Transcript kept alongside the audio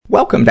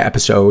Welcome to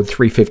episode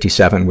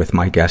 357 with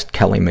my guest,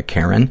 Kelly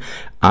McCarran.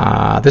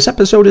 This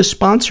episode is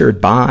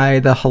sponsored by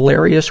the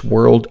Hilarious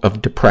World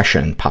of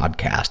Depression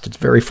podcast. It's a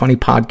very funny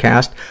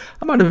podcast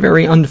about a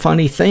very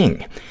unfunny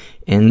thing.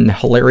 In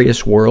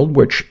Hilarious World,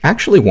 which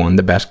actually won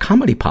the Best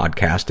Comedy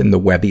Podcast in the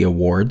Webby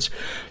Awards,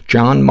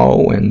 John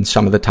Moe and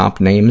some of the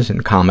top names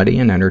in comedy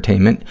and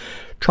entertainment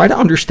try to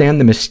understand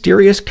the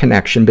mysterious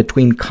connection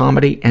between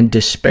comedy and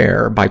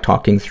despair by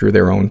talking through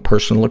their own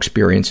personal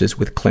experiences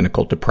with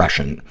clinical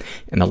depression.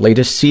 In the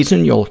latest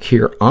season, you'll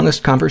hear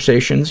honest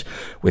conversations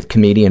with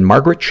comedian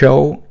Margaret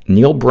Cho,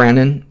 Neil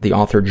Brennan, the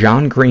author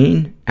John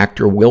Green,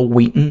 actor Will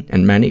Wheaton,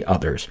 and many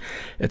others.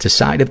 It's a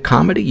side of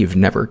comedy you've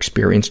never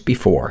experienced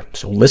before.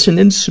 So listen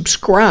and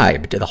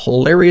subscribe to the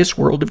Hilarious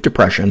World of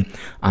Depression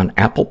on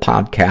Apple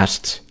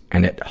Podcasts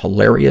and at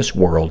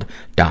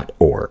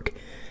hilariousworld.org.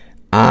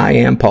 I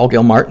am Paul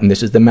Gilmartin.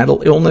 This is the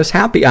Mental Illness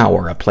Happy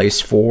Hour, a place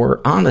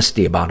for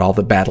honesty about all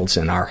the battles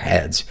in our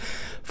heads,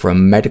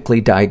 from medically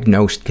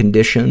diagnosed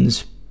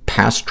conditions,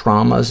 past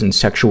traumas, and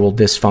sexual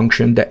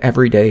dysfunction to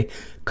everyday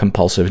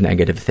compulsive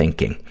negative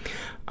thinking.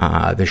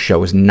 This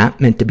show is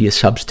not meant to be a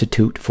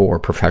substitute for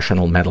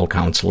professional mental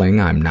counseling.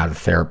 I'm not a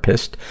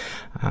therapist.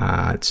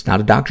 It's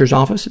not a doctor's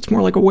office. It's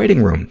more like a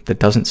waiting room that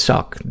doesn't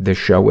suck. This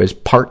show is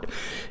part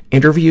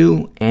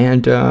interview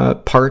and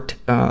part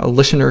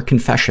listener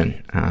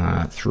confession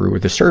through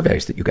the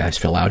surveys that you guys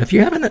fill out. If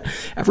you haven't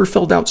ever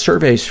filled out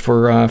surveys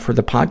for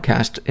the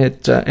podcast,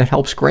 it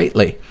helps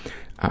greatly.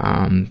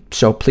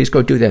 So please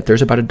go do that.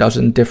 There's about a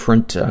dozen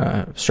different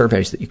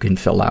surveys that you can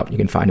fill out. You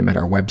can find them at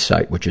our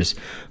website, which is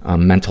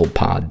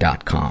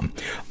mentalpod.com.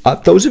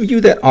 Those of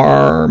you that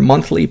are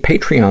monthly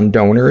Patreon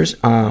donors,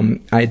 I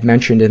had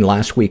mentioned in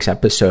last week's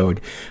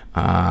episode,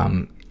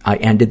 I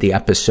ended the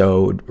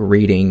episode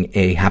reading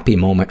a happy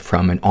moment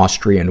from an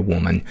Austrian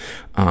woman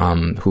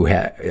who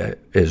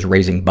is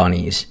raising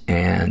bunnies,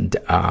 and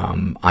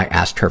I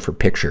asked her for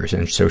pictures,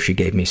 and so she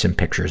gave me some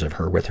pictures of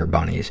her with her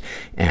bunnies,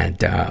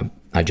 and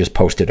I just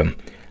posted them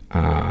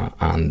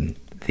on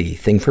the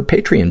thing for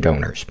Patreon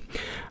donors.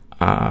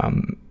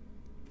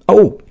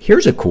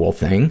 Here's a cool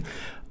thing.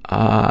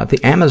 The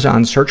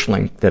Amazon search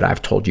link that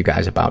I've told you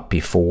guys about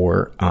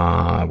before,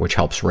 which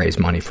helps raise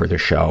money for the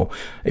show.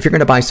 If you're going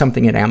to buy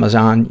something at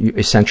Amazon,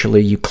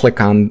 you click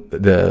on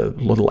the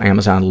little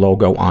Amazon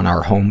logo on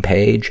our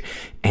homepage,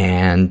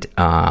 and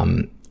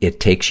it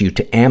takes you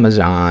to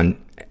Amazon.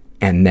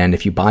 And then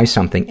if you buy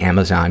something,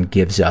 Amazon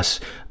gives us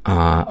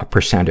a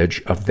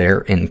percentage of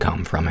their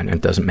income from it. And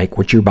it doesn't make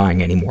what you're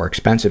buying any more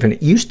expensive. And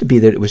it used to be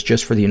that it was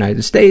just for the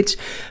United States,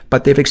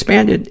 but they've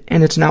expanded,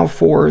 and it's now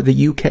for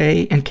the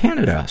UK and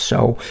Canada.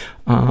 So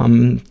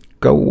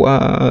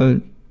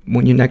go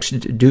when you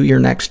do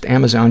your next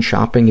Amazon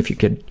shopping, if you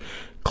could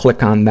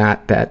click on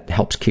that, that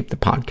helps keep the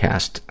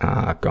podcast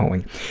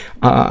going.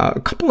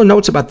 A couple of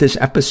notes about this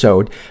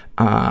episode.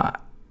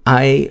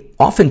 I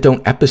often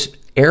don't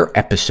air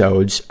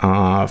episodes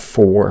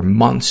for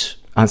months,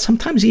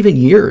 sometimes even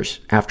years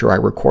after I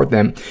record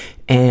them.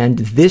 And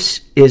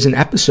this is an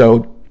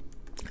episode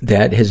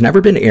that has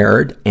never been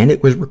aired, and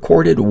it was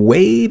recorded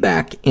way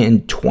back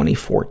in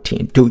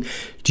 2014. Do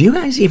you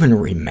guys even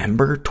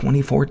remember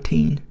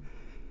 2014?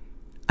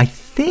 I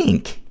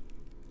think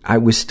I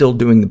was still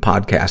doing the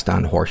podcast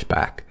on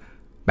horseback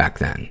back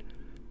then.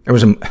 There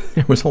was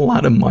a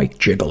lot of mic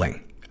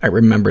jiggling. I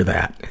remember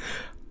that.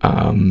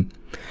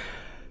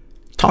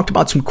 Talked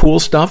about some cool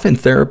stuff in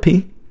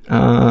therapy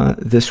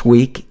this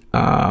week.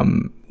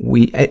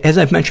 As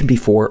I've mentioned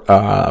before,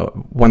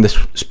 one of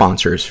the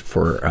sponsors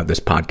for this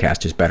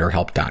podcast is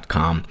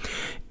BetterHelp.com.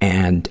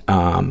 And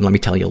let me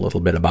tell you a little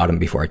bit about them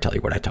before I tell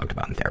you what I talked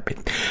about in therapy.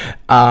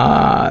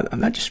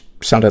 That just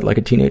sounded like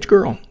a teenage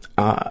girl.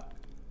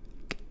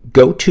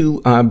 Go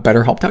to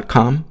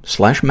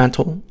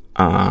BetterHelp.com/mental.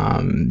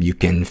 You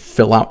can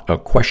fill out a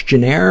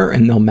questionnaire,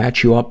 and they'll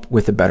match you up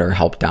with a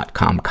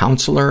BetterHelp.com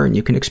counselor, and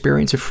you can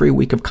experience a free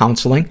week of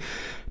counseling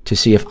to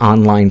see if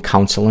online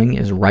counseling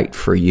is right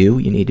for you.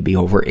 You need to be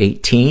over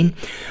 18.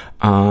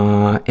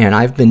 And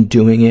I've been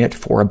doing it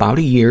for about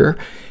a year.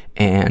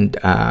 And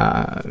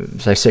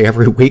as I say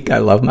every week, I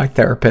love my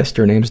therapist.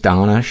 Her name's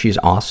Donna. She's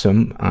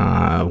awesome.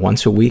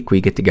 Once a week,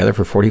 we get together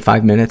for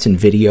 45 minutes and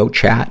video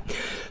chat.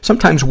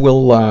 Sometimes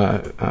we'll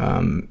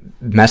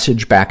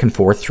message back and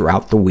forth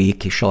throughout the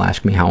week. She'll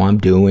ask me how I'm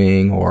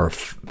doing, or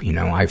if,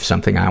 I have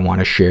something I want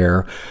to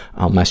share,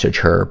 I'll message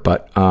her.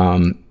 But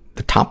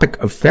the topic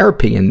of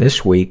therapy in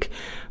this week's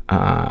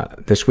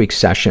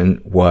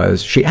session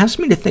was, she asked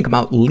me to think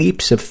about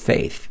leaps of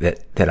faith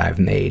that I've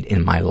made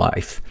in my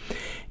life.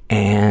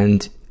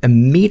 And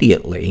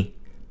immediately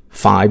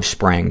 5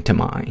 sprang to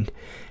mind.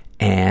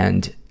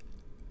 And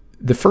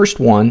the first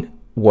one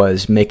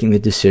was making the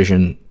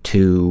decision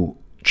to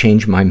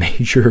change my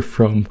major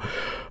from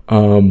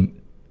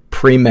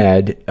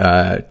pre-med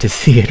to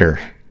theater.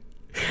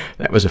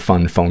 That was a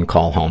fun phone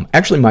call home.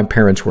 Actually, my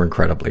parents were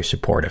incredibly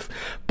supportive,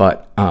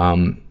 but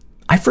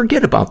I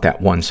forget about that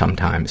one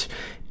sometimes.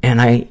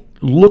 And I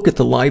look at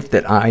the life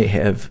that I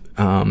have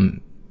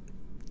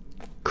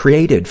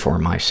created for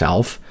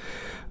myself,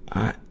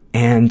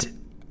 and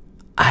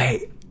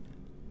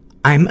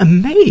I'm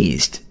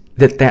amazed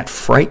that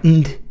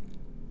frightened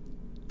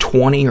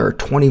 20 or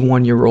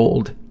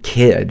 21-year-old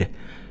kid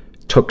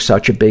took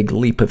such a big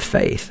leap of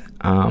faith.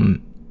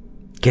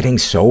 Getting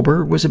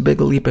sober was a big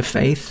leap of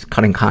faith.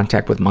 Cutting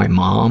contact with my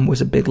mom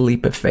was a big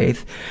leap of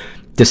faith.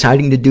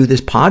 Deciding to do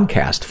this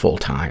podcast full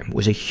time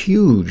was a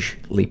huge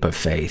leap of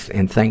faith.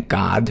 And thank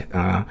God,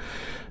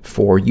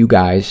 for you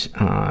guys,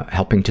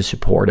 helping to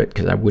support it,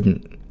 because I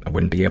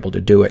wouldn't be able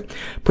to do it.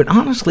 But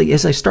honestly,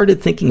 as I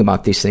started thinking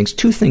about these things,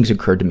 two things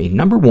occurred to me.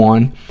 Number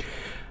one,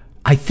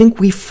 I think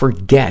we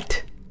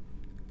forget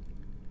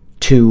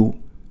to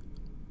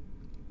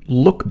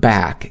look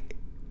back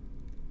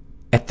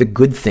at the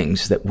good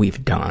things that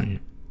we've done,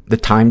 the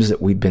times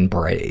that we've been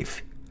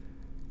brave,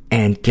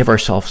 and give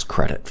ourselves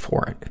credit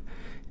for it.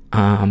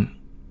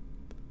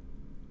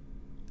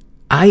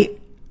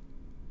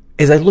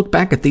 As I look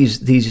back at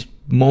these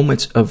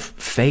moments of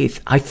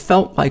faith, I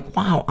felt like,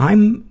 wow,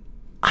 I'm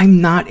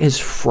not as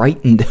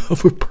frightened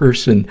of a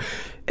person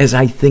as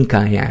I think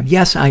I am.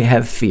 Yes, I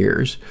have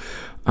fears.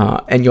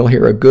 And you'll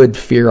hear a good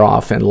fear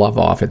off and love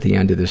off at the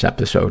end of this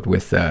episode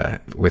with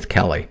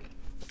Kelly.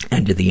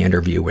 End of the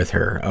interview with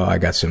her. Oh, I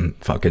got some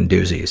fucking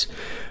doozies.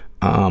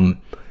 But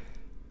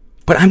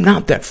I'm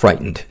not that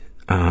frightened.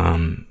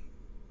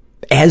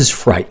 As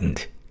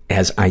frightened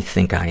as I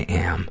think I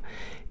am.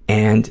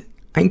 And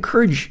I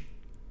encourage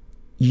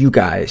you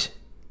guys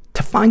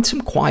to find some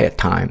quiet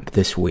time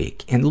this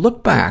week and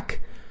look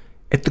back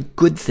at the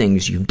good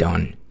things you've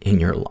done in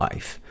your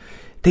life.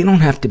 They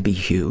don't have to be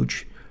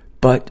huge,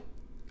 but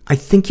I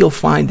think you'll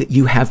find that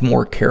you have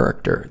more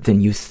character than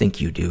you think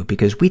you do,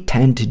 because we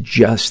tend to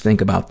just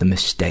think about the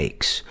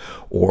mistakes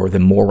or the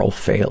moral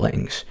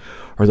failings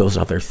or those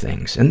other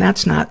things. And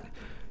that's not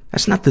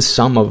the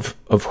sum of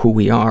who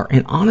we are.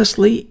 And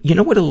honestly, you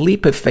know what a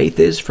leap of faith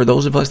is for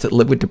those of us that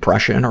live with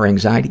depression or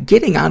anxiety?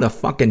 Getting out of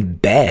fucking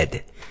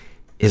bed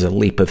is a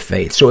leap of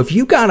faith. So if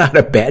you got out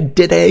of bed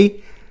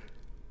today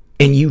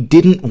and you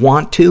didn't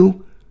want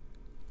to,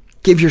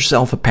 give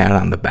yourself a pat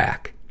on the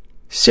back.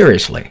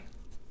 Seriously.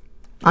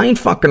 I ain't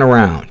fucking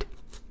around.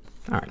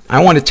 All right.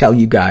 I want to tell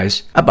you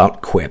guys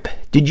about Quip.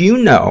 Did you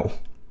know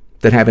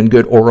that having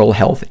good oral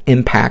health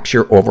impacts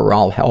your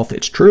overall health?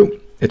 It's true.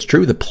 It's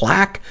true. The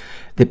plaque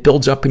that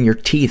builds up in your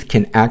teeth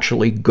can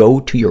actually go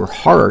to your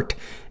heart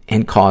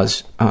and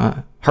cause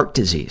heart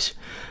disease.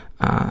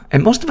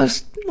 And most of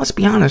us, let's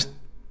be honest,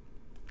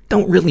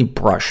 don't really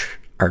brush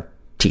our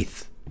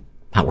teeth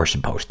how we're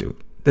supposed to.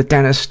 The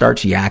dentist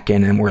starts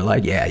yakking and we're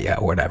like, yeah,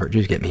 whatever,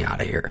 just get me out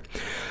of here.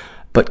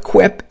 But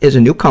Quip is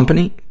a new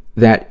company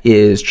that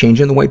is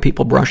changing the way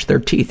people brush their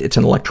teeth. It's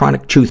an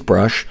electronic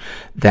toothbrush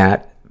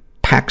that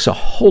packs a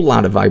whole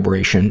lot of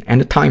vibration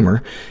and a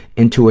timer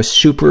into a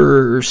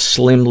super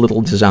slim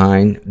little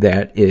design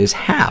that is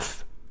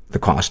half the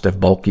cost of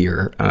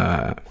bulkier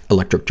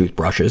electric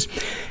toothbrushes.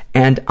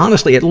 And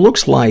honestly, it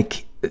looks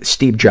like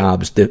Steve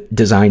Jobs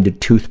designed a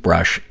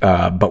toothbrush,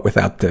 but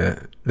without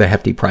the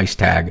hefty price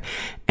tag.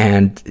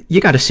 And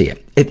you got to see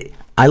it.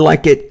 I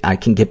like it. I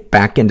can get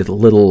back into the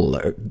little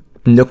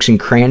nooks and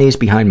crannies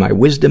behind my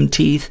wisdom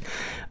teeth.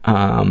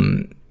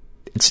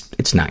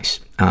 It's nice.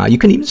 You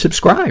can even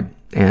subscribe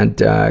and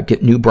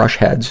get new brush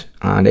heads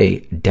on a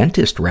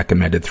dentist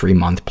recommended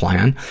 3-month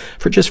plan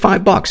for just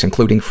 $5,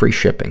 including free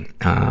shipping.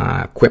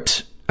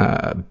 Quip's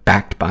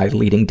backed by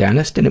leading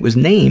dentists, and it was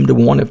named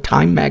one of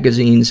Time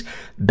Magazine's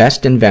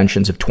best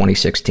inventions of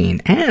 2016.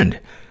 And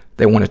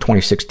they won a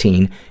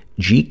 2016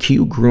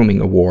 GQ Grooming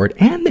Award,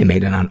 and they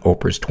made it on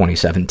Oprah's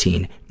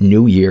 2017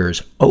 New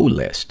Year's O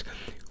list.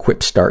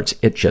 Quip starts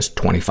at just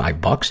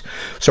 $25.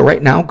 So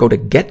right now, go to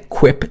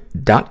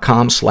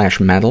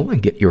getquip.com/mental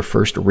and get your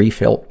first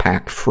refill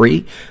pack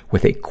free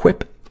with a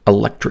Quip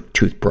electric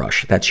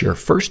toothbrush. That's your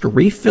first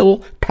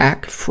refill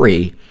pack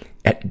free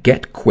at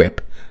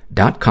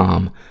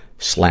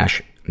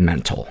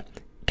getquip.com/mental.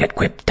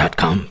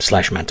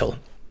 Getquip.com/mental.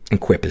 And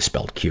Quip is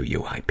spelled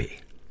Quip.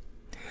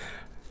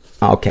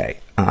 Okay.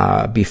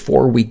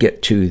 Before we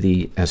get to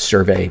the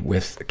survey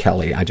with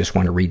Kelly, I just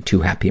want to read 2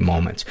 happy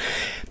moments.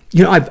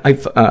 You know,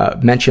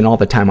 I've mentioned all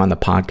the time on the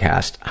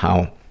podcast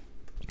how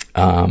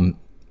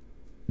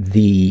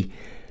the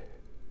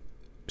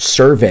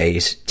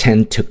surveys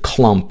tend to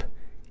clump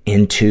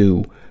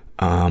into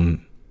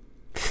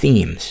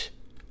themes.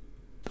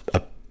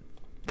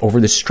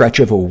 Over the stretch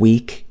of a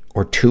week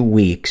or 2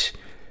 weeks,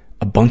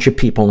 a bunch of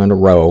people in a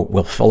row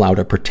will fill out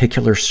a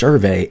particular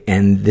survey,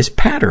 and this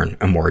pattern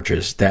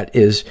emerges that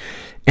is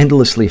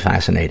endlessly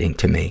fascinating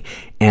to me.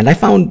 And I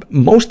found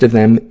most of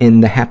them in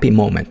the happy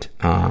moment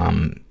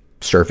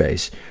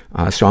surveys.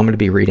 So I'm going to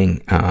be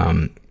reading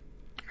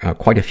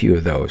quite a few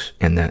of those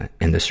in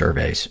the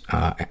surveys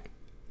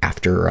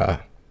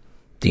after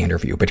the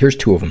interview. But here's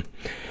 2 of them.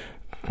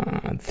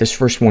 This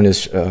first one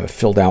is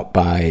filled out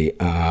by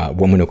a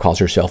woman who calls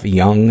herself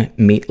Young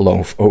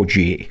Meatloaf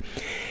OG.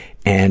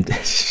 And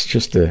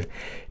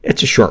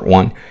it's a short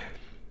one.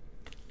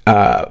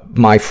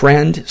 My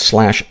friend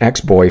 /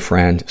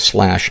 ex-boyfriend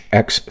 /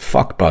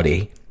 ex-fuck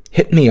buddy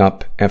hit me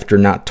up after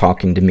not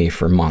talking to me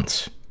for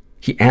months.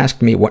 He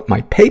asked me what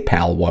my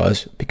PayPal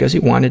was because he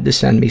wanted to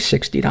send me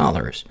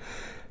 $60.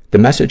 The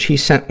message he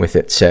sent with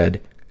it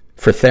said,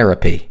 "For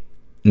therapy,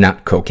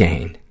 not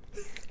cocaine."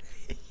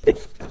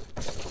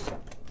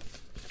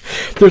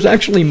 There's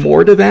actually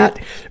more to that,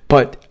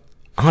 but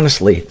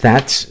honestly,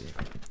 that's,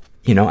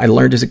 I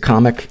learned as a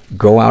comic,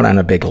 go out on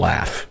a big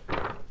laugh.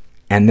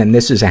 And then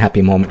this is a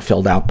happy moment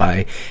filled out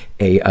by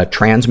a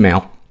trans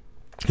male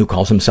who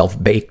calls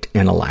himself Baked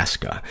in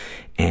Alaska.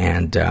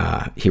 And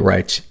he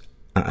writes,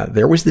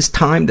 there was this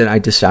time that I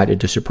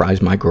decided to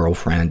surprise my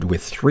girlfriend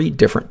with 3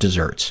 different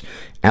desserts: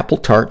 apple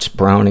tarts,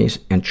 brownies,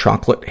 and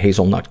chocolate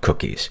hazelnut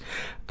cookies.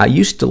 I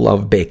used to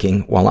love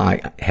baking while I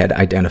had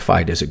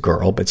identified as a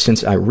girl, but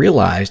since I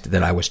realized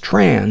that I was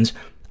trans,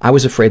 I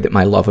was afraid that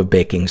my love of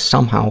baking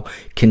somehow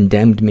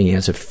condemned me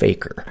as a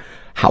faker.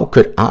 How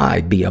could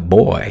I be a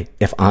boy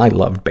if I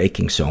loved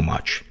baking so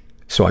much?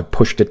 So I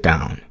pushed it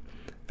down.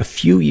 A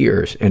few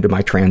years into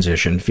my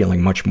transition,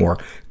 feeling much more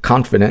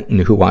confident in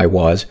who I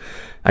was,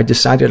 I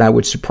decided I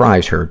would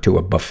surprise her to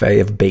a buffet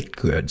of baked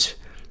goods.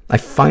 I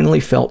finally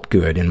felt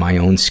good in my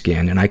own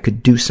skin, and I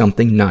could do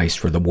something nice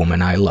for the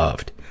woman I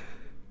loved.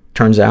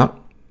 Turns out,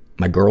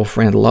 my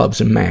girlfriend loves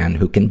a man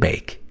who can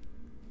bake.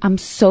 I'm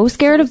so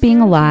scared of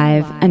being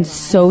alive and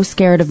so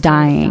scared of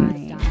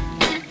dying.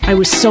 I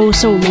was so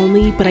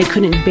lonely, but I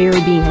couldn't bear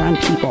being around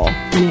people,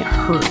 and it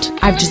hurt.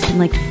 I've just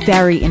been,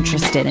 very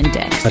interested in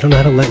dicks. I don't know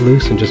how to let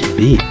loose and just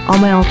be. All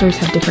my alters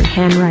have different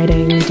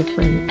handwriting,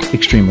 different...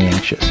 Extremely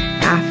anxious.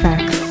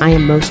 Affects. I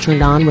am most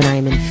turned on when I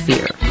am in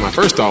fear. My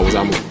first thought was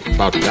I'm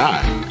about to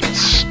die.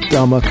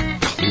 Stomach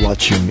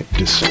clutching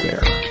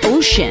despair.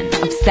 Ocean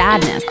of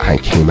sadness. I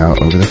came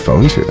out over the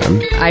phone to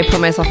them. I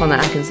put myself on the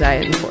Atkins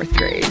diet in 4th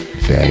grade.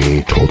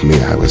 They told me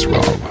I was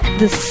wrong.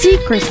 The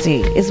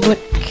secrecy is what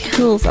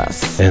kills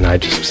us. And I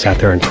just sat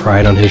there and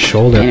cried on his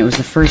shoulder. And it was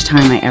the first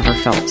time I ever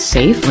felt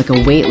safe, like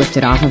a weight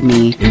lifted off of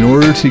me. In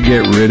order to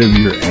get rid of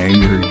your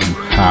anger, you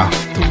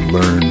have to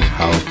learn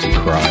how to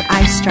cry.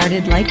 I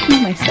started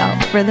liking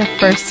myself for the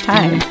first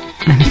time.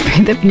 I'm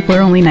afraid that people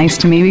are only nice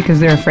to me because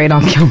they're afraid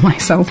I'll kill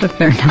myself if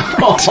they're not.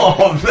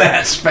 Oh,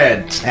 that's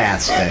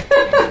fantastic.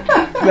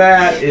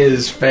 That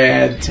is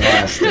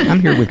fantastic.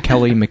 I'm here with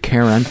Kelly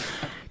McCarran.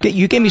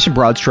 You gave me some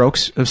broad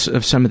strokes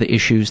of some of the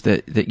issues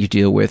that you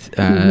deal with.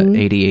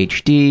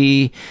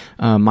 ADHD,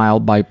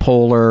 mild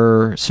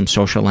bipolar, some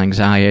social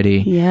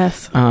anxiety.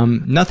 Yes.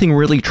 Nothing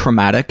really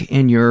traumatic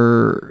in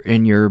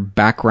your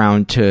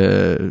background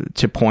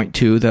to point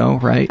to, though,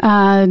 right?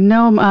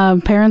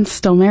 No, parents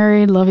still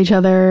married, love each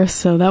other,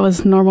 so that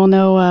was normal.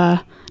 No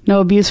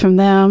abuse from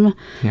them.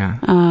 Yeah.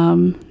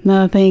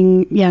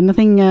 Nothing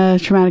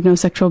traumatic, no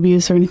sexual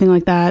abuse or anything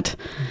like that.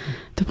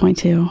 To point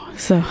to.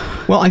 So,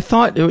 well, I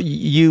thought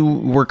you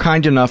were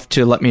kind enough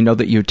to let me know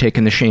that you'd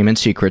taken the Shame and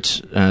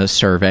Secrets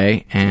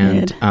survey,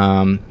 and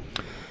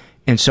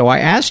so I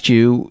asked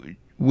you,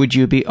 would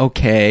you be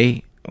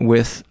okay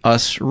with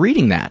us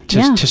reading that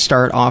to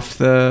start off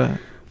the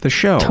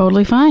show?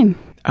 Totally fine.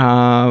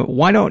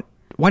 Why don't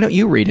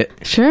you read it?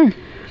 Sure,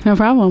 no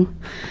problem.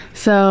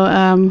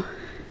 So,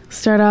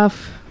 start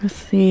off. Let's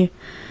see.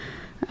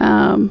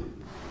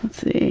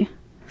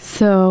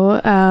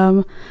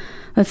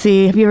 Let's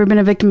see. Have you ever been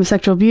a victim of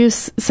sexual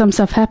abuse? Some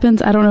stuff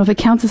happens. I don't know if it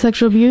counts as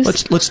sexual abuse.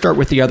 Let's start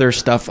with the other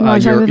stuff.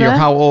 You're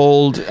how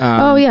old?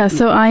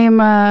 So I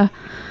am. I'm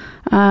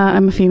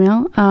a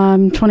female.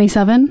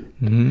 27.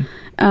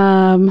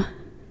 Mm-hmm.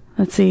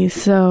 Let's see.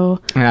 So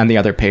on the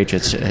other page,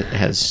 it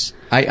has.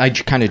 I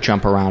kind of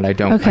jump around. I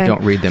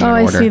don't read them in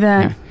order. I see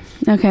that.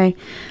 Yeah. Okay.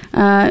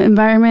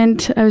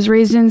 Environment I was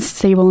raised in,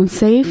 stable and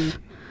safe.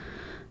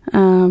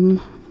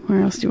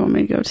 Where else do you want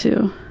me to go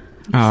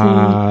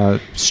to?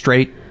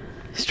 Straight.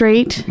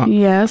 Straight,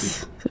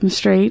 yes. I'm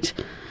straight.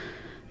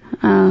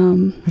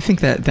 I think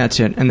that's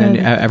it. And then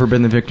ever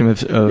been the victim of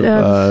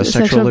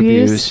sexual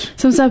abuse?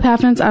 Some stuff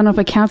happens. I don't know if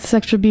it counts as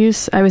sexual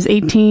abuse. I was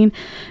 18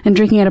 and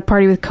drinking at a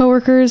party with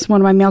coworkers.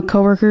 One of my male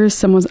coworkers,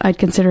 someone I'd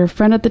consider a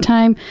friend at the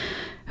time,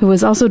 who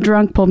was also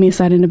drunk, pulled me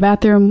aside in the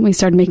bathroom. We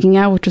started making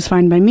out, which was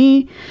fine by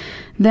me.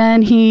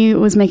 Then he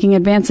was making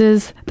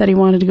advances that he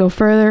wanted to go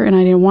further, and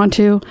I didn't want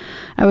to.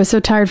 I was so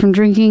tired from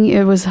drinking,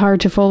 it was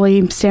hard to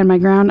fully stand my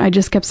ground. I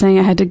just kept saying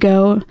I had to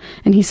go,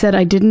 and he said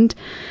I didn't.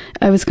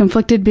 I was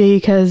conflicted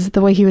because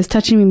the way he was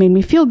touching me made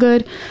me feel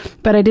good,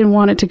 but I didn't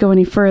want it to go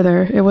any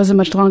further. It wasn't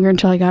much longer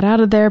until I got out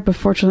of there, but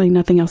fortunately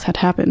nothing else had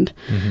happened.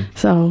 Mm-hmm.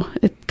 So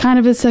it kind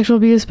of is sexual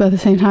abuse, but at the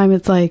same time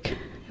it's like...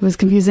 It was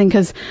confusing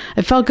because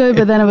it felt good,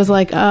 but then it was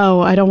like,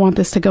 oh, I don't want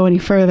this to go any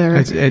further.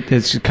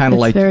 It's kind of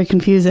like very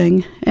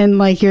confusing, and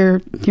like you're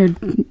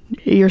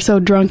so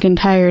drunk and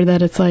tired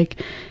that it's like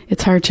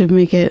it's hard to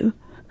make it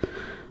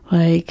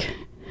like,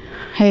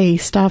 hey,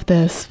 stop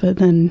this. But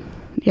then,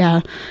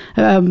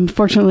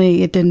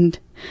 fortunately, it didn't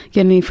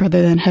get any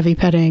further than heavy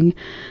petting,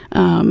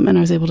 and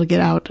I was able to get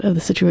out of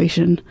the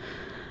situation.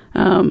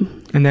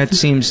 And that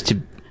seems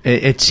to.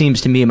 It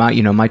seems to me,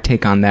 my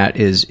take on that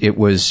is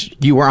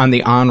you were on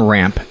the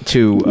on-ramp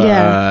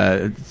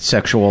to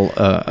sexual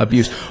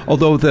abuse.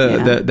 Although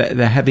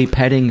the heavy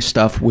petting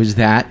stuff, was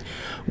that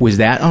Was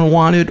that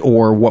unwanted,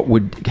 or what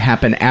would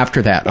happen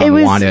after that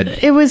unwanted?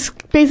 It was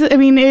basically, I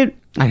mean,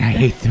 I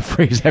hate the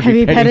phrase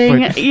heavy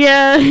petting.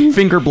 Yeah.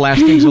 Finger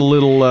blasting's a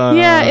little...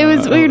 yeah, it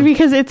was weird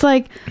because it's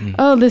like,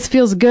 oh, this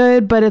feels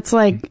good, but it's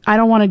like, I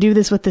don't want to do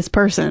this with this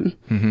person.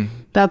 Mm-hmm.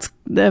 That's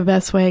the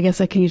best way, I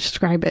guess, I can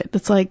describe it.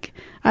 It's like,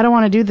 I don't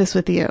want to do this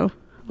with you.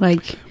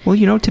 Like, well,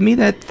 to me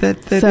that so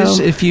is,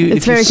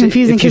 it's very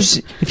confusing.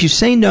 If you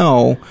say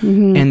no,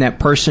 mm-hmm. and that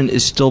person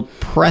is still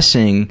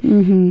pressing,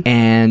 mm-hmm.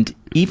 and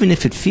even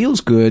if it feels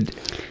good,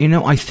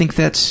 I think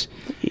that's...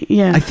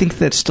 Yeah. I think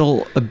that's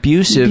still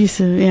abusive.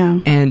 Yeah.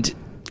 And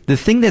the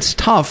thing that's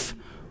tough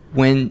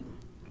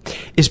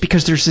is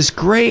because there's this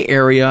gray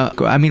area.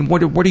 I mean,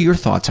 what are your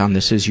thoughts on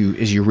this as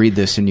you read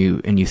this and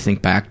you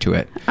think back to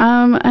it?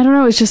 I don't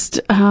know. It's just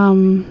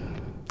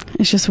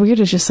weird.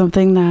 It's just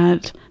something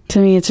that, to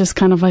me, it's just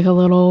kind of like a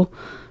little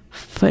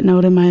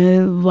footnote in my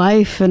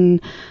life.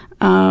 And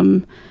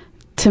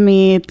to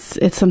me,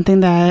 it's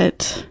something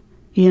that,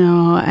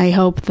 I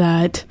hope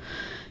that,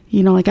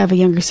 like I have a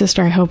younger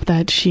sister. I hope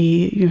that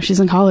she's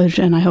in college,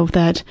 and I hope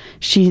that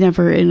she's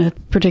never in a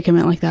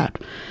predicament like that.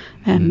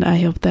 And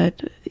I hope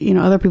that,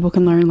 other people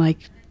can learn, like,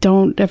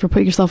 don't ever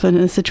put yourself in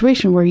a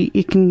situation where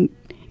you can,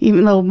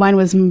 even though mine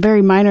was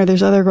very minor,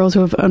 there's other girls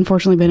who have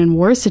unfortunately been in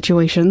worse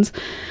situations.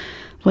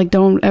 Like,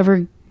 don't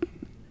ever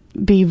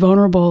be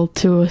vulnerable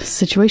to a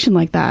situation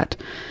like that.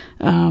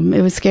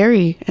 It was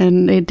scary,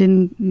 and it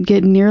didn't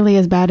get nearly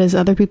as bad as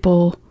other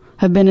people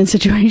have been in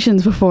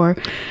situations before.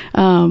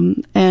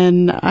 And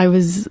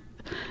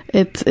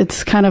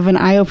it's kind of an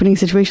eye-opening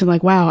situation.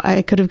 Like, wow,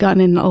 I could have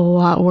gotten in a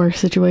lot worse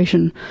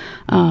situation.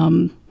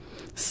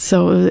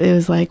 So it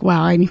was like,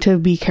 wow, I need to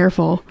be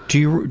careful. Do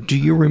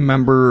you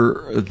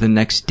remember the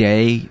next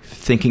day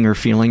thinking or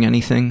feeling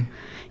anything?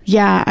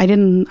 Yeah, I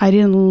didn't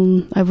like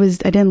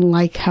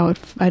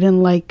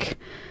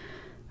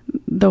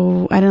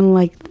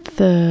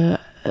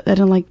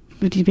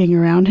being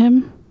around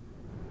him.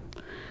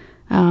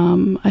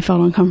 I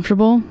felt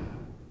uncomfortable.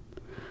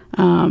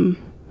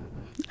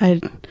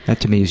 That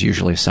to me is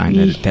usually a sign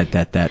that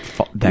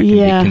can be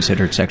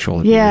considered sexual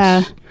abuse.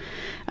 Yeah.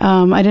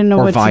 I didn't know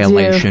what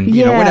violation, to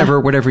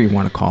do. Whatever you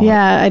want to call it.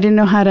 Yeah, I didn't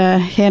know how to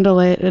handle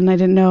it, and I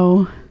didn't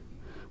know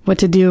what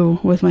to do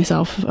with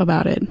myself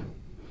about it.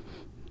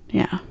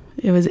 Yeah,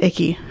 it was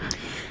icky.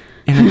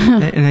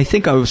 And I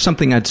think of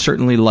something I'd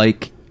certainly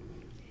like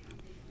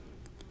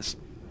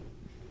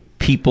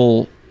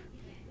people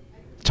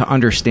to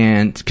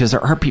understand, because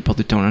there are people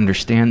that don't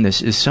understand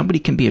this, is somebody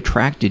can be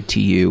attracted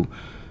to you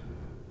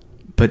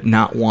but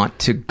not want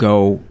to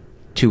go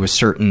to a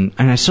certain,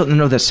 and I certainly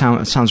know that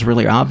sounds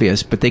really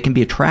obvious, but they can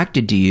be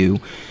attracted to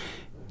you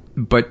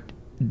but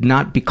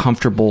not be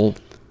comfortable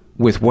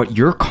with what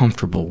you're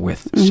comfortable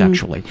with mm-hmm.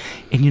 sexually.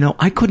 And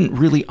I couldn't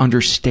really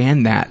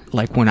understand that,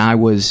 like when I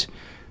was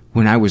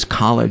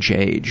college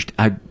aged.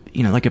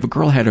 Like if a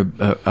girl had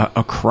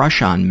a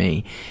crush on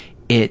me,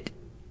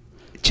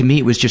 to me,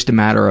 it was just a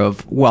matter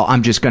of, well,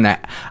 I'm just gonna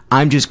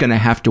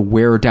have to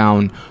wear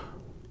down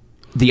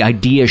the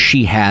idea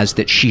she has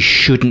that she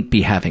shouldn't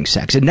be having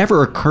sex. It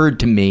never occurred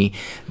to me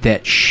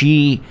that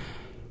she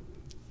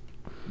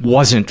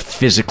wasn't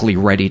physically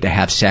ready to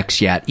have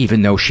sex yet,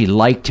 even though she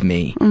liked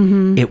me.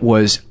 Mm-hmm. It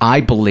was,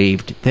 I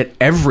believed that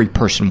every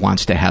person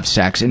wants to have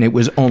sex, and it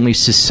was only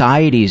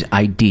society's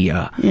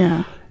idea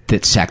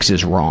that sex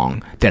is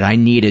wrong, that I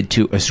needed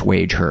to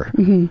assuage her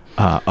mm-hmm.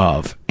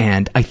 of.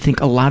 And I think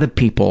a lot of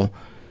people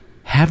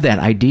have that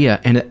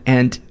idea,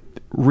 and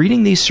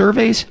reading these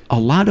surveys, a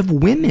lot of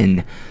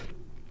women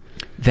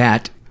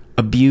that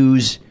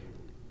abuse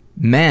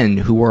men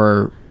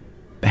who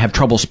have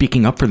trouble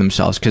speaking up for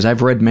themselves, because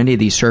I've read many of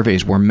these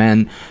surveys where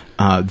men,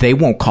 they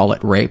won't call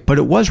it rape, but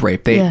it was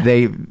rape.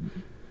 They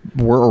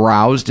were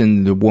aroused,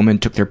 and the woman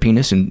took their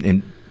penis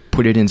and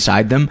put it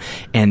inside them,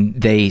 and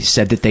they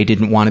said that they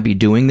didn't want to be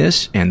doing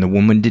this, and the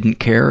woman didn't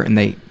care, and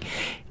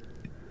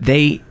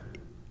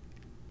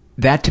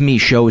that to me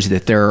shows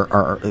that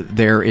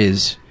there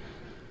is,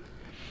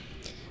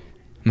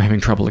 I'm having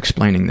trouble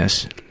explaining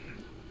this,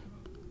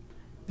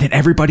 that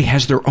everybody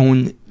has their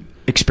own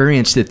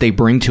experience that they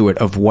bring to it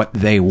of what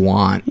they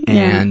want,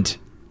 and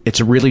it's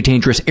a really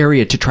dangerous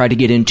area to try to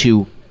get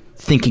into,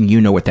 thinking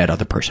you know what that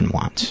other person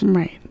wants,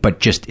 right?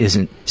 But just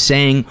isn't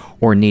saying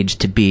or needs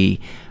to be.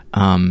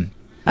 I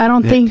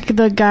don't think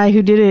the guy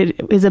who did it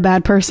is a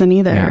bad person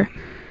either.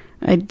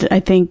 Yeah.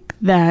 I think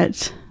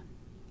that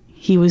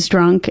he was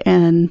drunk,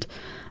 and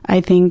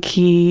I think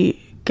he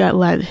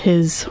let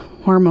his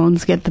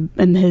hormones and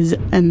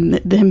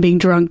him being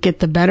drunk get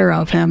the better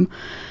of him,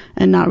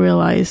 and not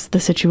realize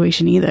the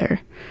situation either.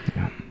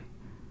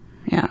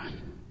 Yeah.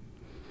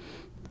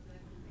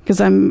 Because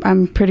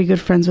I'm pretty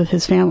good friends with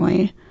his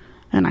family,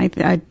 and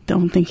I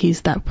don't think he's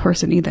that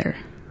person either.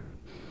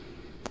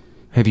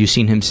 Have you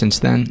seen him since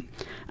then?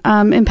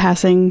 In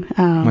passing.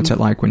 What's it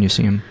like when you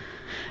see him?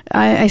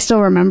 I still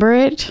remember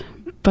it,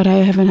 but I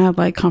haven't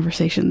had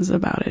conversations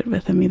about it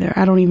with him either.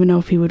 I don't even know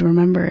if he would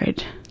remember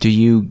it. Do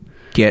you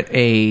get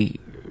a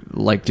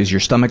like, does your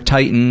stomach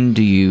tighten?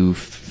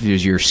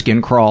 Does your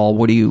skin crawl?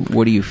 What do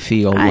you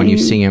feel when you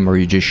see him, or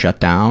you just shut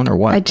down, or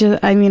what? I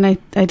just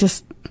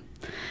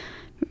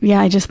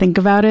think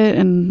about it,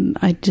 and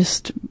I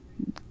just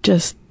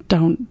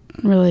don't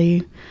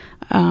really,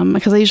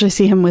 because I usually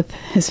see him with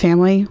his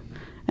family,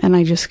 and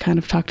I just kind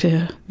of talk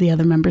to the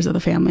other members of the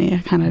family. I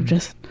kind of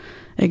just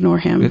ignore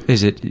him.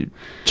 Is it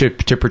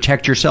to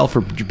protect yourself,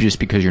 or just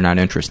because you're not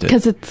interested?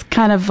 Because it's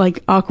kind of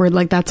like awkward.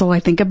 Like, that's all I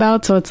think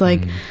about. So it's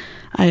like,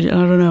 I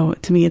don't know.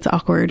 To me, it's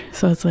awkward.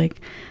 So it's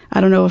like,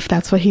 I don't know if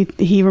that's what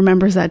he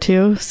remembers that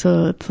too.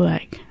 So it's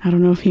like, I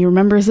don't know if he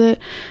remembers it,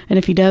 and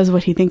if he does,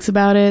 what he thinks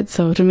about it.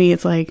 So to me,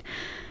 it's like,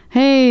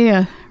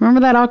 hey,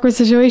 remember that awkward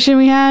situation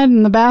we had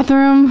in the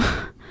bathroom?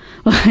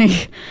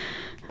 Like,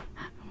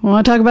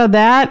 want to talk about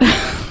that?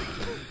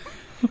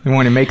 You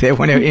want to make that?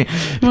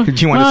 Do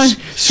you want to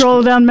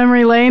stroll down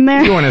memory lane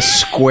there? You want to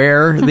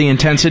square the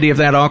intensity of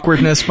that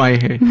awkwardness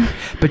by?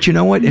 But you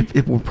know what?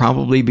 It will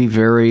probably be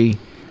very.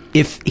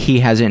 If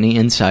he has any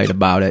insight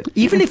about it,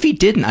 even if he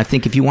didn't, I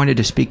think if you wanted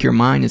to speak your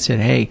mind and said,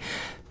 "Hey,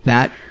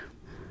 that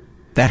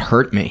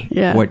hurt me.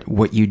 Yeah.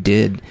 What you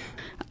did."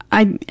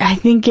 I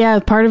think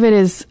part of it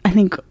is I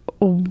think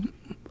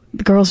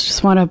the girls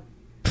just want to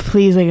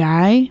please a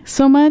guy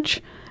so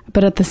much.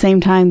 But at the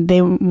same time,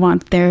 they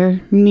want their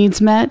needs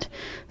met.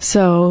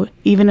 So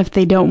even if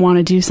they don't want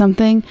to do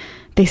something,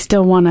 they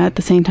still want to, at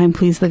the same time,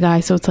 please the guy.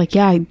 So it's like,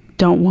 I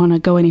don't want to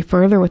go any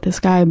further with this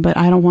guy, but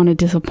I don't want to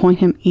disappoint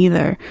him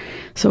either.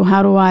 So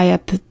how do I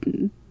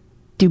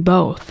do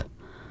both?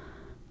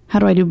 How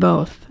do I do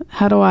both?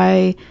 How do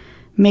I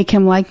make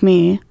him like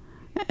me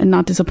and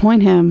not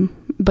disappoint him,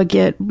 but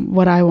get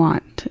what I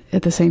want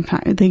at the same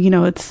time?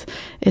 It's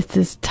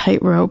this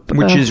tightrope.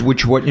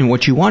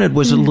 What you wanted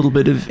was a little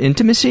bit of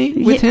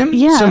intimacy with him.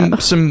 Yeah,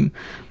 some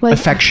like,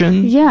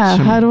 affection. Yeah.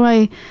 How do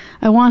I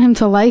want him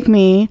to like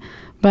me,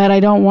 but I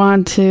don't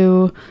want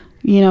to,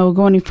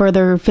 go any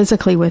further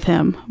physically with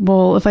him.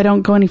 Well, if I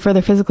don't go any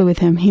further physically with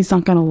him, he's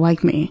not going to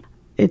like me.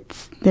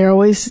 They're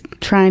always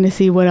trying to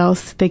see what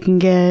else they can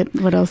get,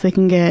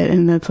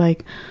 and it's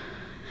like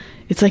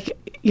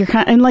you're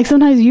and like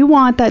sometimes you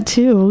want that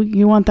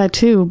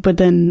too, but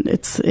then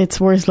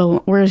it's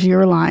where's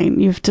your line?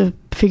 You have to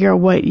figure out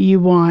what you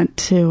want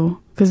too,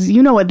 because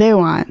you know what they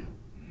want.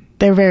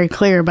 They're very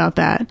clear about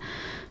that.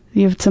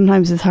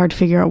 Sometimes it's hard to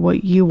figure out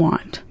what you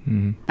want.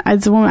 Mm-hmm.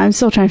 As a woman, I'm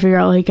still trying to figure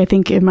out, like, I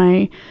think in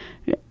my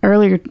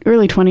early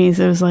 20s,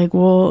 it was like,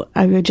 well,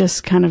 I would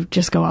just kind of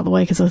just go all the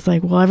way, because I was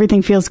like, well,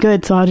 everything feels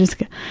good, so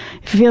if it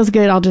feels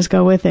good, I'll just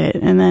go with it.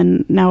 And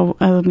then now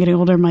as I'm getting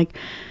older, I'm like,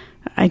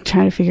 I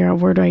try to figure out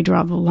where do I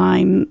draw the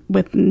line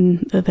with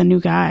the new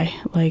guy,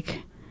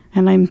 like,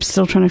 and I'm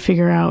still trying to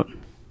figure out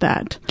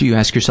that. Do you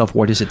ask yourself,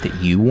 what is it that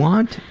you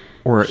want,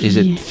 or is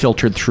it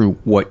filtered through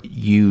what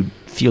you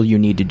feel you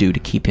need to do to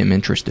keep him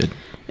interested?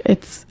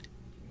 It's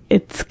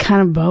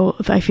kind of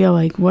both. I feel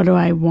like, what do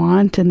I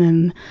want? And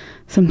then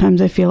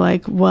sometimes I feel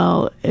like,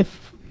 well, I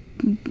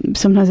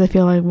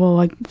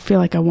feel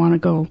like I want to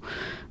go.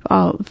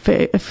 I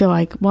feel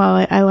like,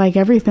 well, I like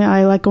everything.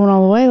 I like going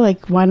all the way.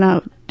 Like, why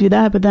not do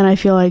that? But then I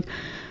feel like,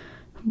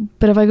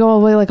 but if I go all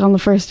the way, like on the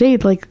first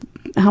date, like,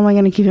 how am I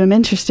going to keep him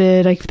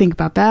interested? I think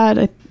about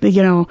that, but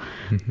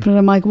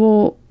I'm like,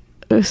 well,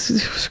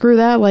 screw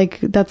that. Like,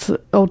 that's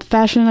old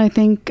fashioned, I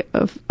think,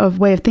 of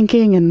way of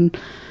thinking. And,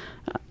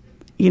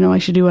 I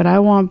should do what I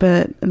want.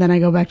 But then I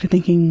go back to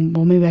thinking,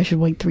 well, maybe I should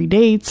wait 3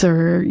 dates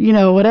or,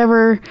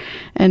 whatever.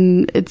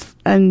 And it's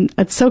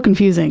so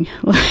confusing.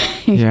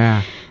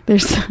 Yeah.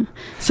 There's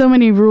so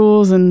many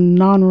rules and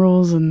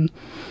non-rules, and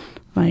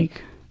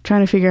like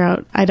trying to figure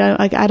out. I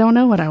don't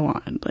know what I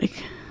want.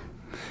 Like,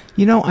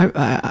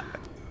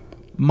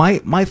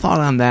 my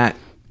thought on that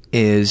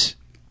is,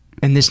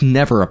 and this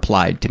never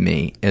applied to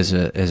me as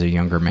a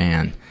younger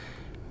man,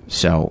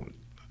 so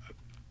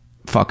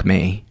fuck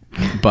me.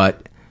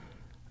 But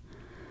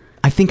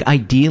I think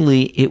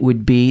ideally it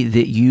would be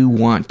that you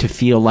want to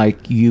feel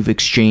like you've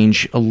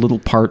exchanged a little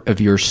part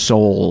of your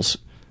souls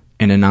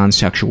in a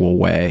non-sexual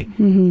way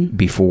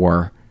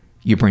before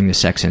you bring the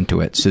sex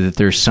into it, so that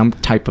there's some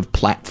type of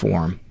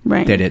platform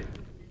that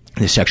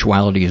the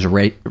sexuality is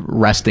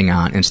resting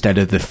on, instead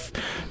of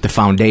the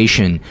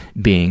foundation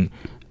being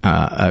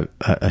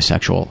a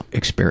sexual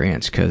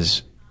experience.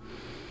 Because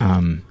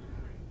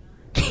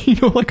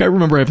like, I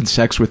remember having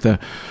sex with a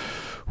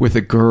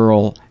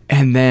girl,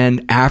 and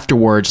then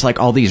afterwards, like,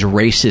 all these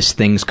racist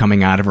things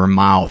coming out of her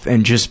mouth,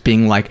 and just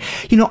being like,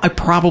 I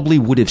probably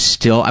would have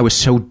I was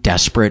so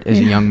desperate as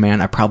a young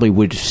man, I probably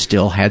would have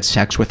still had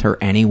sex with her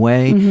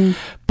anyway. Mm-hmm.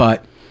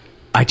 But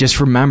I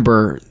just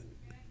remember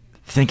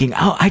thinking,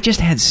 oh, I just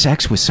had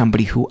sex with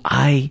somebody who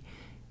I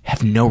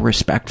have no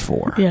respect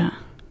for. Yeah.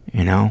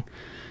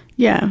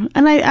 Yeah.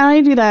 And I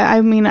do that.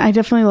 I mean, I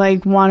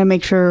definitely want to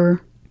make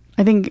sure,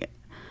 I think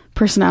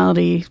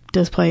personality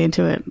does play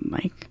into it.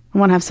 Like, I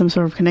want to have some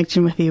sort of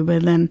connection with you,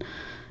 but then,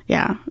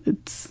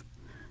 it's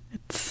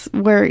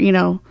where,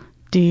 do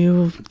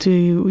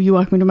you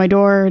walk me to my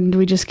door and do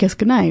we just kiss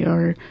goodnight,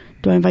 or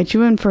do I invite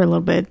you in for a little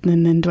bit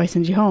and then do I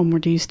send you home, or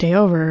do you stay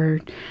over,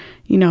 or,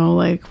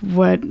 like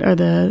what are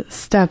the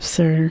steps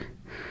or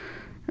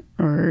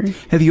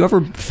Have you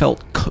ever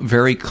felt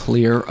very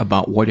clear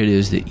about what it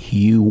is that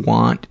you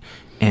want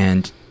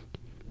and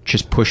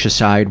just push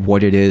aside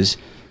what it is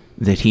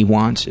that he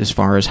wants as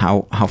far as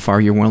how far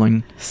you're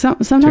willing?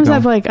 Sometimes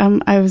I've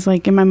I was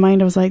like, in my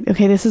mind, I was like,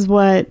 okay, this is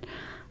what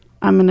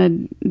I'm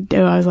going to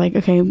do. I was like,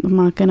 okay, I'm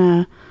not going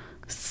to,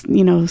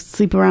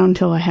 sleep around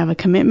until I have a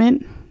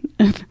commitment.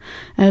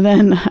 And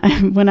then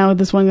I went out with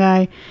this one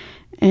guy,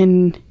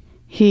 and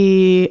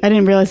I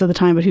didn't realize at the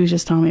time, but he was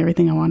just telling me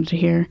everything I wanted to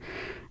hear.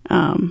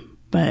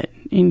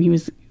 And he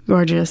was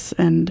gorgeous,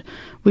 and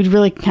we'd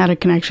really had a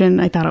connection.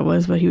 I thought it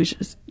was, but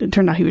it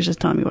turned out he was just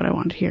telling me what I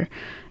wanted to hear.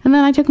 And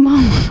then I took him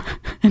home,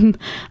 and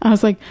I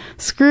was like,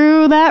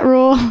 screw that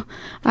rule.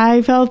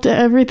 I felt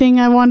everything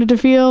I wanted to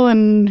feel,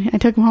 and I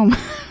took him home.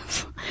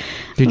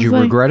 Did you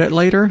regret it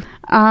later?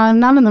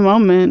 Not in the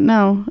moment,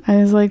 no. I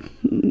was like,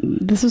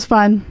 this was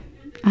fun.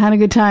 I had a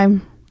good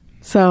time.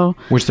 So,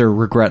 was there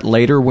regret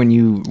later when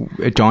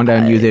it dawned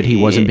on you that he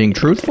wasn't being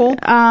truthful?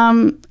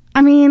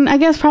 I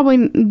guess probably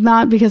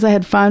not, because I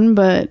had fun,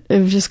 but it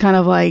was just kind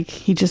of like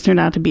he just turned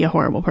out to be a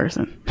horrible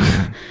person.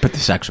 But the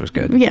sex was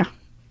good. Yeah.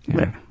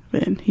 But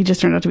he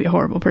just turned out to be a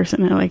horrible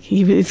person. And like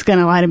he's going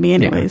to lie to me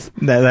anyways.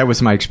 Yeah. That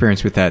was my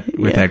experience with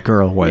that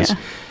girl was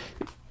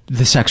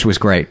the sex was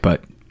great,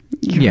 but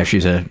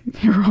she's a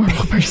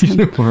horrible person. She's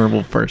a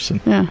horrible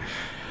person. Yeah.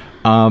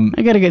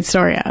 I got a good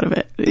story out of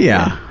it.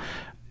 Yeah.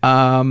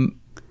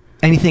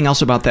 Anything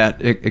else about that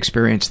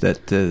experience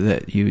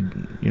that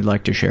you'd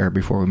like to share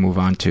before we move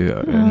on to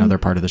another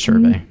part of the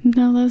survey?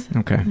 No, that's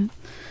okay.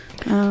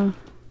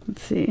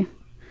 Let's see.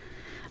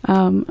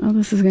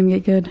 This is going to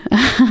get good.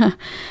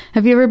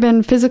 Have you ever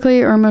been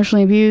physically or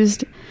emotionally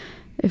abused?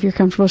 If you're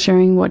comfortable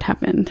sharing what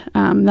happened.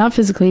 Not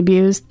physically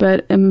abused,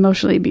 but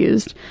emotionally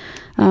abused.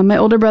 My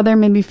older brother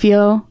made me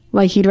feel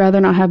like he'd rather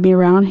not have me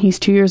around. He's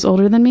 2 years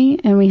older than me,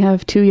 and we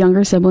have 2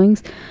 younger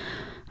siblings.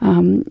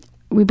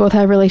 We both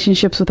have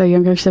relationships with our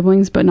younger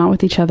siblings, but not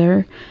with each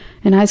other.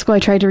 In high school, I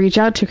tried to reach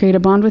out to create a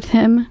bond with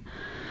him,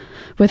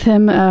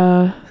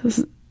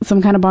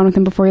 some kind of bond with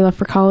him before he left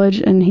for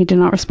college, and he did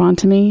not respond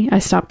to me. I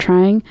stopped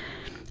trying.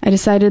 I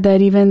decided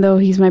that even though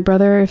he's my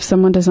brother, if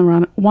someone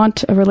doesn't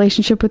want a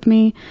relationship with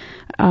me,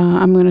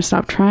 I'm going to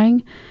stop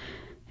trying.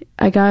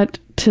 It got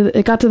to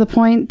the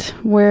point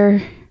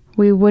where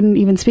we wouldn't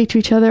even speak to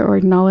each other or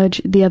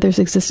acknowledge the other's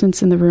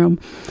existence in the room.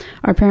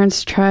 Our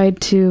parents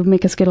tried to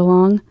make us get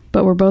along,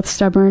 but we're both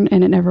stubborn,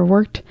 and it never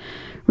worked.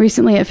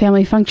 Recently, at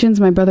family functions,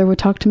 my brother would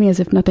talk to me as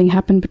if nothing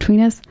happened between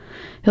us.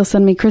 He'll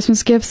send me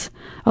Christmas gifts.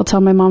 I'll tell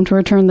my mom to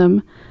return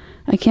them.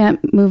 I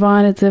can't move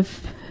on as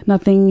if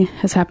nothing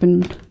has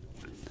happened.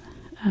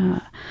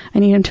 I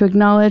need him to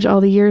acknowledge all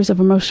the years of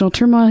emotional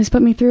turmoil he's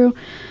put me through,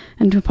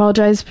 and to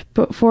apologize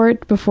for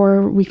it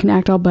before we can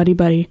act all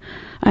buddy-buddy.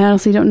 I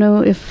honestly don't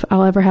know if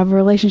I'll ever have a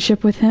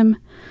relationship with him.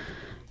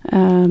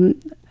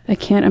 I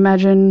can't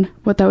imagine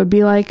what that would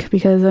be like,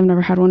 because I've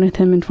never had one with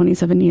him in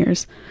 27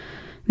 years.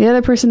 The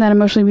other person that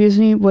emotionally abused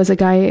me was a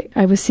guy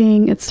I was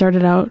seeing. It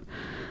started out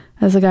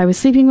as a guy I was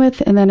sleeping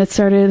with, and then I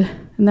started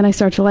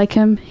to like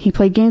him. He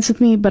played games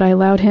with me, but I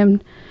allowed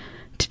him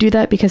to do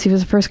that because he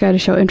was the first guy to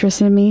show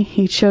interest in me.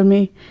 He showed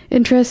me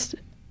interest,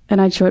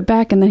 and I'd show it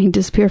back, and then he'd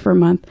disappear for a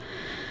month.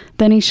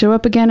 Then he'd show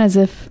up again as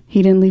if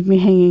he didn't leave me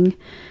hanging.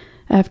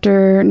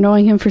 After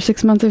knowing him for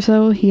 6 months or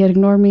so, he had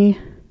ignored me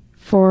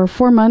for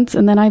 4 months,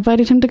 and then I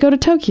invited him to go to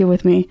Tokyo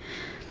with me.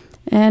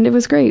 And it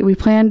was great. We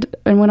planned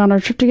and went on our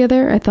trip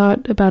together. I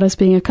thought about us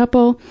being a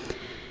couple.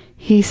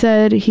 He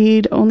said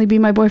he'd only be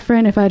my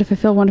boyfriend if I had to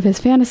fulfill one of his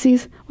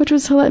fantasies, which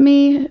was to let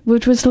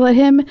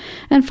him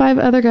and 5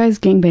 other guys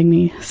gangbang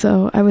me.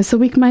 So I was so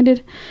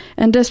weak-minded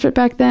and desperate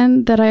back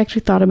then that I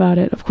actually thought about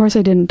it. Of course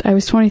I didn't. I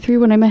was 23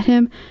 when I met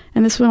him,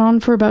 and this went on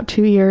for about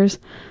 2 years,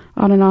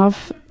 on and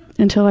off,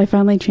 until I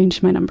finally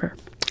changed my number.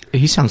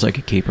 He sounds like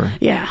a keeper.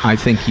 Yeah. I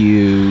think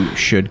you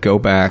should go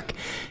back.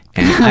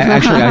 And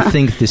I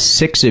think the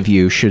 7 of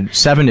you should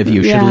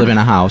live in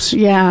a house.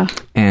 Yeah.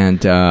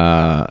 And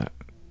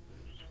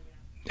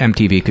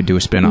MTV could do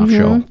a spin-off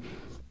show.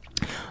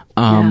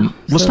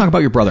 Let's talk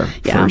about your brother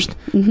first.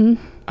 Mm-hmm.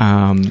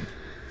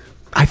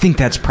 I think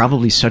that's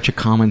probably such a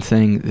common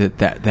thing,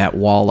 that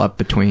wall up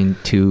between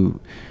two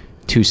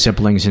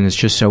siblings, and it's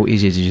just so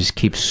easy to just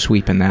keep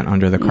sweeping that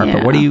under the carpet.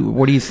 Yeah. What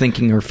are you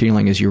thinking or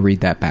feeling as you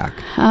read that back?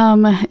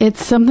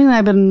 It's something that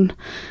I've been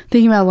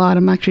thinking about a lot.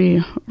 I'm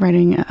actually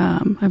writing,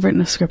 I've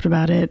written a script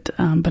about it,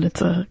 but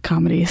it's a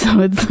comedy,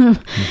 so it's,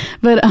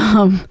 but,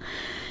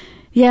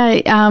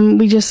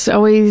 we just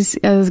always,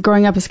 as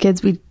growing up as kids,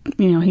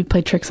 he'd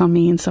play tricks on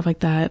me and stuff like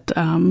that.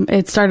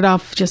 It started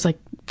off just like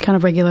kind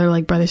of regular,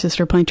 like brother,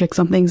 sister playing tricks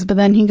on things, but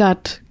then he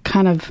got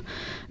kind of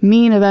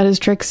mean about his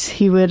tricks.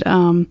 He would,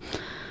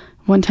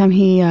 one time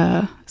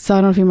so I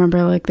don't know if you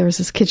remember, like there was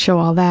this kids show,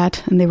 All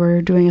That, and they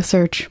were doing a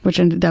search, which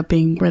ended up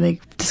being where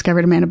they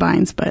discovered Amanda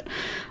Bynes, but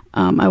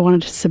I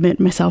wanted to submit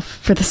myself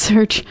for the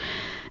search,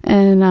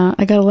 and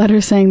I got a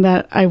letter saying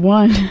that I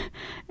won,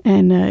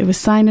 And it was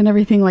signed and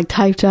everything, like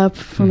typed up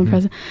from the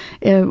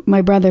president.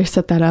 My brother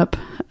set that up.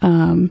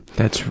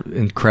 That's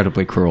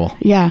incredibly cruel.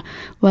 Yeah.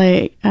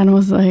 Like, and I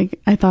was like,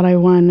 I thought I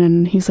won.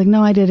 And he's like,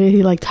 no, I did it.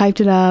 He like typed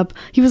it up.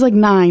 He was like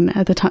 9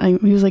 at the time.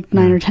 He was like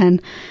 9 or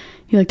 10.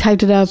 He like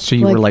typed it up. So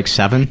you were like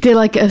 7? Did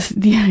like I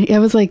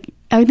was like,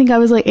 I think I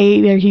was like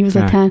 8 or he was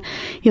like 10.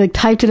 He like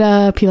typed it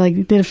up. He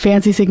like did a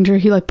fancy signature.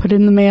 He like put it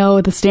in the mail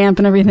with a stamp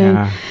and everything.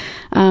 Yeah.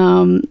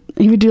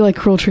 He would do like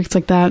cruel tricks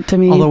like that to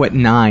me. Although at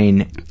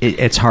 9,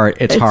 it's hard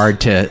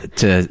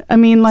to. I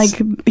mean,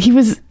 like he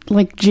was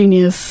like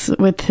genius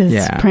with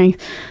his prank.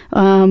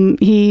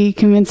 He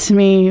convinced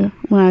me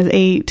when I was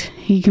 8.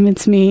 He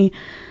convinced me.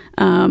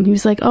 He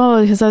was like,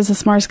 oh, because I was the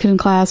smartest kid in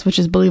class, which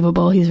is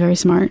believable. He's very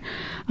smart.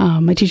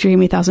 My teacher gave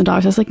me $1,000.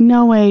 I was like,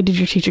 no way did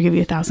your teacher give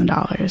you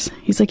 $1,000.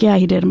 He's like, yeah,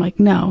 he did. I'm like,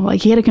 no.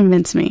 Like, he had to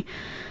convince me.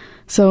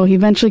 So he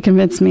eventually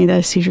convinced me that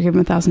his teacher gave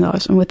him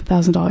 $1,000. And with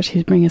 $1,000,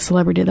 he'd bring a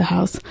celebrity to the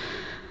house.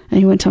 And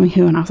he wouldn't tell me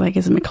who. And I was like,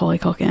 is it Macaulay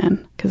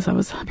Culkin? Because that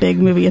was a big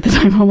movie at the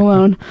time, Home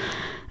Alone.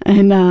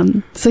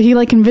 And so he,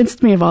 like,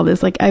 convinced me of all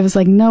this. Like, I was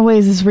like, no way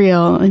is this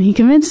real. And he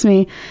convinced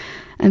me.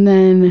 And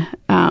then,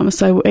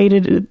 so I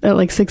waited at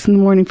like 6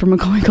 a.m. for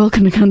Macaulay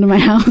Culkin to come to my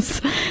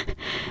house.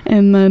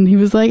 And then he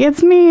was like,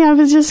 it's me. I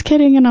was just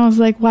kidding. And I was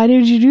like, why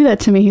did you do that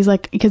to me? He's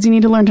like, because you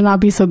need to learn to not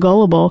be so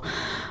gullible.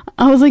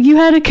 I was like, you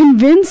had to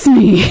convince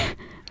me.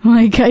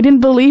 Like, I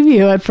didn't believe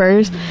you at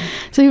first.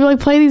 So he would like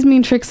play these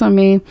mean tricks on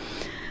me.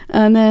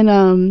 And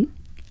then,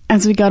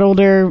 as we got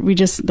older, we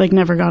just like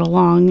never got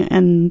along.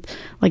 And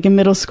like in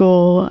middle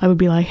school, I would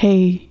be like,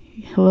 hey,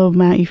 hello,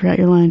 Matt, you forgot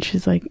your lunch.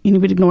 He's like, and he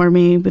would ignore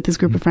me with his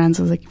group of friends.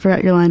 I was like, you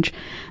forgot your lunch.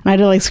 And I had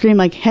to like scream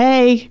like,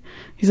 hey.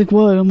 He's like,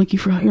 what? I'm like, you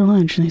forgot your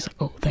lunch. And he's like,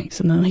 oh, thanks.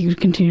 And then he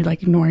would continue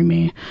like ignoring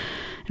me.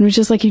 And it was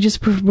just like, he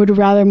just would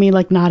rather me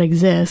like not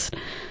exist.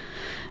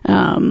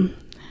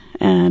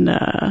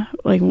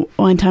 Like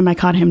one time I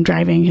caught him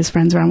driving his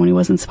friends around when he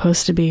wasn't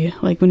supposed to be.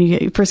 Like when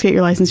you first get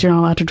your license, you're not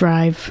allowed to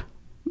drive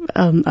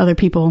other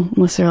people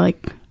unless they're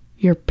like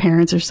your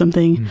parents or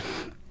something.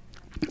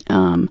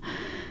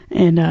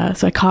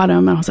 So I caught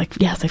him and I was like,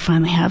 yes, I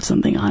finally have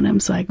something on him.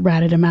 So I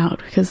ratted him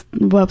out because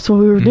that's what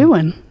we were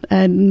doing.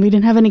 And we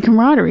didn't have any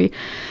camaraderie.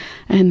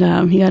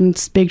 And he got in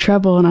big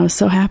trouble and I was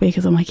so happy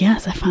because I'm like,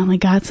 yes, I finally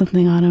got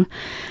something on him.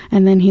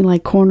 And then he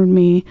like cornered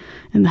me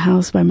in the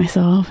house by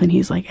myself and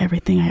he's like,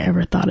 everything I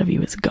ever thought of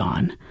you is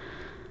gone.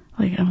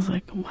 Like, I was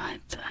like,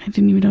 what? I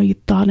didn't even know you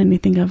thought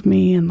anything of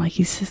me. And like,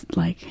 he's just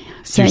like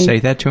saying, did you say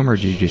that to him or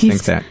did you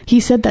think that? He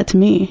said that to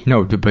me.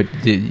 No, but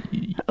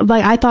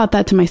like, I thought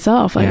that to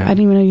myself. Like, I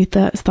didn't even know you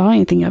thought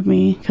anything of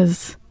me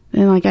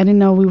and like, I didn't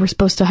know we were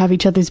supposed to have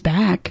each other's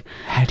back.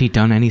 Had he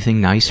done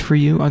anything nice for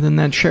you other than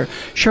that? Share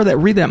that,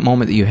 read that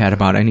moment that you had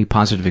about any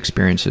positive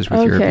experiences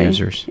with your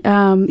abusers.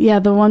 Yeah,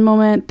 the one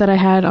moment that I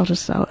had,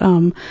 was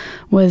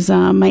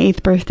my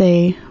 8th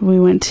birthday. We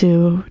went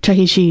to Chuck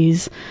E.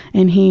 Cheese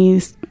and he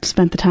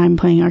spent the time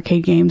playing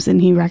arcade games and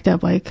he racked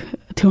up like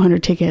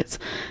 200 tickets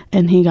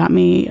and he got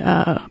me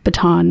a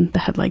baton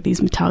that had like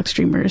these metallic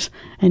streamers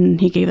and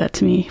he gave that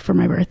to me for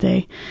my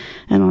birthday.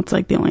 And that's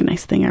like the only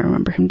nice thing I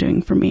remember him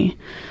doing for me.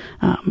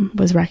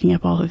 Was racking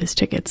up all of his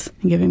tickets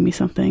and giving me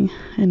something.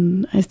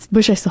 And I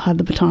wish I still had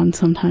the baton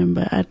sometime,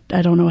 but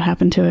I don't know what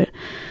happened to it.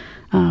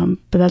 But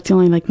that's the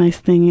only like nice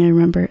thing I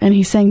remember. And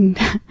he sang,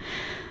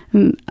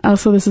 and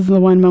also this is the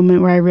one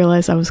moment where I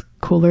realized I was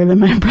cooler than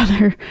my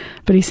brother,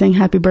 but he sang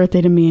happy birthday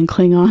to me in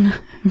Klingon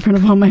in front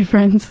of all my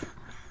friends.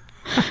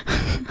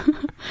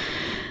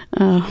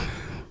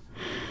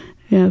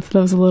 Yeah, so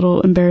that was a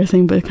little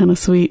embarrassing, but kind of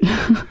sweet.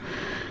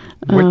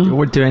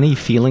 What do any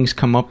feelings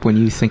come up when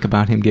you think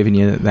about him giving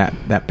you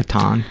that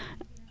baton?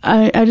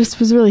 I just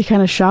was really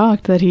kind of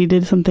shocked that he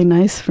did something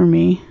nice for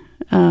me.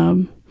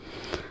 Yeah,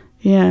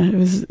 it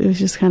was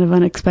just kind of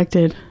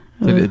unexpected.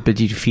 But did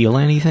you feel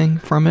anything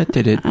from it?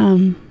 Did it?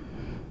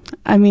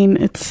 I mean,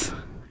 it's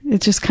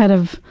just kind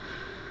of.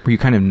 Were you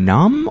kind of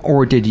numb,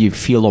 or did you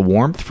feel a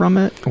warmth from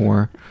it,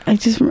 or? I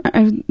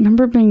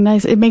remember being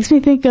nice. It makes me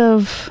think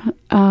of.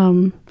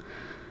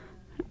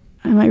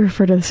 I might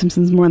refer to The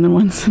Simpsons more than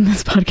once in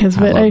this podcast,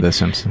 but I love The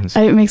Simpsons.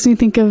 It makes me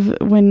think of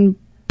when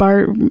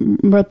Bart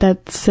wrote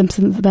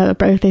that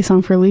birthday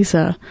song for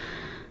Lisa.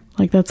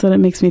 Like, that's what it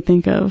makes me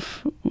think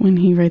of when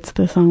he writes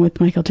the song with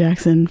Michael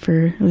Jackson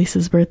for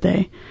Lisa's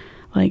birthday.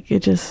 Like, I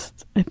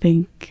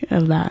think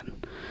of that.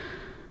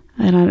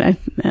 And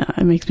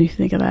it makes me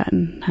think of that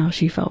and how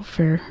she felt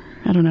for,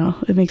 I don't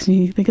know, it makes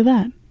me think of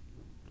that.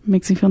 It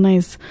makes me feel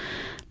nice.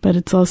 But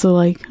it's also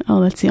like,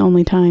 oh, that's the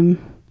only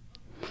time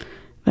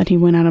that he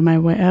went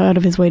out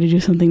of his way to do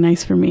something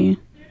nice for me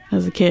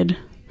as a kid.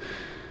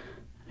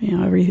 You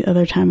know, every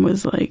other time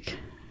was like,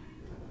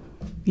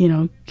 you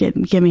know, get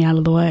me out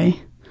of the way.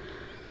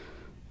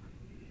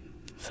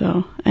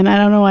 So, and I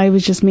don't know why it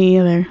was just me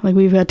either. Like,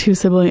 we've got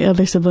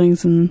other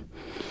siblings, and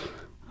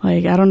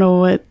like, I don't know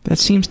what. That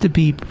seems to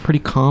be pretty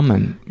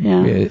common.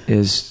 Yeah.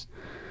 Is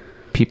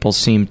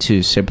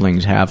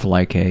siblings have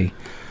like an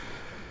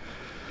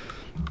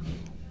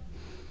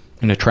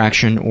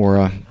attraction or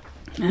a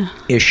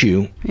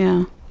issue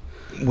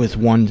with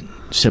one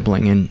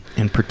sibling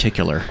in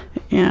particular.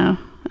 Yeah.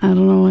 I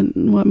don't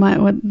know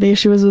what the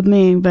issue was with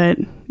me, but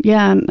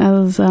yeah,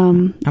 as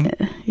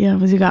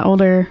as you got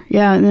older,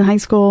 in high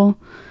school,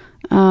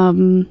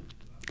 I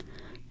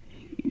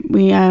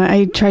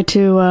tried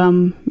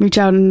to reach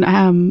out,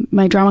 and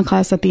my drama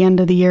class at the end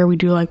of the year, we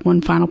do like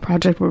one final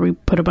project where we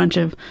put a bunch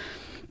of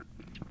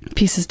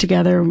pieces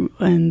together,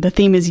 and the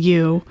theme is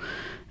you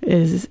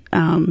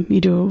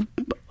do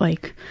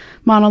like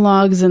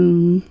monologues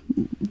and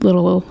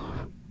little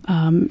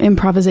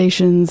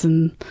improvisations,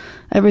 and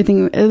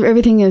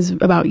everything is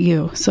about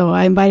you. So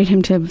I invited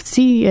him to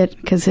see it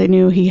because I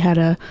knew he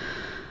had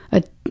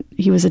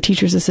he was a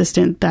teacher's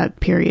assistant that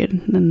period,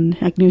 and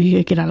I knew he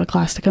could get out of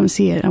class to come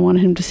see it. I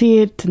wanted him to see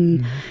it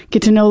and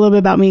get to know a little bit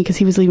about me because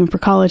he was leaving for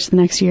college the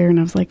next year, and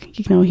I was like,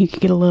 he could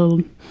get a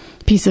little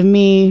piece of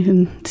me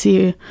and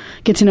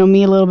get to know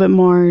me a little bit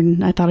more,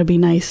 and I thought it'd be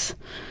nice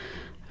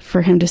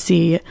for him to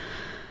see it.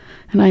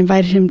 And I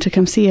invited him to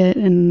come see it,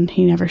 and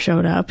he never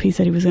showed up. He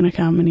said he was going to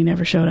come, and he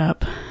never showed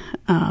up.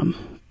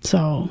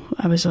 So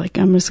I was like,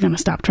 I'm just going to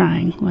stop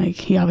trying. Like,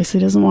 he obviously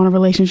doesn't want a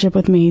relationship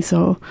with me,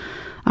 so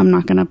I'm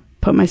not going to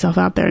put myself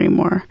out there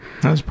anymore.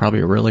 That was probably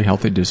a really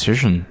healthy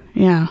decision.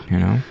 Yeah. You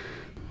know?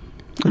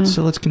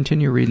 So let's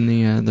continue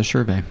reading the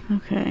survey.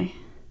 Okay.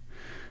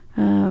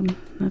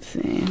 Let's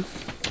see.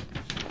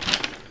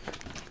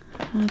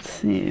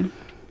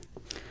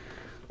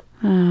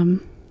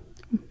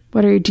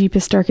 What are your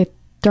deepest,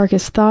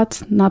 darkest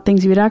thoughts? Not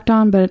things you would act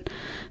on, but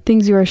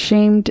things you are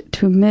ashamed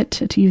to admit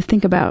to you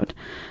think about.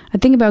 I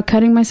think about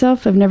cutting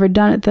myself. I've never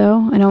done it,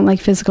 though. I don't like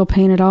physical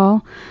pain at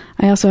all.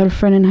 I also had a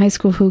friend in high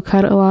school who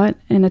cut a lot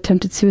and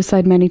attempted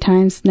suicide many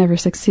times, never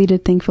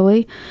succeeded,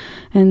 thankfully.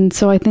 And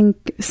so I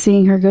think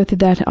seeing her go through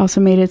that also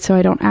made it so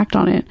I don't act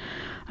on it.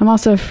 I'm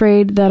also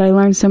afraid that I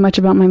learned so much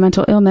about my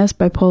mental illness,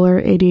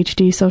 bipolar,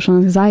 ADHD, social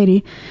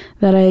anxiety,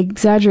 that I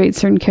exaggerate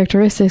certain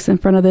characteristics in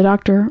front of the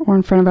doctor or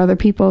in front of other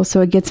people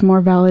so it gets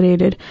more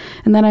validated.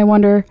 And then I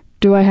wonder,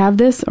 do I have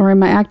this or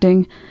am I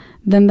acting?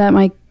 Then that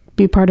might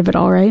be part of it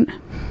all, right?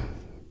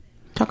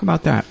 Talk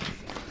about that.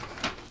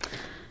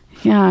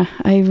 Yeah,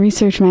 I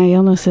research my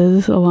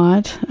illnesses a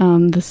lot,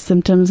 the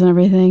symptoms and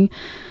everything.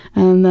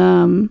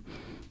 And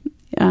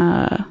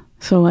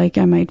so like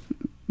I might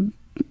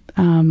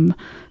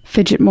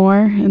fidget more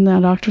in the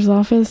doctor's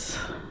office.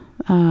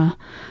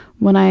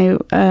 When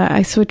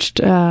I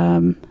switched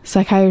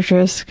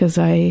psychiatrists because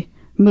I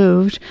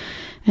moved,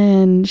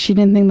 and she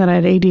didn't think that I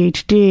had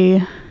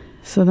ADHD,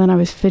 so then I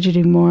was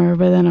fidgeting more.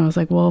 But then I was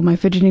like, well, am I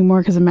fidgeting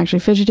more because I'm actually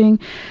fidgeting,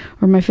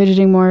 or am I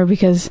fidgeting more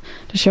because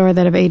to show her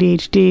that I have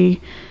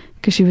ADHD?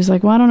 Because she was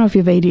like, well, I don't know if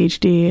you have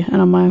ADHD.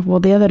 And I'm like, well,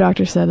 the other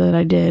doctor said that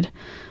I did,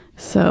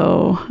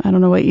 so I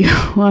don't know what you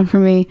want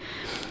from me,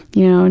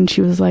 and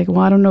she was like, well,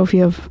 I don't know if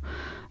you have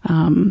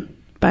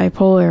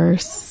bipolar.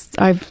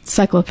 I've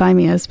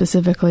cyclothymia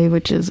specifically,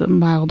 which is a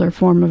milder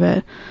form of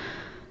it.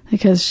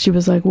 Because she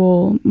was like,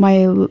 well,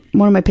 one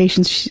of my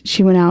patients,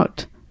 she went out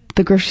to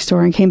the grocery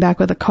store and came back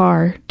with a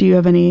car. Do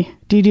you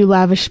do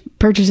lavish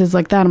purchases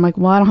like that? I'm like,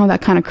 well, I don't have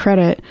that kind of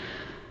credit,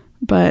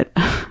 but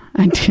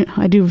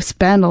I do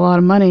spend a lot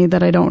of money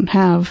that I don't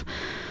have.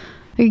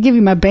 I could give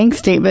you my bank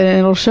statement and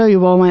it'll show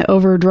you all my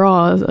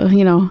overdraws, I'm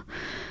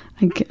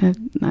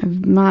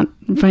not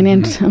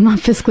I'm not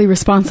fiscally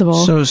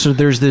responsible. So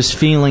there's this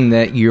feeling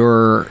that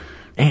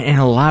and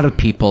a lot of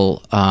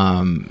people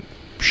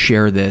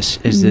share this,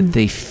 is that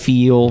they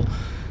feel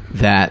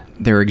that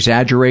they're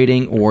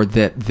exaggerating, or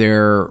that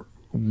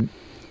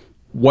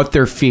what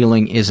they're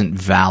feeling isn't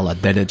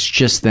valid, that it's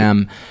just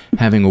them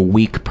having a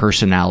weak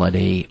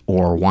personality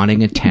or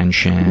wanting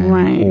attention,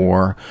 right.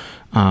 Or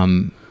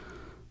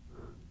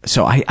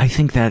so I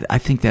think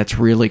that's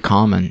really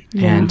common.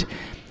 Yeah. And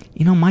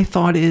my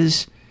thought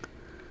is,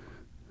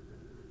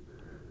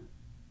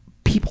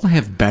 people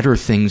have better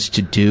things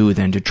to do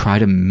than to try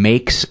to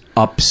make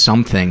up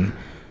something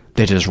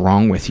that is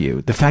wrong with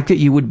you. The fact that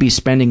you would be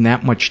spending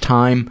that much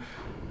time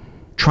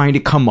trying to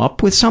come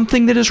up with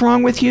something that is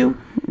wrong with you,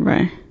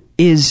 right,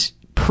 is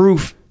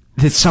proof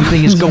that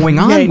something is going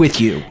on right. with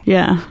you.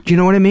 Yeah. Do you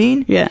know what I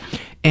mean? Yeah.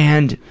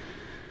 And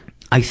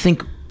I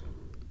think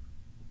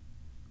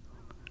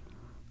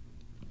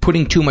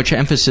putting too much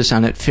emphasis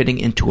on it fitting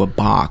into a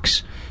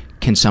box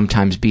can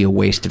sometimes be a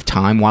waste of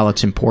time. While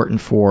it's important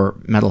for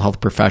mental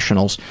health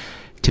professionals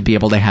to be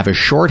able to have a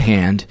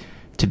shorthand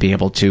to be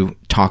able to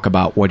talk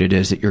about what it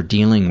is that you're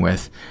dealing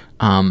with,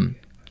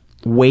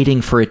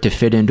 waiting for it to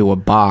fit into a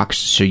box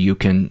so you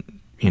can,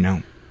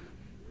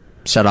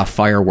 set off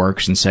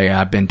fireworks and say,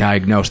 I've been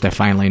diagnosed, I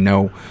finally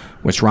know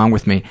what's wrong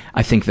with me.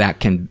 I think that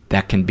can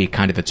be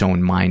kind of its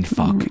own mind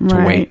fuck, to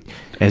right. wait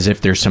as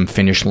if there's some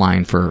finish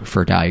line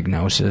for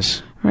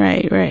diagnosis.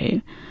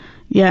 Right.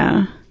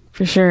 Yeah,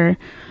 for sure.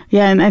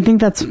 Yeah, and I think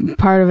that's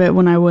part of it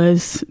when I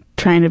was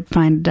trying to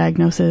find a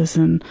diagnosis,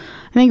 and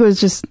I think it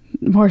was just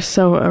more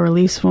so a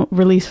relief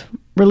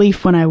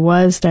when I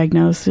was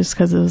diagnosed, just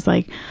because it was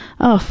like,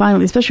 oh,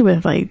 finally, especially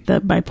with like the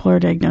bipolar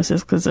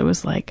diagnosis, because it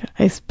was like,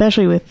 because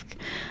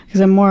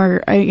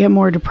I get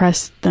more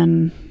depressed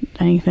than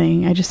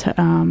anything. I just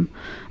I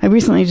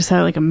recently just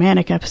had like a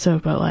manic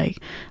episode, but like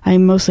I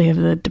mostly have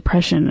the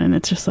depression, and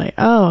it's just like,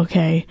 oh,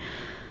 okay,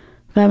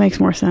 that makes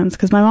more sense,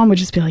 because my mom would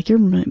just be like, you're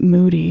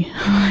moody.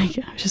 Like,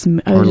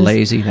 or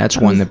lazy. That's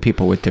one that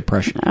people with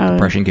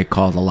depression get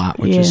called a lot,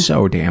 which is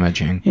so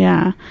damaging.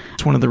 Yeah.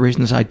 It's one of the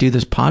reasons I do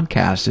this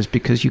podcast, is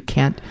because you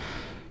can't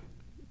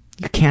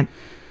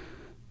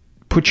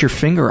put your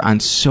finger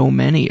on so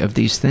many of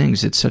these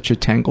things. It's such a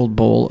tangled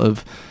bowl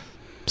of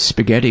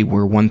spaghetti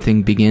where one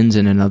thing begins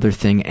and another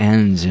thing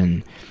ends,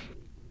 and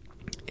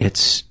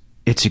it's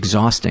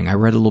exhausting. I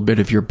read a little bit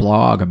of your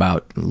blog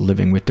about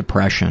living with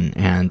depression,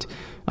 and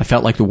I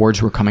felt like the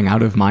words were coming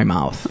out of my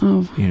mouth.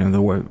 Oh. You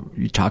know,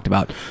 you talked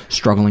about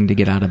struggling to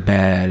get out of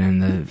bed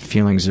and the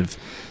feelings of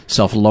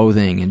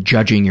self-loathing and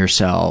judging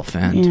yourself.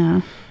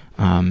 And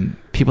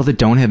people that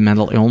don't have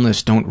mental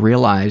illness don't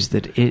realize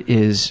that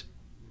it's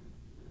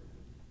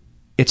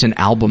an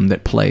album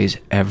that plays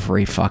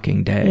every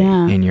fucking day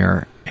in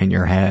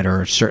your head,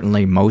 or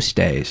certainly most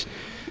days.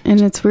 And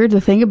it's weird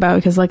to think about,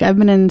 because like I've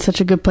been in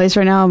such a good place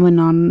right now. I've been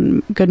on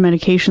good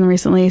medication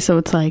recently, so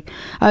it's like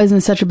I was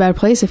in such a bad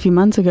place a few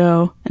months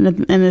ago,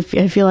 and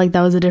I feel like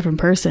that was a different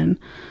person.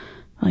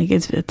 Like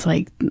it's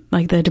like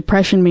the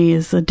depression me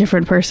is a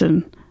different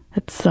person.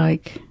 It's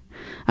like,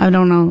 I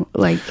don't know,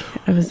 like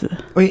I was.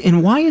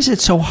 And why is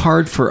it so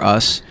hard for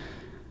us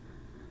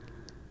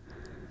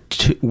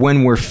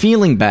when we're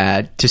feeling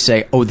bad to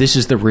say, oh, this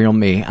is the real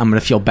me, I'm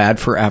going to feel bad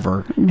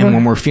forever, and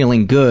when we're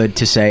feeling good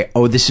to say,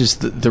 oh, this is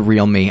the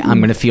real me, I'm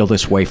going to feel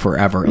this way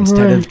forever,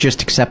 instead of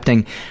just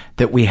accepting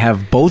that we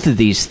have both of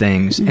these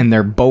things and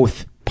they're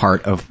both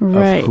part of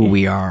who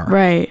we are.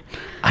 Right.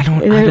 I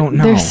don't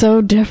know. They're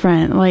so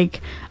different. Like,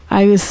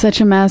 I was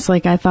such a mess.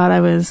 Like, I thought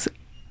I was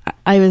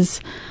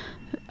like,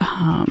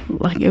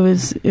 it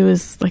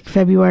was like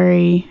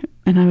February,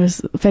 and I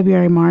was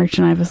March,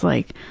 and I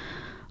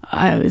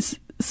was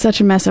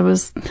such a mess. I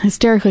was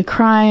hysterically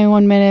crying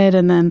one minute,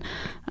 and then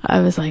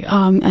I was like,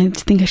 oh, I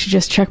think I should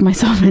just check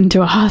myself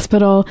into a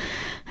hospital.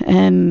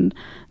 And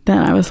then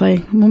I was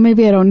like, well,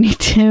 maybe I don't need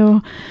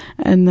to.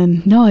 And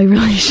then, no, I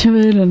really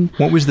should. And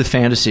what was the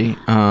fantasy?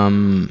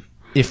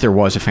 If there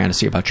was a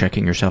fantasy about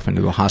checking yourself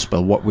into a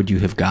hospital, what would you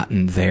have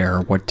gotten there?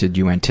 What did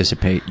you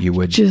anticipate you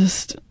would?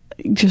 Just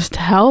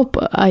help.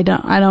 I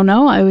don't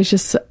know. I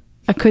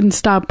couldn't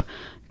stop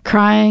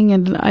crying,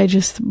 and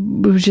it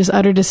was just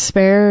utter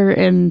despair,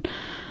 and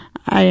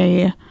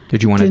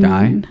Did you want to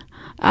die?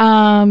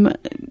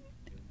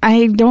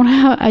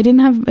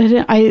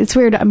 It's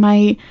weird.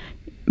 My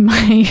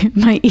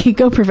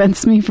ego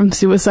prevents me from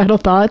suicidal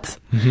thoughts.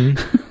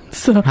 Mm-hmm.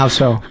 So how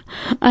so?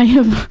 I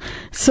have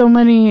so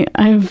many.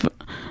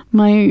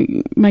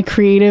 My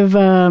creative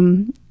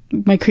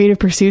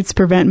pursuits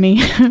prevent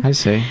me. I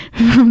see.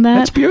 From that.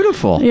 That's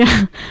beautiful.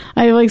 Yeah.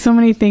 I have like so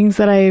many things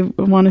that I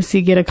want to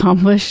see get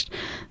accomplished.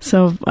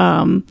 So,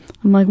 I'm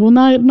like, well,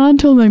 not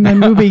until like my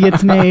movie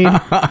gets made.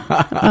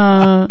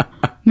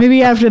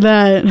 Maybe after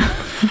that,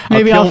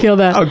 I'll feel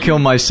that. I'll kill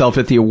myself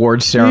at the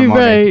awards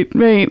ceremony.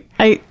 Right.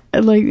 I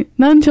like,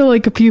 not until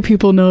like a few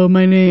people know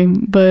my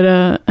name,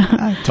 but,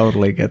 I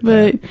totally get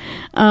that.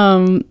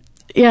 But,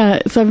 yeah,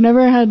 so I've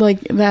never had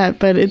like that,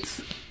 but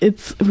it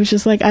was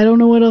just like, I don't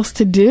know what else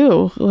to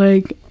do.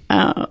 Like,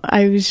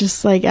 I was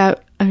just like,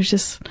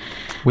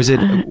 was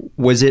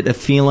it a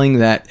feeling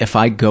that if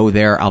I go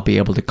there, I'll be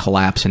able to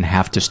collapse and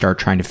have to start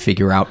trying to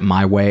figure out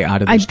my way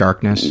out of this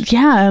darkness?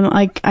 Yeah. And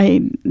like,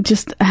 I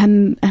just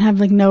have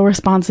like no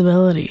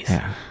responsibilities.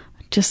 Yeah.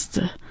 Just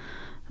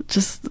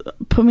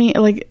put me,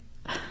 like,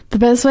 the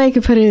best way I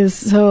could put it is,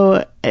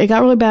 so it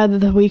got really bad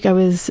the week I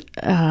was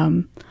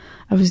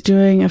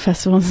doing a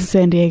festival in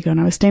San Diego, and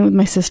I was staying with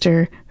my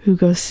sister who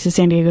goes to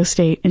San Diego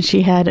State, and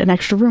she had an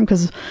extra room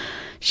because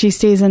she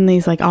stays in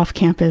these like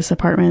off-campus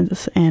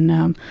apartments,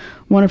 and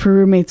one of her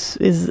roommates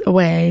is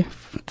away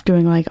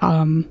doing like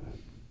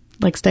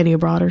study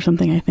abroad or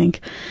something, I think.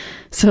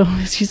 So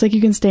she's like,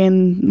 you can stay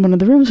in one of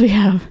the rooms we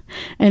have,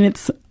 and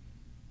it's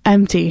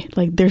empty.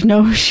 Like, there's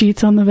no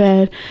sheets on the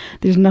bed,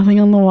 there's nothing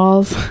on the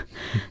walls.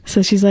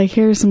 So she's like,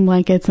 here's some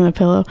blankets and a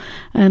pillow,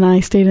 and I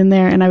stayed in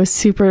there, and I was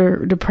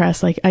super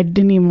depressed. Like, I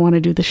didn't even want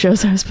to do the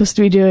shows I was supposed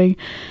to be doing.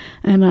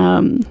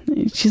 And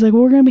she's like,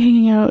 well, we're gonna be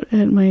hanging out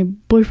at my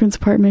boyfriend's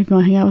apartment if you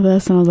want to hang out with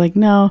us. And I was like,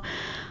 no,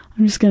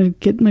 I'm just gonna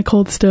get my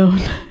Cold Stone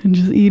and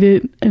just eat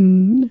it.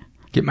 And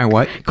get my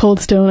what? Cold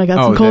Stone. I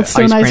got some Cold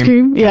Stone ice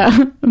cream.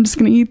 Yeah. I'm just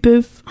gonna eat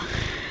this.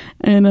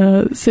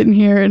 And sitting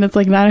here, and it's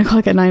like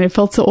 9:00 at night. It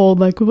felt so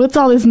old. Like, what's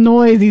all this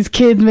noise? These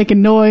kids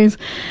making noise.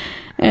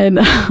 And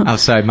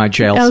outside my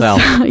jail cell.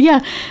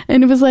 Yeah.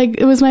 And it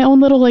was my own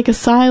little like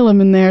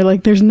asylum in there.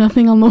 Like, there's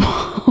nothing on the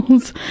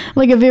walls.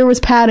 Like, if there was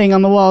padding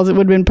on the walls, it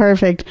would have been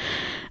perfect.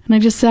 And I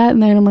just sat in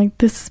there, and I'm like,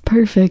 this is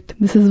perfect.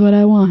 This is what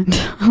I want.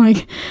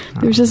 Like,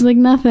 there's just like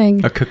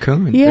nothing. A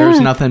cocoon. Yeah.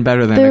 There's nothing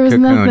better than a cocoon. There was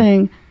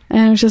nothing. And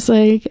I was just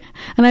like,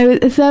 and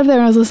I sat there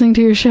and I was listening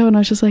to your show, and I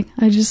was just like,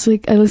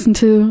 I listened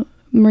to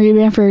Maria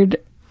Bamford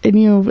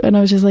and you, and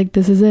I was just like,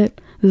 this is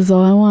it. This is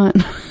all I want.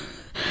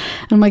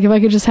 And I'm like, if I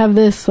could just have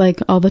this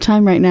like all the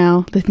time right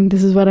now, I think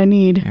this is what I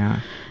need.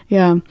 Yeah.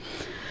 Yeah.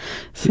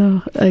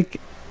 So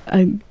like,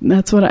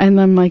 that's what,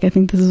 and I'm like, I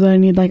think this is what I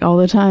need like all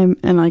the time.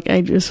 And like,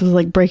 I just was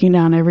like breaking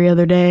down every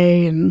other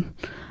day, and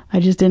I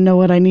just didn't know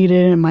what I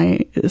needed. And my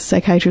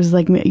psychiatrist was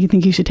like, you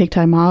think you should take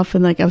time off?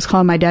 And like, I was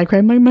calling my dad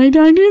crying, like, my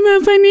doctor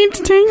says I need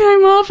to take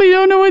time off. I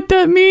don't know what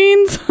that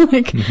means.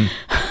 Like,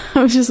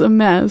 I was just a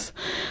mess.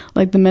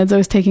 Like the meds I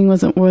was taking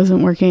wasn't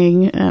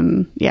working.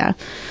 And yeah.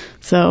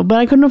 So, but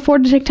I couldn't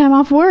afford to take time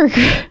off work.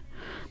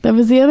 That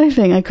was the other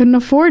thing. I couldn't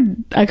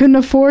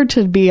afford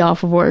to be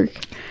off of work.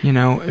 You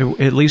know,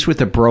 at least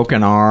with a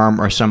broken arm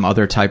or some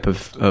other type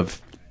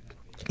of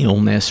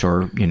illness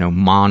or, you know,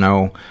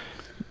 mono,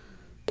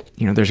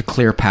 you know, there's a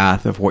clear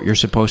path of what you're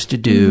supposed to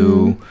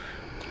do.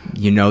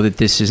 You know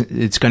that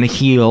it's going to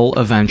heal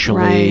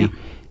eventually. Right.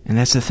 And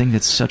that's the thing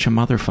that's such a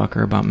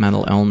motherfucker about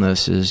mental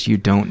illness is you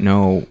don't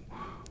know,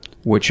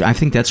 which I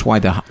think that's why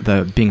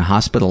the being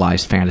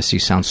hospitalized fantasy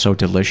sounds so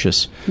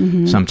delicious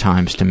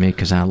sometimes to me,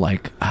 because I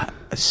like,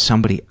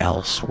 somebody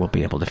else will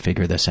be able to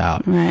figure this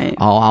out. Right.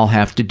 All I'll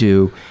have to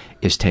do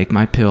is take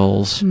my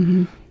pills,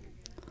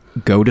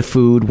 go to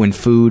food when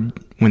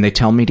they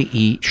tell me to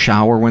eat,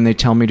 shower when they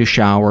tell me to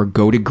shower,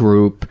 go to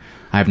group.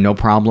 I have no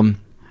problem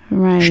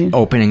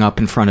opening up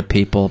in front of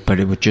people, but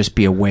it would just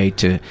be a way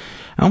to,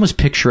 I almost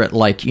picture it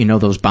like, you know,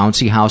 those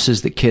bouncy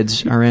houses that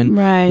kids are in,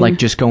 like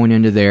just going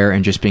into there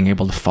and just being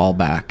able to fall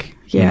back,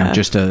 you know,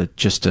 just a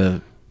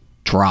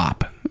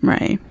drop.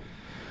 Right.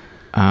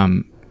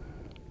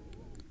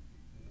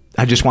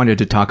 I just wanted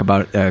to talk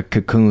about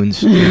cocoons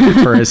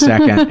for a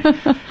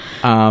second.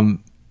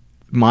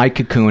 My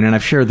cocoon, and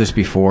I've shared this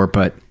before,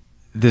 but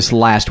this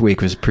last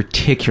week was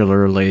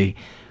particularly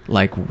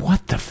like,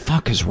 what the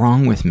fuck is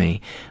wrong with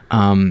me?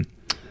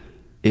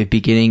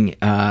 Beginning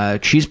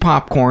cheese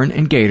popcorn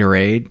and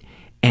Gatorade,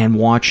 and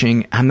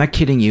watching, I'm not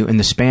kidding you, in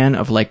the span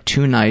of like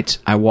 2 nights,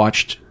 I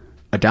watched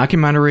a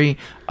documentary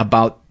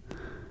about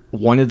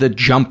one of the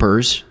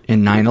jumpers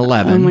in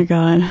 9/11. Oh my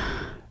God.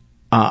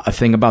 A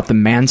thing about the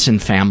Manson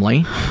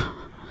family,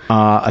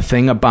 a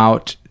thing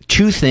about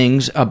 2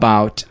 things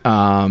about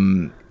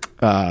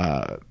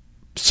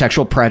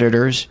sexual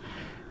predators,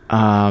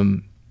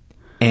 and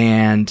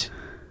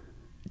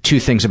 2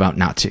 things about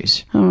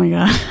Nazis. Oh my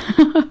God.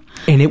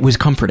 And it was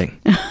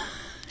comforting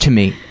to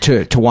me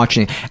to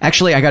watching.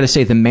 Actually, I got to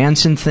say, the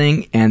Manson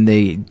thing and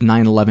the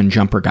 9/11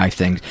 jumper guy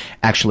thing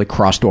actually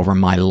crossed over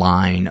my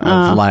line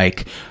of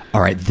like,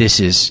 all right, this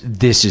is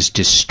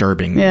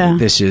disturbing. Yeah.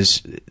 This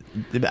is,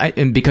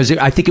 and because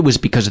I think it was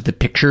because of the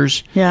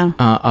pictures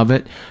of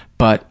it.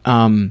 But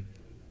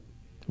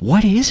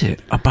what is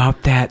it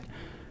about that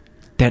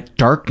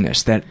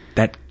darkness, that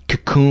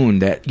cocoon,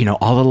 that, you know,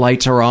 all the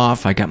lights are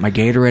off, I got my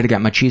Gatorade, I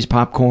got my cheese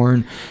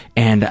popcorn,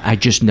 and I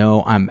just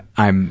know I'm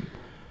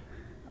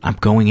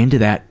going into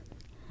that,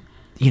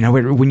 you know,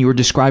 when you were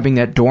describing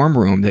that dorm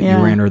room that you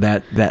were in, or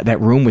that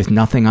room with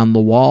nothing on the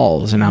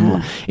walls, and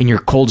I'm in your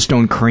Cold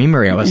Stone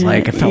Creamery, I was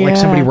like, I felt like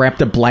somebody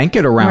wrapped a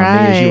blanket around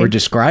me as you were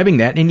describing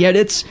that, and yet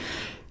it's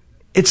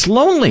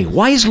lonely.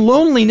 Why is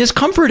loneliness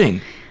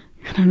comforting?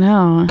 I don't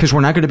know. Because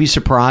we're not going to be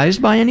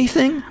surprised by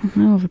anything? I don't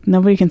know.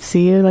 Nobody can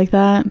see you like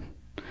that.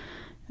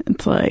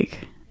 It's like,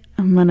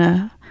 I'm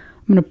gonna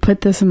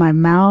put this in my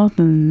mouth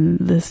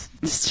and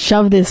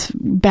shove this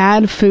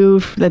bad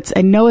food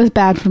I know is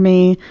bad for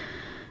me,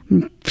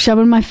 shove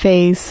it in my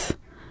face,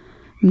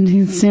 and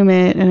consume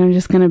it, and I'm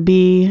just gonna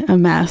be a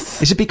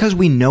mess. Is it because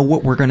we know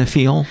what we're gonna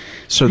feel?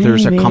 So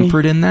there's a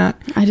comfort in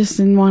that? I just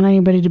didn't want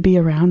anybody to be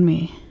around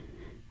me.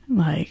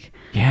 Like,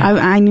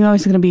 I knew I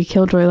was going to be a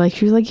killjoy. Like,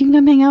 she was like, you can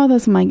come hang out with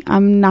us. I'm like,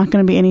 I'm not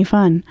going to be any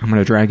fun. I'm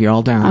going to drag you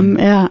all down.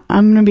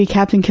 I'm going to be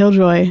Captain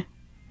Killjoy.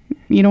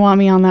 You don't want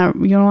me on that.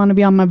 You don't want to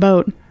be on my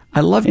boat. I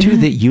love, too,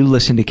 that you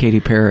listen to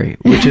Katy Perry,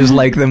 which is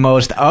like the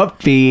most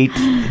upbeat.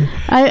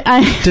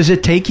 Does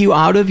it take you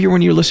out of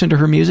when you listen to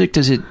her music,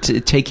 does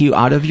it take you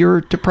out of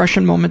your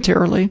depression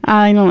momentarily?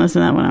 I don't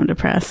listen to that when I'm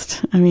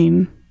depressed. I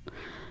mean,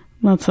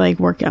 that's like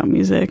workout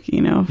music,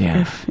 you know.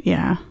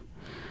 Yeah.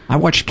 I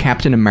watched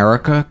Captain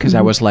America because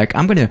I was like,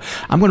 I'm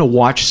gonna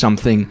watch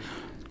something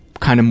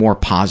kind of more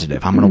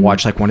positive. I'm gonna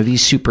watch like one of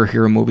these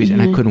superhero movies,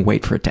 and I couldn't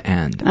wait for it to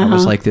end. I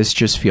was like, this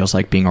just feels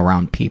like being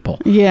around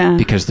people. Yeah.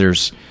 Because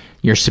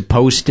you're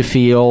supposed to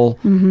feel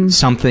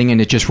something,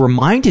 and it just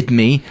reminded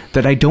me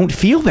that I don't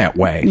feel that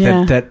way.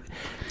 Yeah. That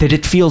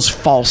it feels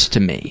false to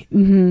me.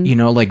 You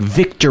know, like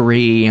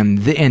victory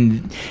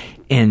and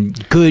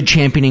good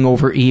championing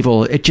over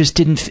evil. It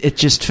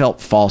just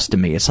felt false to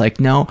me. It's like,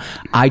 no,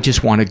 I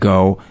just want to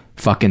go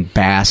fucking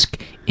bask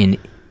in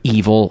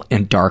evil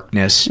and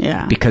darkness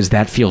because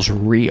that feels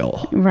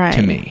real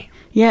to me.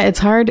 Yeah, it's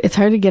hard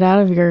to get out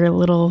of your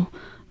little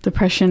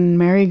depression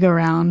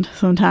merry-go-round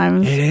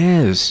sometimes. It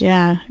is.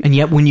 Yeah. And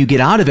yet when you get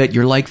out of it,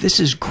 you're like, this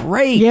is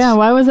great. Yeah,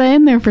 why was I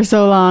in there for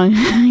so long?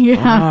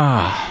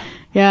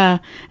 Yeah.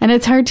 And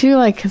it's hard too,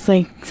 like, cause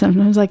like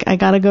sometimes like I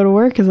gotta go to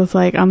work because it's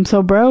like I'm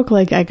so broke,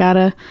 like I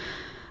gotta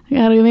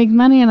make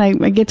money, and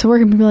I get to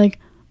work and people are like,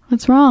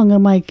 what's wrong?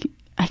 I'm like,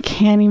 I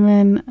can't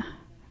even.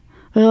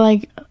 They're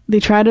like, they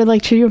try to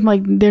like cheer you up. I'm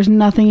like, there's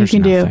nothing you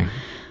can do.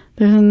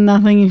 There's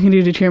nothing you can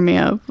do to cheer me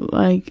up.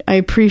 Like, I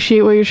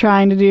appreciate what you're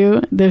trying to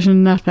do. There's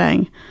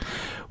nothing.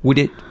 Would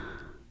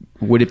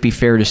it be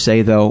fair to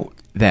say, though,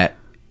 that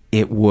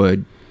it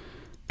would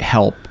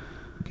help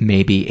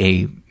maybe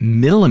a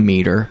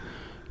millimeter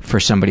for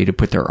somebody to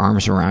put their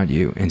arms around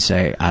you and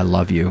say, I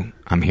love you,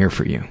 I'm here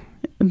for you?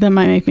 That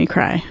might make me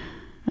cry.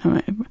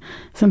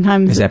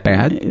 Sometimes. Is that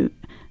bad?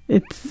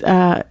 It's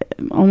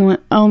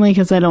only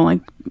because I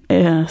don't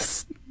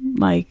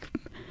like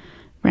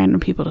random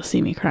people to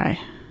see me cry.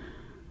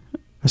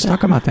 Let's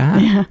talk about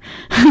that. Yeah.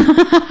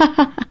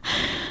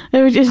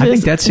 I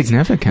think that's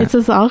significant. It's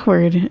just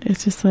awkward.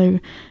 It's just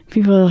like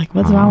people are like,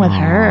 "What's wrong with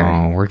her?"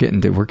 Oh, we're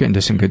getting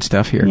to some good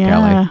stuff here, yeah.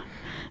 Kelly.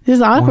 It's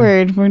just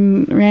awkward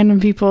when random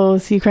people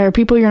see you cry, or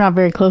people you're not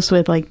very close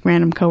with, like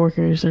random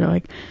coworkers, are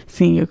like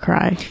seeing you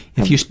cry.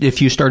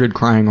 If you started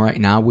crying right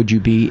now, would you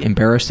be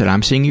embarrassed that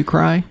I'm seeing you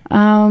cry?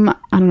 I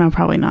don't know.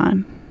 Probably not.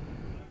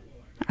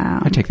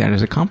 I take that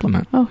as a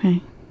compliment.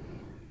 Okay.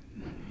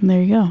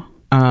 There you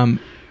go.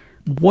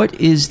 What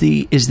is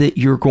that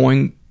you're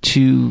going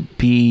to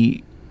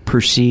be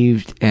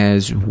perceived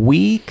as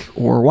weak,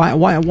 or why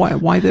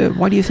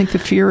do you think the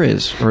fear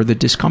is, or the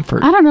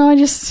discomfort? I don't know. I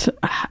just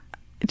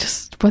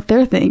what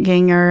they're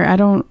thinking, or I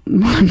don't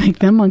want to make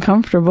them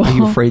uncomfortable. Are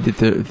you afraid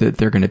that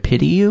they're going to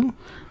pity you?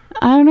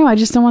 I don't know. I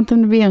just don't want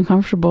them to be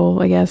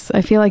uncomfortable, I guess.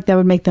 I feel like that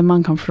would make them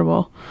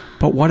uncomfortable.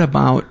 But what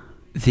about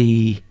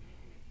the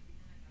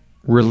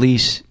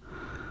release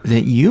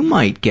that you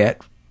might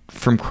get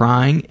from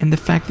crying, and the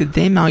fact that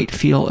they might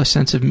feel a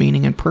sense of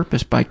meaning and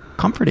purpose by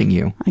comforting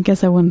you? I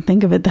guess I wouldn't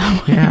think of it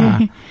that way.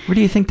 Yeah. Where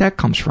do you think that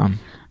comes from?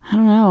 I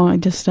don't know. I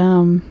just, I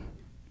don't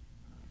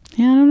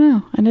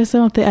know. I just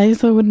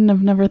wouldn't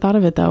have never thought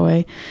of it that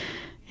way.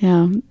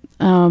 Yeah.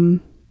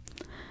 I'm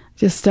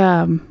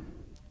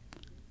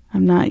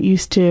not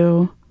used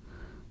to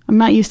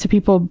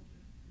people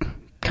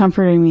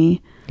comforting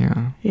me.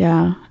 Yeah.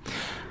 Yeah.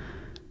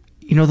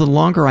 You know, the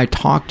longer I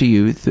talk to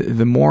you,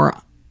 the more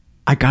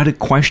I got to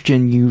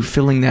question you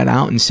filling that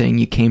out and saying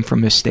you came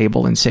from a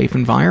stable and safe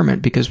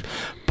environment, because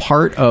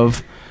part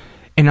of,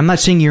 and I'm not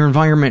saying your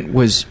environment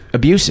was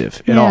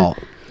abusive at all.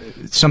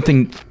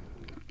 Something,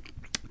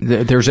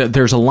 there's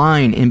a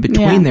line in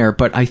between there,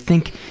 but I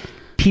think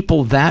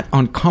people that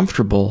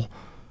uncomfortable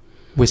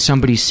with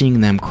somebody seeing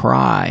them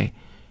cry,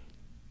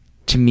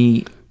 to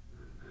me,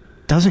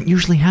 doesn't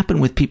usually happen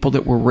with people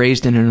that were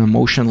raised in an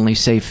emotionally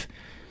safe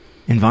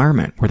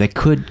environment where they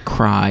could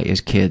cry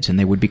as kids and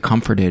they would be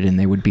comforted and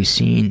they would be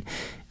seen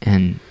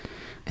and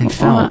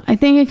felt. I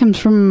think it comes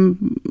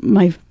from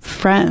my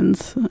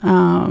friends.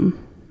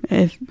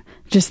 If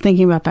just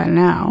thinking about that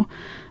now,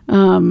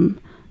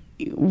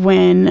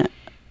 when,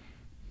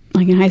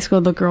 like in high school,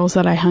 the girls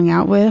that I hung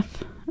out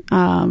with,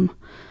 I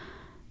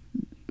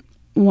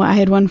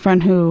had one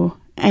friend who,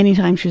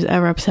 anytime she was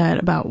ever upset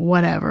about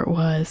whatever it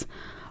was,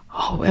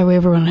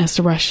 everyone has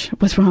to rush.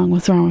 What's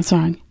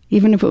wrong?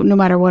 Even if no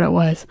matter what it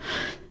was,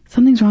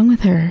 something's wrong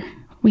with her.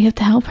 We have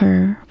to help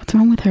her. What's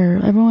wrong with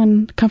her?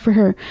 Everyone comfort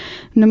her.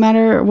 No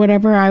matter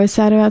whatever I was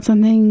sad about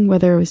something,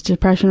 whether it was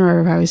depression or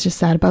if I was just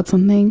sad about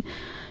something,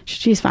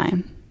 she's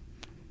fine.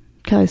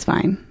 Kelly's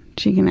fine.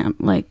 She can,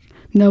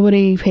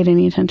 nobody paid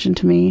any attention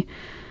to me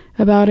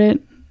about it.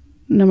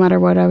 No matter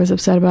what I was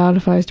upset about,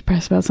 if I was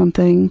depressed about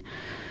something,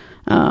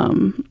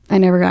 I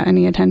never got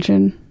any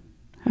attention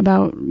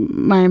about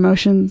my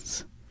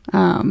emotions.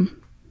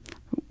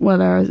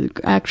 Whether I was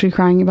actually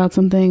crying about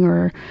something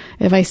or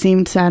if I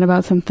seemed sad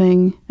about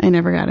something, I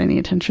never got any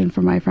attention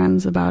from my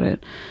friends about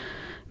it,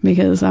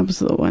 because I was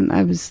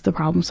the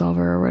problem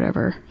solver or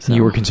whatever. So,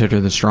 you were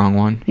considered the strong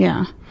one?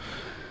 Yeah.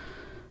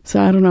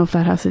 So I don't know if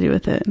that has to do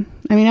with it.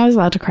 I mean, I was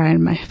allowed to cry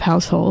in my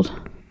household.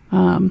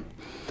 I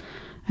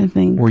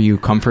think. Were you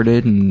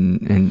comforted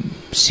and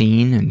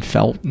seen and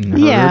felt and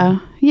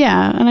heard?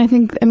 Yeah. And I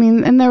think,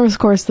 and there was, of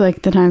course, the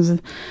times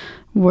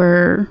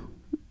where,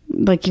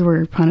 you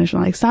were punished,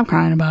 stop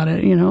crying about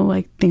it,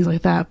 things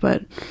like that.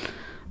 But,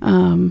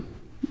 but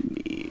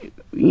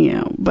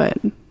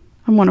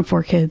I'm one of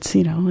 4 kids,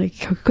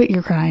 quit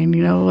your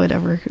crying,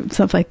 whatever,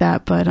 stuff like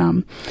that. But,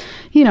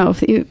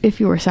 if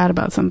you were sad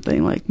about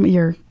something, like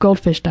your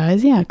goldfish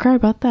dies, cry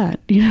about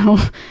that,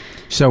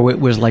 So it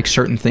was like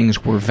certain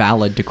things were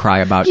valid to cry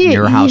about in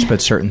your house,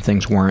 but certain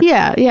things weren't.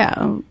 Yeah.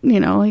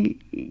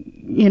 If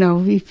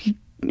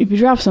you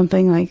drop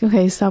something,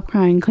 okay, stop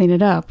crying, clean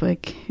it up,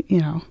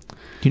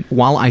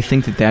 While I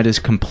think that is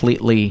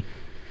completely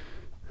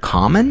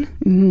common,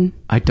 mm-hmm.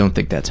 I don't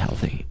think that's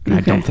healthy, and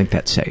I don't think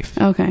that's safe.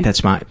 Okay,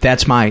 that's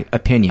my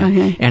opinion.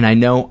 Okay. And I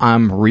know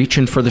I'm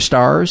reaching for the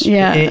stars.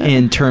 Yeah.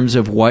 In terms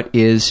of what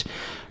is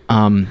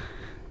common.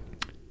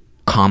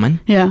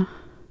 Yeah.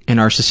 In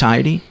our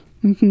society,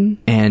 mm-hmm.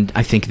 and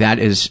I think that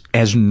is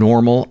as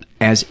normal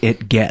as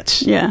it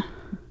gets. Yeah.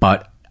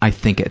 But I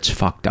think it's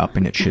fucked up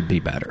and it should be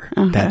better.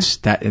 Okay.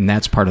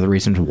 That's part of the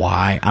reasons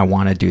why I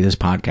want to do this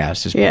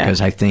podcast, is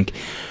because I think,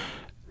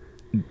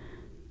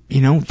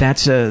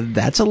 that's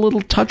a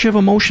little touch of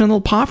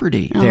emotional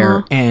poverty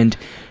there. And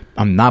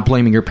I'm not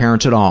blaming your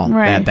parents at all.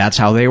 Right. That's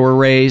how they were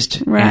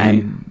raised. Right.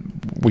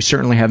 And we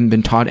certainly haven't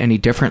been taught any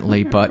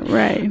differently, but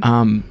right.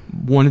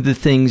 One of the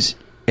things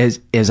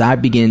as I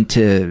begin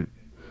to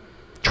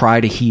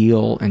try to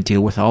heal and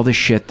deal with all the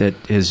shit that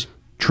has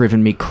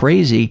driven me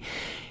crazy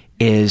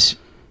is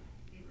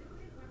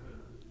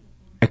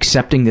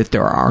accepting that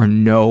there are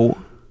no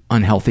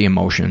unhealthy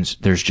emotions.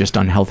 There's just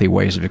unhealthy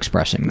ways of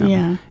expressing them.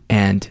 Yeah.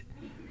 And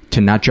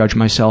to not judge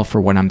myself for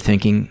what I'm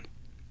thinking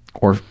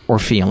or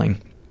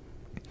feeling,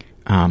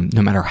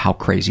 no matter how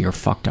crazy or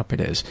fucked up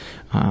it is.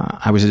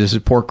 I was at a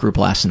support group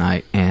last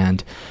night,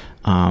 and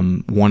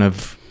one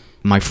of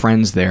my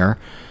friends there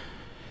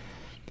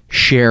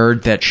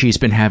shared that she's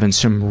been having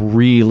some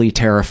really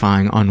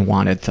terrifying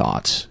unwanted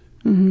thoughts.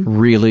 Mm-hmm.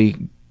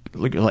 Really,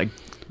 like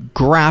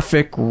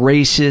graphic,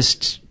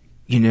 racist,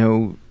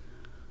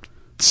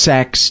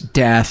 sex,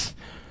 death.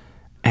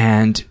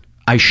 And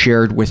I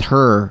shared with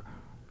her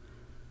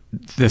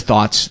the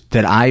thoughts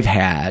that I've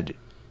had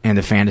and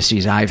the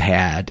fantasies I've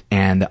had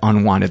and the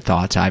unwanted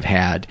thoughts I've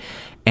had.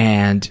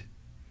 And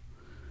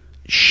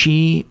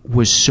she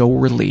was so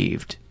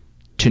relieved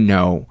to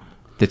know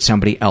that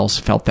somebody else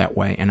felt that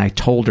way. And I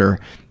told her,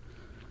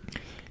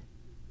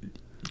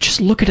 just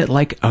look at it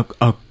like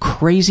a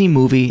crazy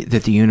movie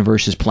that the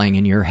universe is playing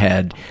in your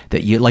head,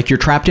 that you're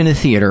trapped in a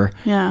theater.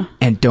 Yeah.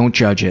 And don't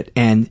judge it.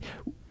 And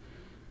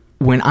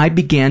when I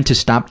began to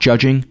stop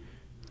judging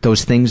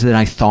those things that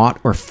I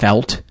thought or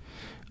felt,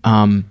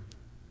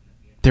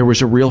 there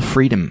was a real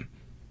freedom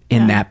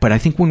in that. But I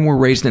think when we're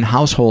raised in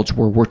households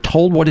where we're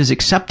told what is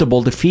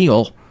acceptable to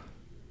feel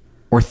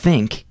or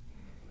think,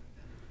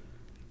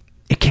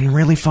 it can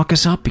really fuck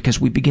us up because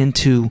we begin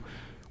to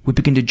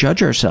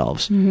judge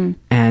ourselves. Mm-hmm.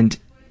 And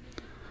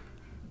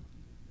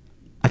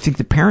I think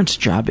the parents'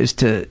 job is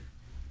to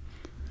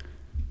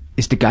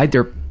guide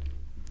their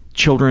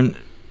children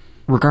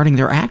regarding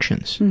their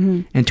actions,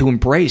 mm-hmm. and to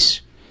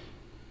embrace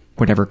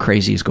whatever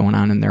crazy is going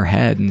on in their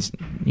head, and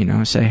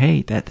say,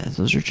 hey,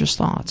 those are just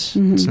thoughts.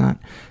 Mm-hmm.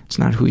 It's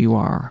not who you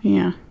are.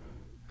 Yeah.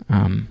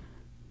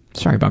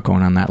 Sorry about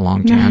going on that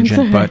long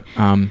tangent, but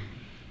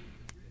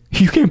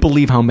you can't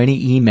believe how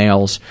many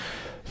emails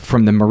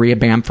from the Maria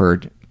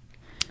Bamford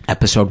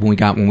episode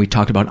when we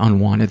talked about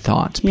unwanted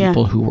thoughts,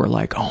 people who were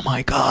like, oh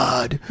my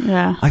God,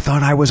 I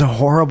thought I was a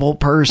horrible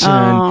person.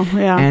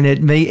 And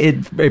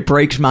it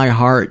breaks my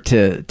heart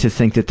to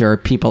think that there are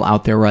people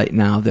out there right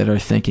now that are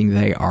thinking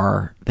they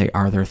are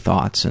their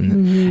thoughts and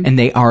mm-hmm. and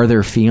they are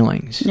their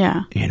feelings.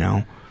 Yeah.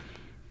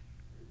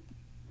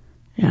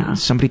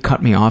 Somebody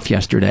cut me off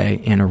yesterday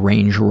in a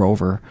Range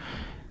Rover.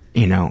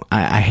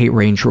 I hate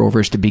Range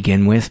Rovers to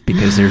begin with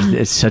because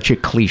it's such a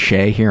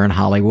cliche here in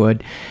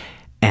Hollywood.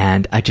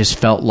 And I just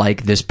felt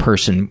like this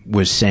person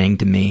was saying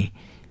to me,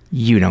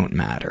 you don't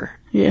matter.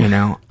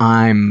 Yeah.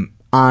 I'm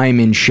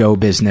in show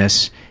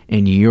business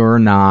and you're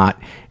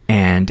not,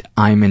 and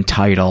I'm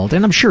entitled.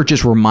 And I'm sure it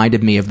just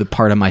reminded me of the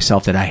part of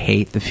myself that I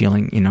hate, the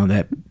feeling,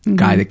 that mm-hmm.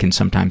 guy that can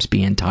sometimes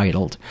be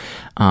entitled.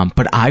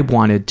 But I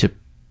wanted to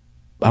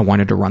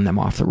run them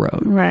off the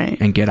road. Right.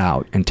 And get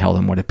out and tell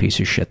them what a piece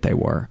of shit they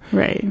were.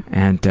 Right.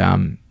 And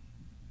then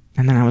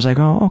I was like,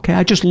 oh, okay.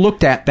 I just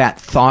looked at that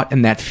thought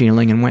and that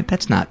feeling and went,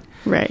 that's not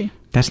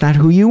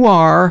who you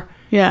are.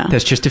 Yeah.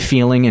 That's just a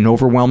feeling, an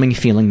overwhelming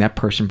feeling that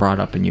person brought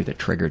up in you that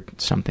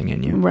triggered something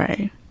in you.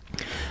 Right.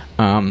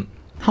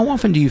 How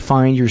often do you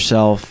find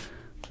yourself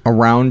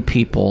around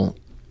people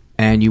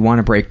and you want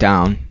to break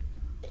down,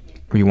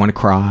 or you want to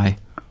cry,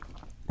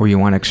 or you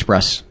want to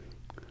express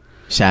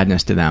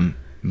sadness to them,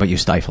 but you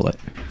stifle it?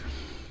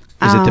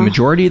 Is it the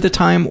majority of the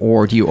time,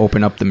 or do you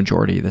open up the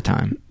majority of the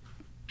time?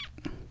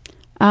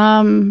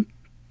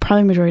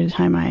 Probably majority of the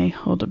time I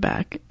hold it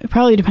back. It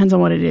probably depends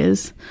on what it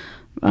is,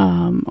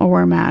 or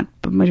where I'm at,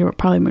 but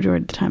probably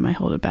majority of the time I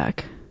hold it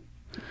back.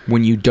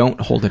 When you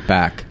don't hold it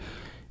back,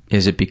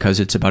 is it because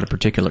it's about a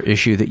particular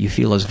issue that you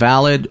feel is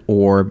valid,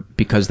 or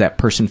because that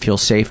person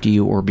feels safe to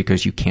you, or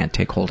because you can't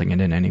take holding it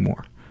in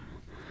anymore?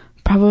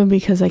 Probably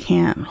because I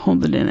can't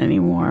hold it in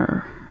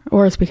anymore,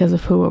 or it's because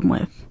of who I'm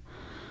with.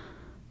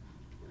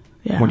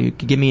 Yeah.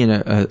 Give me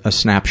a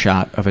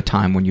snapshot of a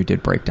time when you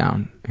did break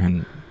down,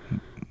 and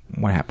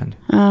what happened?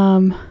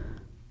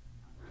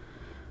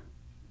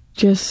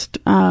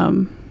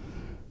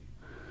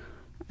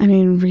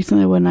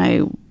 Recently when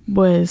I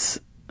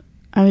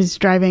was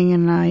driving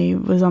and I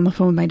was on the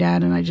phone with my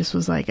dad, and I just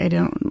was like, I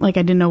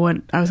didn't know what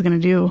I was going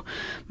to do.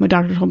 My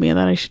doctor told me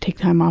that I should take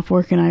time off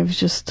work, and I was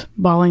just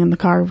bawling in the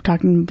car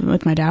talking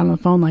with my dad on the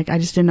phone. Like, I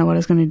just didn't know what I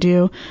was going to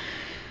do.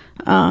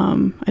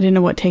 I didn't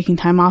know what taking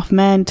time off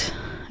meant.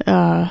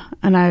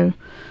 And I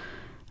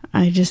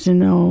just didn't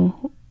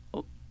know,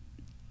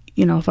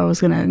 if I was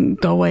going to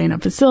go away in a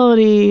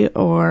facility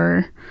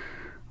or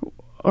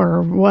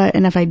what.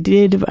 And if I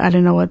did, I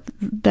didn't know what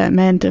that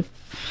meant,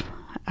 if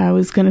I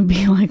was going to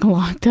be like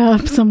locked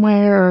up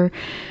somewhere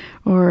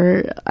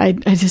or I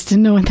just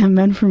didn't know what that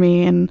meant for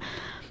me. And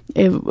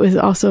it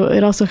also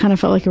kind of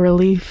felt like a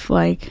relief.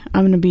 Like,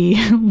 I'm going to be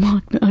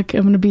locked, like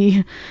I'm going to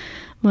be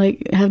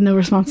like, have no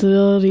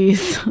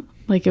responsibilities.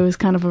 Like, it was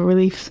kind of a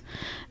relief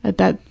at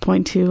that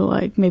point too.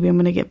 Like, maybe I'm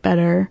going to get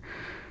better.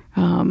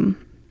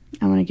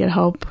 I want to get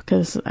help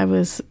because I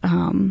was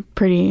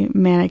pretty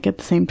manic at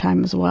the same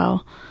time as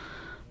well.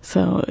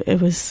 So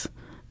it was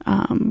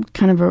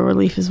kind of a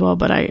relief as well,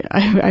 but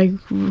I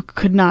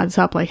could not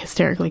stop like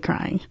hysterically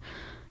crying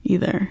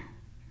either.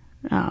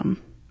 Did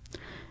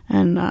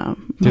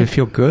it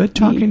feel good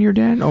talking to your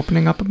dad,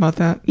 opening up about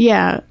that?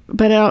 Yeah,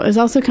 but it was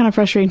also kind of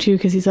frustrating too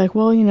because he's like,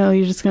 well,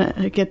 you're just going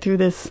to get through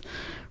this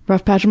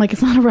rough patch. I'm like,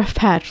 it's not a rough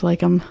patch.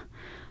 Like I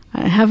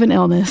have an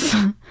illness.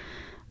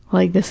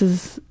 Like this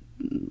is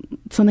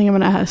something I'm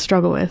going to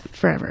struggle with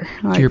forever.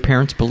 Like, do your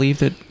parents believe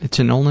that it's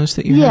an illness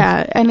that you have?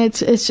 Yeah, and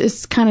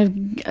it's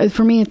kind of,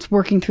 for me, it's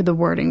working through the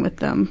wording with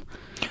them.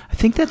 I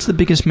think that's the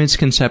biggest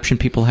misconception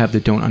people have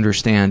that don't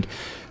understand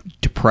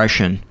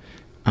depression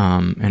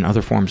and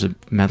other forms of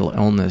mental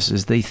illness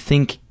is they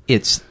think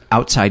it's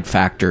outside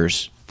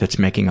factors that's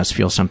making us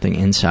feel something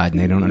inside,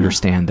 and they don't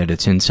understand that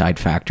it's inside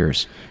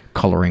factors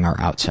coloring our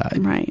outside.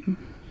 Right.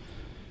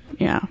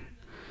 Yeah.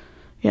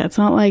 Yeah, it's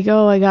not like,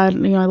 oh, I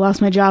lost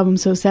my job, I'm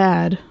so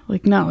sad.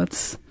 Like, no,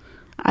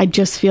 I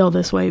just feel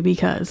this way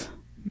because.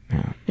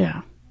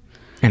 Yeah.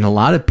 And a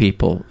lot of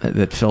people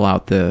that fill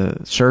out the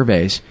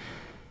surveys,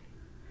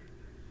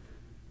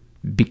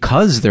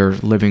 because they're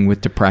living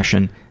with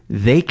depression,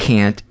 they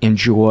can't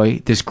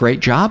enjoy this great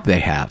job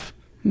they have.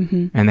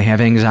 Mm-hmm. And they have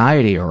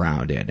anxiety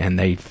around it, and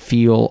they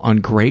feel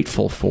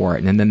ungrateful for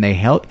it. And then they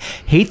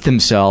hate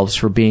themselves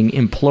for being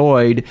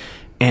employed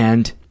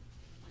and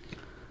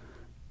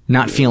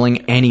not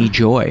feeling any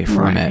joy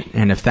from it.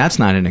 And if that's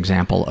not an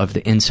example of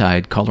the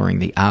inside coloring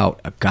the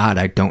out, God,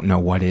 I don't know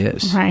what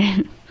is.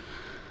 Right.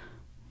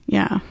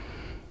 Yeah.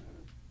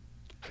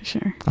 For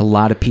sure. A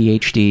lot of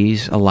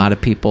PhDs, a lot of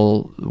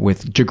people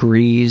with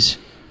degrees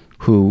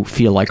who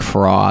feel like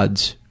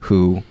frauds,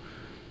 who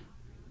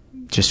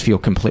just feel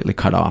completely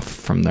cut off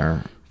from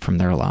their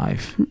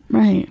life.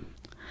 Right.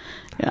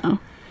 Yeah.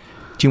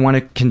 Do you want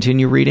to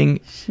continue reading?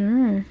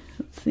 Sure.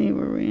 Let's see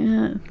where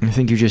we're at. I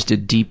think you just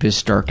did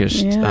deepest,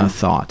 darkest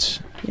thoughts.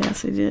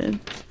 Yes, I did.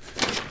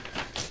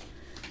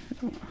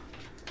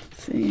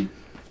 Let's see.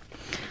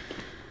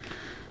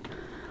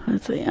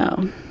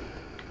 Oh.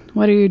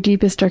 What are your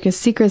deepest,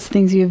 darkest secrets,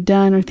 things you have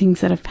done, or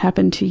things that have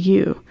happened to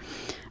you?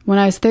 When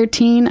I was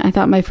 13, I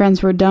thought my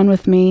friends were done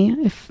with me.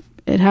 If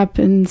it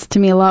happens to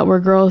me a lot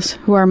where girls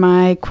who are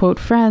my, quote,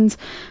 friends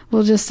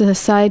will just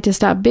decide to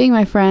stop being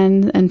my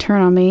friend and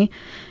turn on me.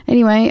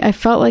 Anyway, I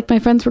felt like my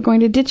friends were going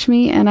to ditch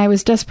me, and I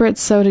was desperate,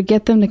 so to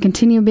get them to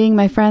continue being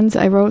my friends,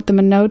 I wrote them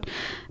a note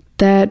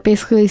that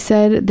basically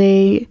said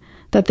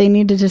that they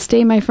needed to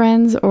stay my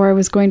friends or I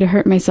was going to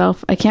hurt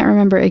myself. I can't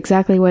remember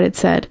exactly what it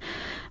said.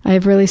 I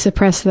have really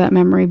suppressed that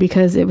memory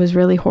because it was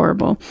really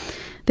horrible.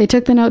 They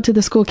took the note to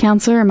the school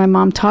counselor, and my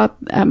mom taught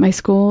at my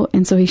school,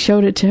 and so he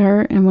showed it to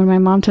her, and when my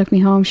mom took me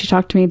home, she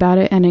talked to me about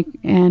it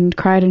and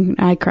cried, and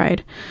I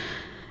cried.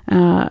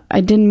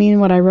 I didn't mean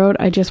what I wrote,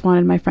 I just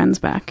wanted my friends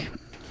back.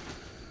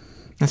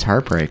 That's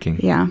heartbreaking.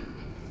 Yeah.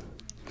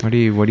 What do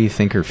you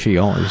think or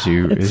feel as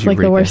you It's like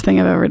the worst thing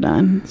I've ever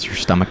done. Is your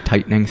stomach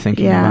tightening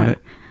thinking about it?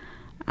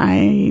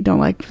 I don't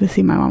like to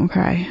see my mom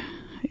cry.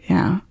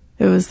 Yeah.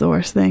 It was the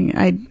worst thing.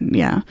 I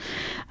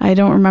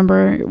don't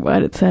remember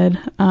what it said.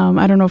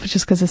 I don't know if it's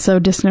just because it's so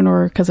distant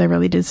or because I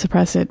really did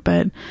suppress it,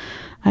 but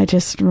I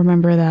just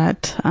remember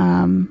that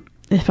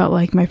it felt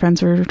like my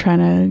friends were trying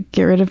to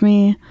get rid of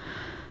me.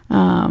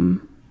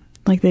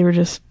 Like they were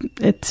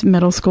it's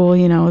middle school,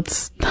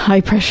 it's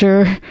high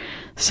pressure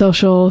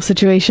social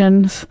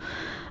situations.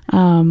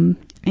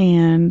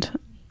 And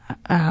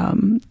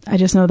I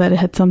just know that it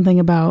had something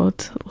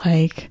about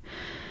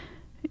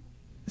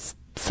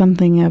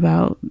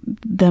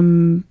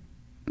them,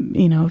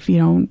 if you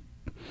don't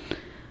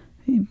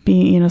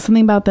be,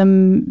 something about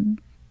them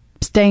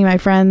staying my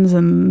friends,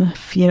 and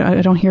if,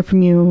 I don't hear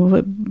from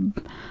you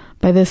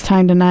by this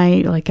time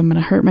tonight, like I'm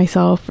going to hurt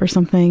myself or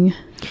something.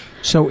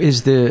 So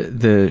is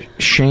the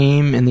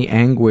shame and the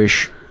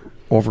anguish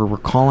over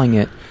recalling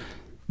it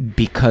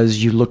because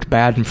you looked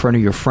bad in front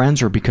of your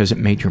friends or because it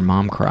made your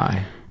mom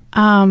cry?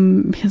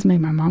 Because it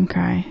made my mom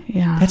cry.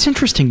 Yeah. That's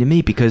interesting to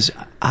me because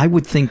I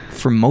would think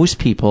for most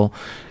people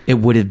it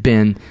would have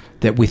been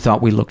that we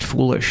thought we looked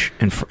foolish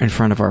in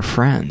front of our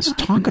friends.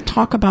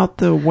 Talk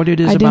about what it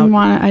is I about.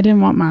 I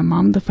didn't want my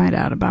mom to find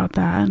out about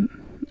that.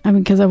 I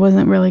mean, because I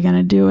wasn't really going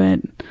to do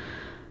it.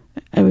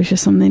 It was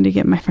just something to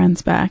get my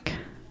friends back.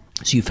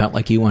 So you felt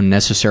like you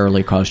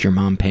unnecessarily caused your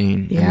mom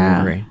pain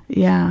and worry.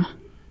 Yeah,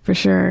 for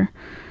sure.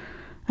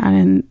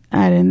 I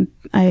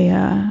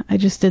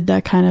just did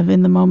that kind of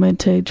in the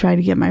moment to try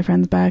to get my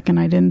friends back, and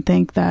I didn't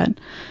think that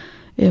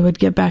it would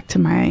get back to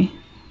my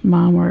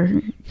mom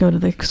or go to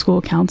the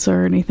school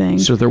counselor or anything.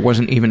 So there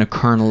wasn't even a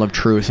kernel of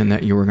truth in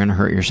that you were going to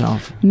hurt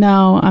yourself?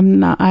 No, I'm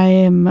not. I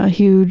am a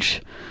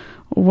huge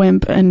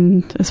wimp,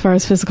 and as far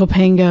as physical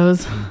pain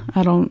goes,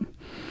 I don't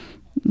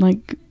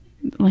like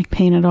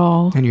pain at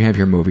all. And you have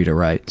your movie to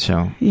write,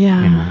 so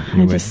yeah,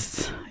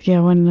 I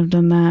wouldn't have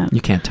done that.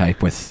 You can't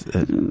type with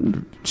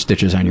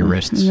stitches on your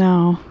wrists.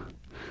 No,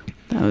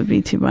 that would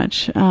be too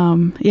much.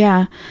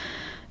 Yeah.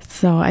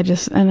 So I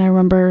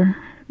remember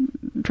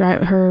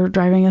her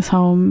driving us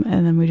home,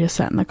 and then we just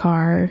sat in the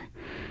car,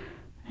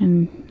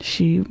 and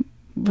she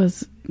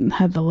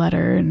had the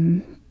letter,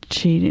 and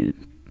she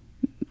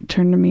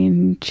turned to me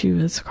and she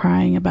was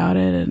crying about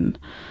it, and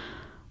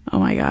oh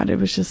my God, it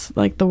was just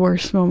like the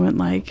worst moment.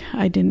 Like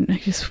I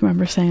just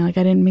remember saying like,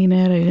 I didn't mean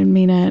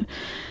it.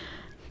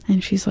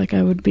 And she's like,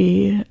 I would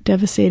be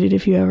devastated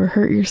if you ever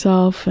hurt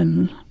yourself.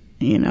 And,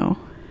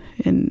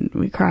 and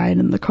we cried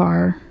in the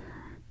car.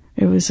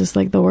 It was just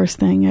like the worst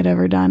thing I'd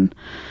ever done.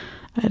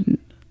 And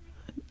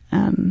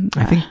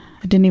I think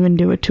I didn't even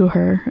do it to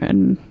her,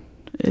 and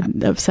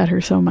it upset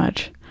her so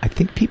much. I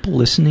think people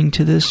listening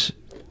to this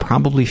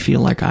probably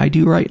feel like I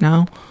do right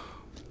now,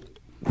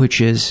 which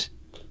is,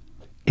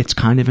 it's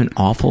kind of an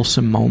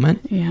awfulsome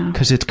moment. Yeah.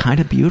 Because it's kind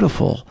of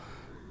beautiful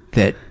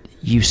that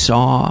you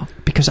saw,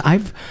 because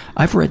I've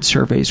read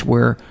surveys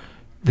where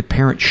the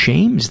parent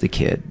shames the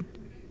kid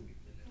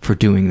for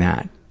doing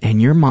that,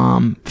 and your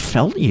mom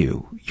felt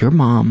you. Your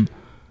mom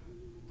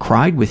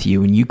cried with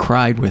you, and you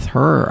cried with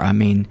her. I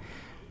mean,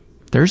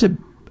 there's a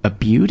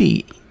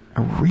beauty,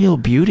 a real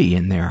beauty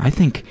in there. I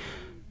think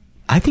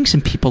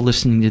some people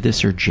listening to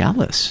this are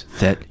jealous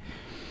that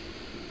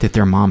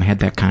their mom had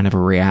that kind of a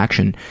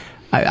reaction.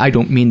 I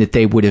don't mean that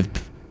they would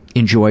have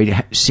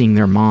enjoyed seeing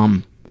their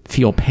mom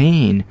feel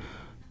pain,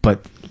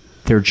 but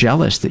they're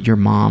jealous that your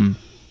mom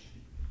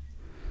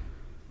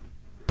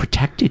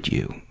protected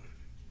you,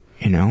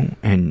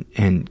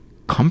 and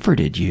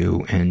comforted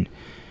you and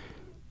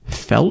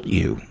felt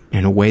you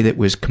in a way that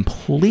was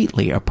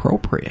completely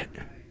appropriate.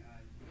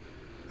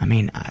 I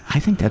mean, I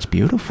think that's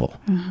beautiful.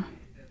 Uh-huh.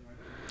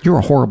 You're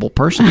a horrible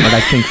person, but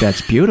I think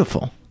that's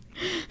beautiful.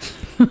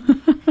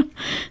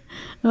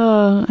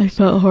 Oh, I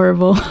felt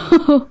horrible.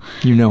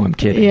 I'm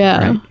kidding.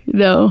 Yeah. Right?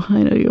 No,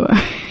 I know you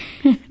are.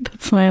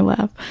 That's why I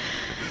laugh.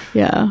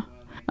 Yeah.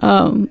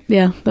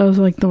 Yeah, that was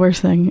like the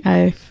worst thing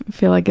I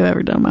feel like I've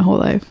ever done my whole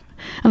life.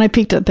 And I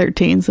peaked at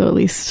 13, so at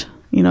least,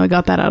 I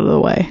got that out of the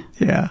way.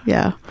 Yeah.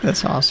 Yeah.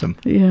 That's awesome.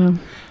 Yeah.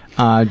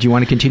 Do you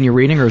want to continue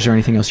reading, or is there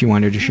anything else you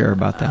wanted to share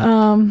about that?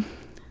 I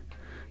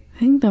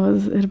think that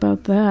was it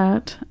about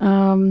that.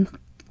 Let's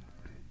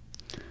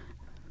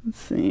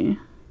see.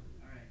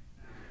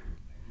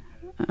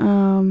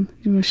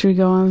 Should we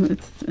go on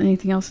with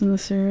anything else in the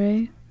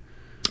survey?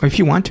 If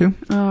you want to.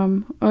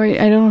 Or I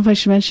don't know if I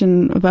should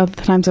mention about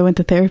the times I went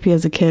to therapy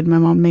as a kid. My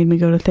mom made me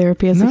go to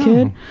therapy as a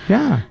kid.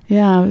 Yeah.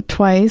 Yeah,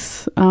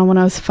 twice. When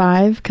I was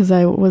 5, because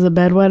I was a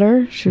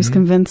bedwetter. She was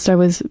convinced I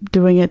was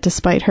doing it to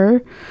spite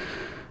her.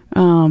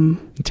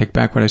 Take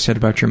back what I said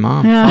about your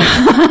mom.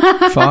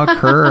 Yeah. Fuck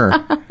her.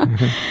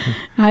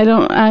 I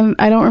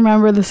don't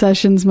remember the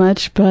sessions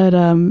much, but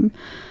and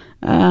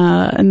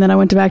then I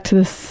went back to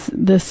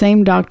the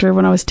same doctor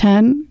when I was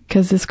 10,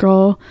 because this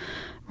girl,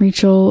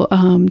 Rachel,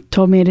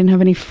 told me I didn't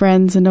have any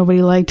friends and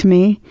nobody liked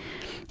me,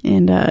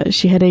 and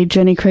she had a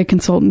Jenny Craig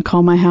consultant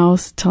call my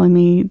house telling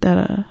me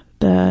that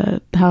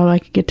how I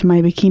could get to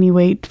my bikini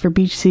weight for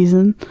beach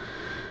season.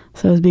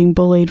 So I was being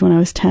bullied when I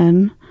was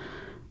 10.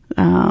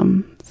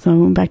 So I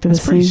went back to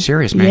That's pretty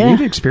serious, man. Yeah.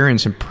 You've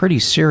experienced some pretty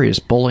serious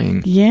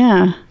bullying.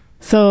 Yeah.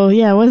 So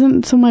yeah, it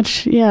wasn't so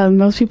much. Yeah,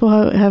 most people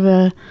have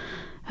it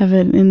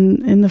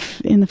in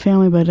the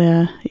family, but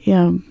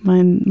yeah,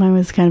 mine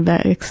was kind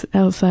of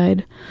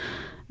outside.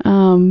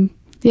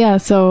 Yeah.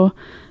 So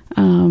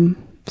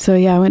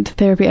yeah, I went to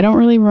therapy. I don't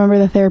really remember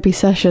the therapy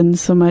sessions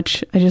so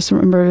much. I just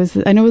remember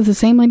I know it was the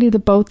same lady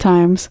both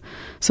times.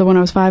 So when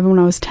I was 5 and when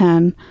I was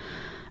 10,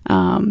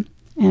 and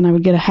I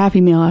would get a Happy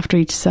Meal after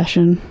each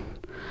session.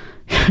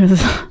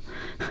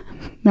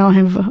 Now I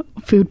have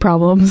food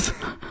problems.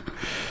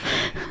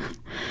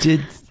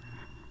 Did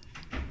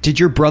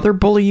your brother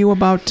bully you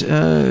about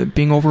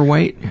being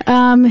overweight?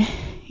 My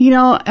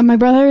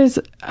brother is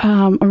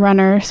a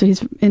runner, so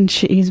he's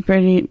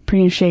pretty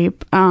in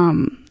shape.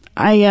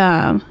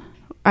 I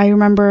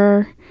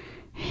remember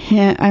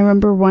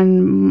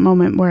one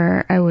moment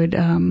where I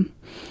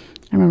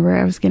remember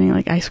I was getting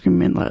like ice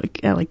cream at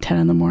like 10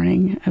 in the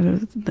morning. I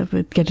would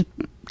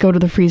go to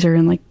the freezer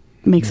and like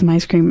make some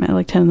ice cream at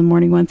like 10 in the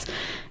morning once,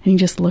 and he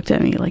just looked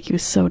at me like he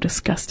was so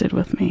disgusted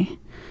with me,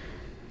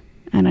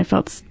 and I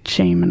felt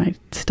shame, and I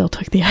still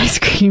took the ice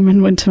cream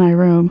and went to my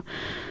room.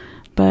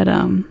 But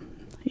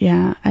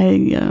yeah,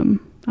 I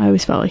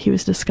always felt like he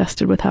was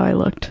disgusted with how I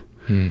looked.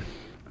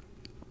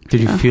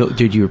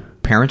 Did your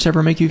parents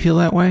ever make you feel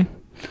that way?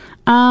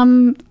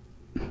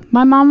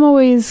 My mom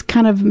always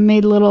kind of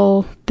made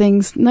little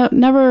things,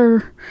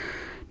 never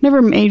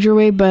major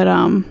way, but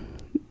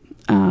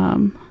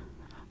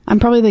I'm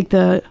probably like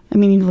you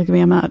look at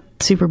me, I'm not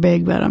super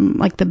big, but I'm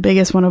like the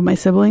biggest one of my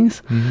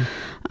siblings.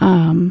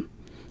 Mm-hmm.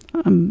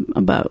 I'm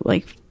about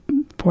like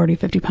 40,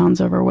 50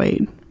 pounds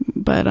overweight,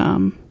 but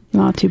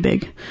not too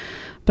big.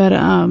 But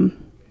my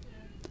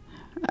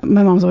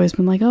mom's always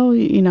been like, oh,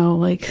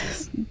 like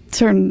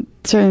certain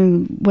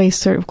waist,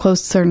 certain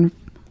clothes, certain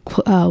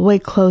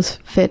weight clothes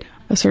fit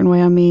a certain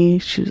way on me.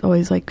 She's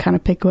always like kind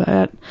of pick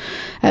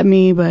at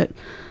me, but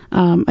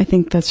I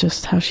think that's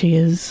just how she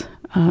is.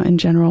 in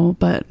general,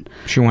 but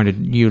she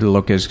wanted you to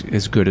look as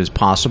good as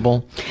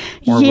possible,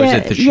 or was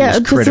it that she was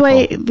critical? Just the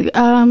way,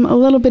 a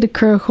little bit of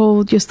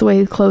critical, just the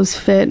way the clothes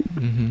fit.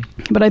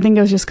 But I think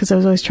it was just because I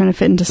was always trying to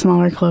fit into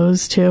smaller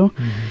clothes too.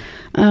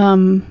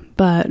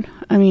 But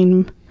I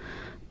mean,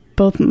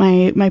 both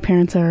my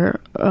parents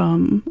are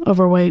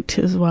overweight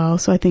as well,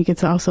 so I think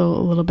it's also a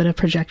little bit of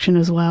projection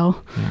as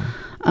well.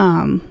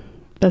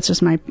 That's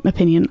just my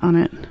opinion on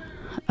it.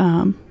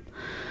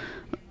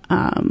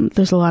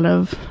 There's a lot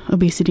of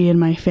obesity in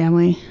my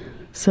family,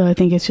 so I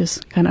think it's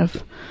just kind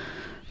of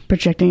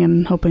projecting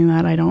and hoping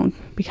that I don't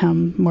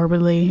become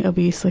morbidly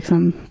obese like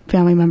some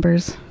family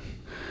members.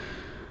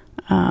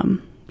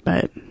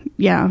 But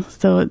yeah,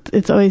 so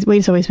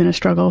weight's always been a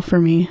struggle for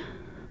me.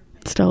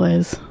 It still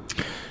is.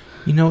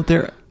 You know,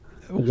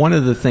 one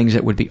of the things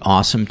that would be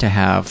awesome to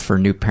have for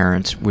new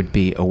parents would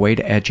be a way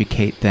to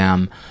educate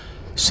them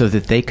so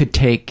that they could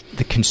take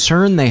the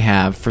concern they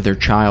have for their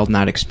child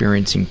not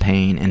experiencing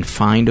pain and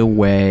find a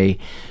way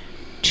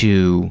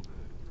to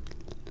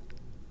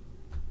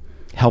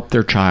help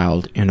their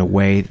child in a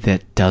way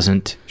that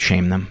doesn't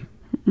shame them.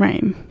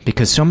 Right.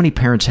 Because so many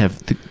parents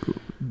have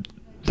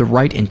the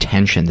right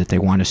intention that they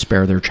want to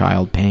spare their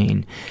child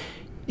pain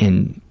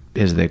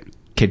as the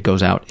kid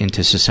goes out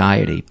into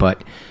society,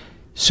 but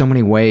so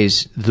many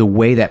ways the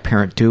way that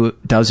parent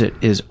does it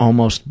is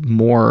almost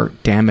more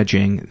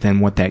damaging than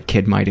what that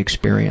kid might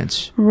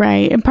experience.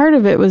 Right. And part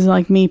of it was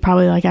like me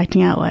probably like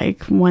acting out,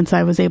 like once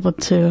I was able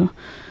to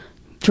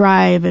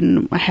drive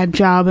and I had a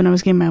job and I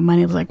was getting my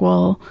money, I was like,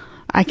 well,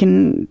 I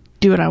can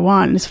do what I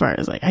want as far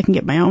as like I can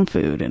get my own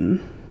food and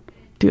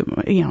do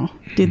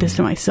this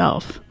to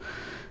myself.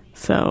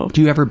 So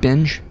do you ever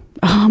binge?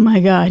 Oh my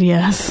God,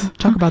 yes.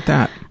 Talk about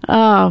that.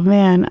 Oh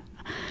man,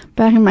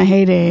 back in my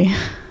heyday,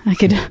 I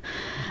could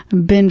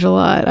binge a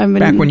lot.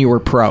 Back when you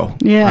were pro,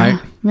 yeah, right?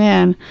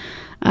 Man.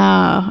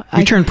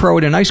 You turned pro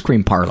at an ice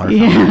cream parlor,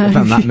 yeah, if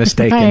I'm not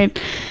mistaken.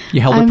 Right.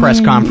 You held a press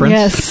conference.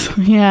 Yes,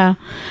 yeah.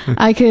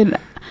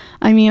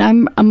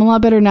 I'm a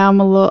lot better now.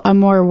 I'm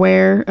more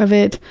aware of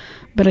it,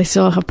 but I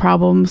still have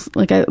problems.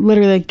 Like I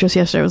literally, like just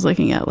yesterday, I was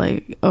looking at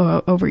like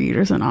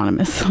Overeaters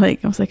Anonymous.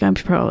 Like I was like, I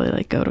should probably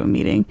like go to a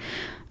meeting.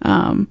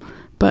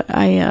 But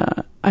I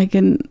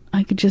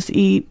could just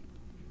eat.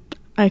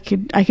 I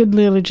could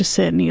literally just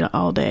sit and eat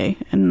all day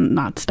and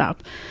not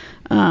stop.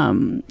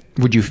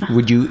 Would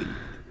you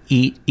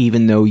eat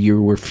even though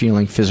you were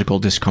feeling physical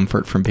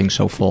discomfort from being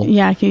so full?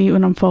 Yeah, I can eat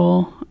when I'm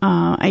full.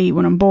 I eat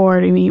when I'm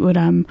bored. I eat when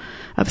I'm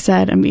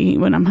upset. I eat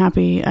when I'm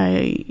happy.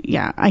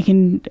 I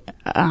can.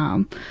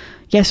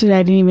 Yesterday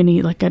I didn't even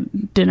eat like a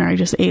dinner. I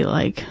just ate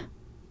like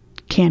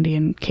candy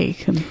and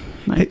cake. And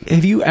like.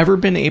 Have you ever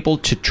been able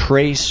to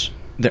trace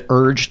the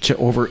urge to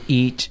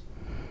overeat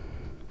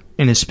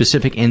in a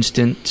specific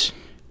instant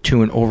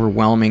to an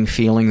overwhelming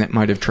feeling that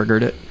might have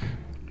triggered it?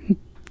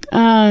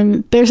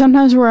 There's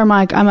sometimes where I'm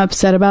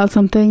upset about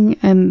something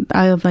and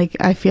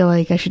I feel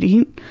like I should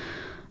eat,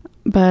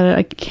 but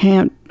I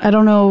can't. I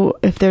don't know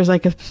if there's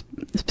like a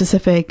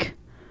specific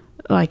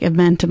like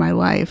event in my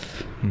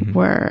life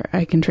where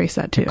I can trace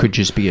that to. It could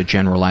just be a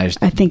generalized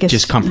it's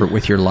discomfort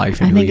with your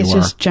life and who you are. I think it's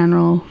just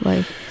general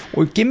like.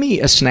 Well, give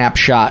me a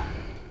snapshot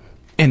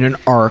in an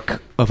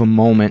arc of a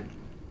moment,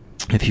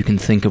 if you can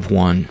think of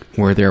one,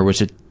 where there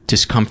was a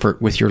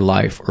discomfort with your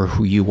life or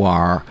who you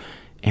are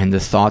and the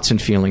thoughts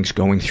and feelings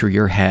going through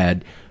your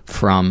head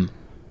from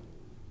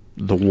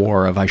the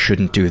war of I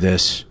shouldn't do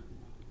this,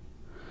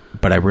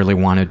 but I really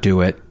want to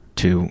do it,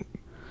 to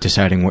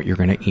deciding what you're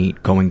going to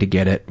eat, going to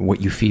get it,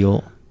 what you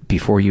feel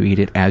before you eat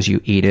it, as you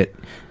eat it,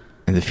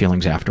 and the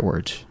feelings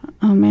afterwards.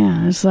 Oh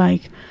man, it's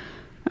like,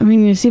 I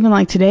mean, it's even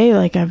like today,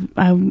 like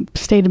I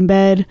stayed in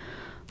bed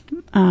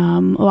a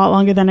lot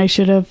longer than I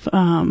should have.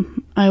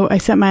 I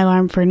set my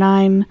alarm for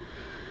 9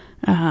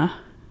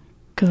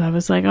 because I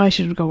was like, oh, I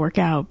should go work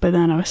out. But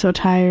then I was so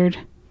tired.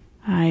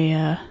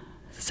 I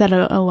set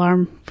an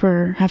alarm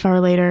for half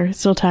hour later,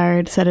 still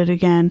tired, set it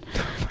again,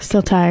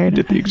 still tired. I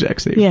did the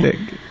exact same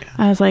thing.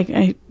 I was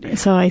like,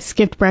 so I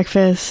skipped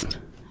breakfast,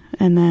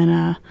 and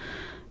then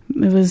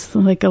it was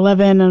like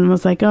 11, and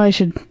was like, oh, I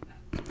should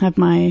have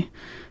my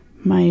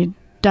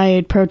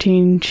diet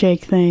protein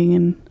shake thing,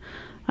 and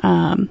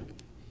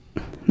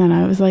then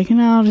I was like,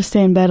 I'll just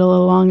stay in bed a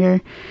little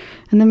longer.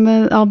 And then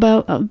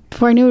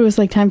before I knew it was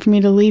like time for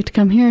me to leave to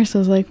come here. So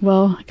I was like,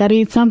 well, I got to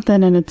eat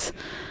something. And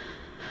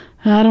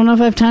I don't know if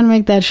I have time to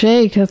make that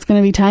shake. That's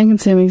going to be time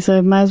consuming. So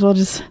I might as well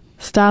just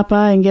stop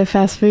by and get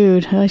fast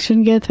food. I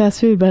shouldn't get fast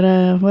food,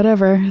 but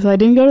whatever. So I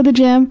didn't go to the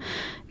gym,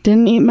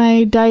 didn't eat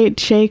my diet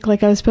shake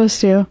like I was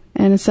supposed to.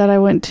 And instead I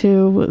went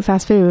to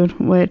fast food,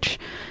 which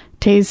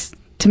tastes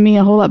to me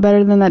a whole lot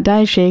better than that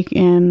diet shake.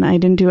 And I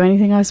didn't do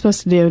anything I was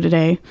supposed to do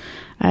today.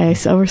 I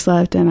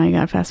overslept and I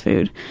got fast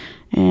food.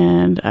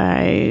 And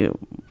I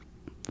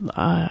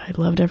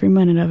loved every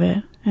minute of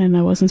it, and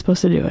I wasn't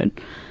supposed to do it.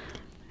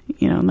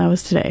 And that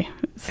was today.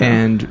 So.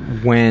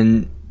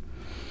 And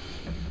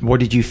what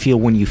did you feel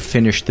when you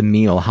finished the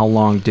meal? How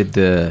long did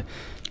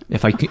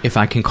if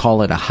I can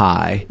call it a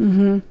high,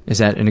 is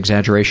that an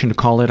exaggeration to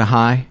call it a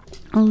high?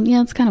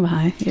 Yeah, it's kind of a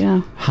high.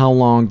 Yeah. How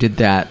long did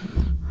that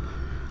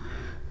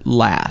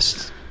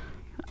last?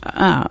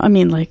 I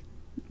mean, like,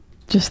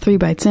 just 3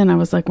 bites in, I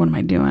was like, what am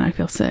I doing? I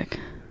feel sick.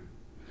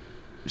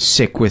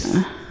 Sick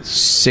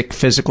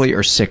physically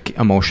or sick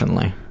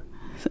emotionally?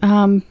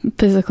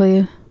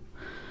 Physically.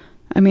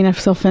 I mean, I've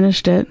still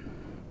finished it.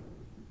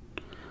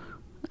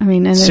 I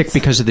mean, and sick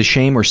because of the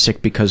shame or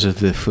sick because of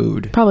the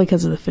food? Probably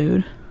because of the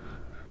food.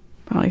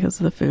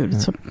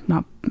 It's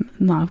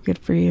not good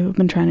for you. I've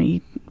been trying to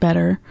eat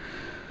better.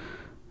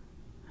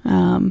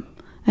 And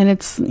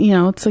it's,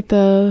 it's like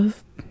the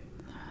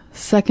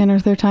second or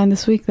third time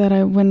this week that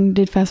I went and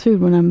did fast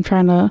food when I'm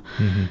trying to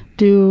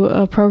do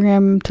a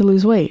program to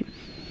lose weight.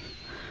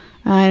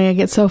 I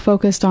get so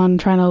focused on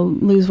trying to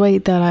lose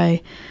weight that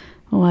I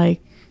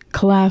like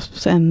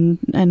collapse and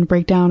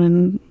break down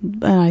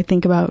and I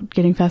think about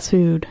getting fast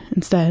food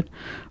instead,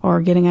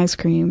 or getting ice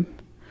cream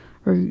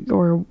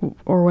or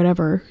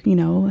whatever.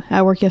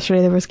 At work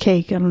yesterday there was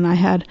cake and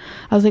I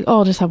was like,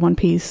 I'll just have one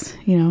piece.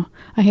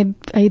 I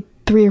ate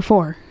 3 or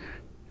 4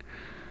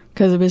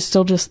 because it was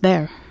still just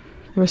there.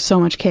 There was so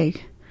much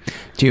cake.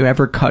 Do you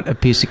ever cut a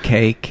piece of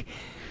cake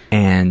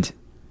and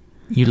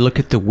you look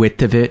at the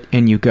width of it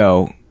and you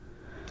go,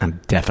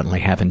 I'm definitely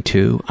having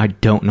 2. I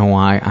don't know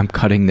why I'm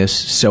cutting this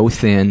so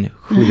thin.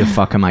 Who the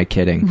fuck am I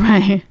kidding?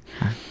 Right.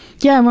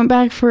 Yeah, I went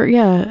back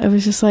I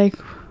was just like,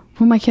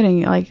 who am I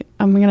kidding? Like,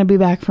 I'm going to be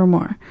back for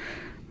more.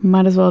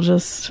 Might as well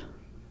just,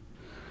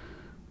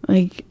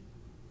 like,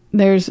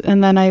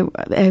 and then I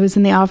was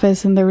in the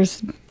office and there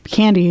was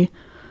candy.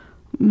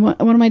 What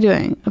am I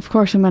doing? Of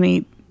course I'm going to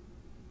eat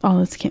all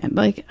this candy.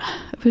 Like,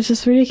 it was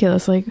just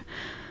ridiculous. Like,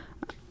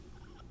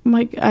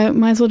 I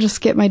might as well just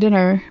skip my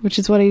dinner, which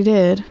is what I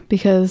did,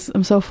 because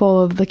I'm so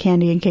full of the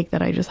candy and cake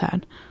that I just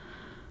had.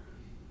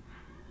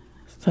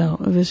 So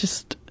it was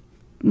just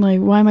like,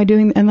 why am I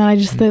doing? And then I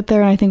just sit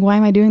there and I think, why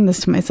am I doing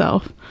this to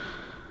myself?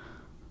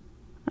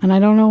 And I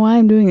don't know why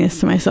I'm doing this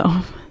to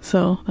myself.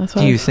 So that's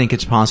why. Do you think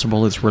it's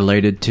possible it's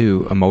related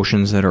to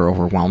emotions that are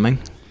overwhelming?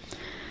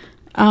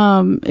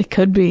 It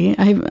could be.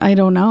 I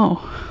don't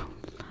know.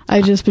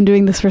 I've just been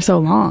doing this for so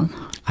long.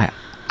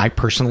 I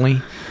personally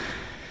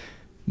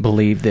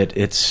believe that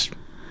it's,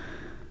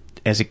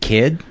 as a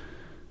kid,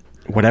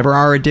 whatever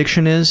our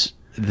addiction is,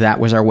 that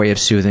was our way of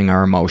soothing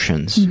our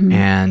emotions.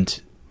 And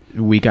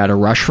we got a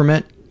rush from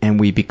it and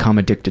we become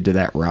addicted to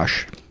that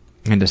rush.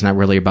 And it's not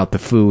really about the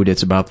food,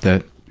 it's about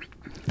the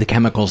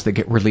chemicals that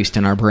get released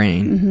in our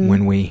brain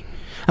when we,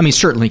 I mean,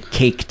 certainly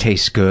cake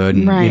tastes good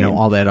and right.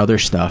 All that other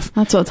stuff.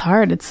 That's what's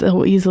hard. It's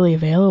so easily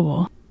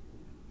available.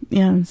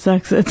 Yeah, it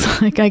sucks.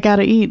 It's like I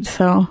gotta eat,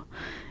 so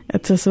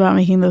it's just about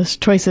making those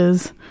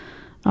choices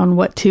on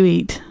what to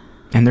eat.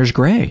 And there's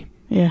gray.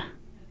 Yeah.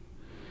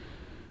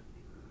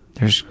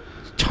 There's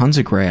tons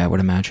of gray, I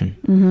would imagine.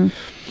 Do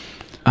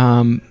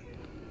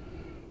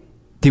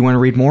you want to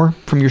read more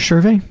from your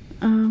survey?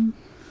 Yeah,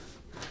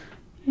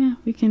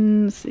 we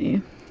can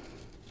see.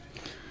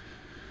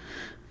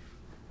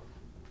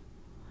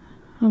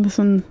 Oh, this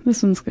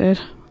one's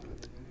good.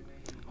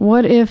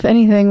 What, if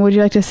anything, would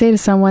you like to say to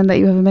someone that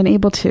you haven't been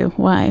able to?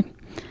 Why?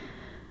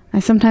 I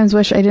sometimes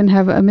wish I didn't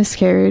have a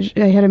miscarriage.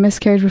 I had a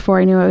miscarriage before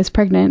I knew I was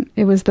pregnant.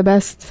 It was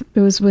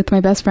with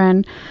my best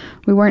friend.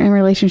 We weren't in a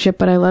relationship,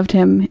 but I loved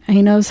him.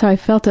 He knows how I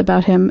felt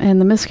about him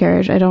and the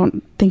miscarriage. I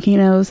don't think he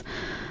knows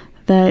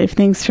that if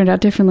things turned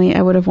out differently,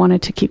 I would have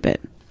wanted to keep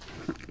it.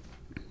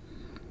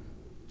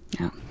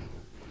 Yeah.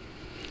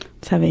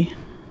 It's heavy.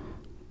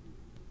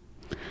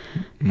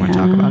 You want to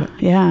talk about it?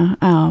 Yeah.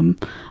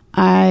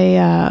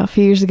 A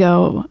few years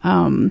ago,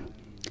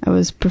 I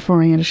was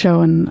performing at a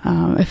show and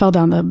I fell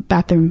down the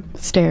bathroom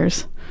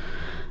stairs.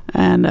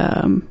 And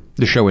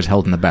the show was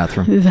held in the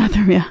bathroom. The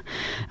bathroom, yeah.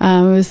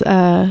 It was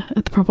at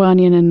the Purple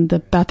Onion, and the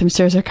bathroom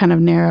stairs are kind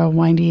of narrow,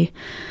 windy.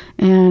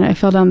 And I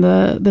fell down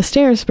the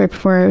stairs right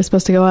before I was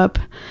supposed to go up,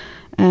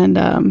 and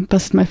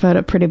busted my foot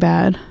up pretty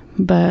bad.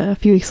 But a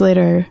few weeks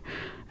later,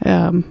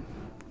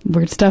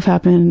 weird stuff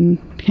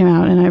happened, came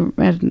out, and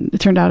it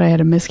turned out I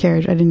had a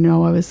miscarriage. I didn't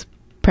know I was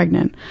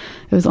pregnant.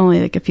 It was only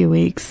like a few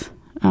weeks,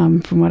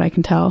 from what I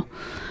can tell.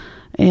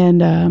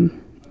 And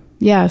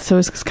yeah, so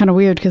it was kind of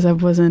weird because I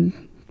wasn't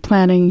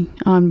planning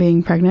on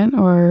being pregnant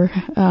or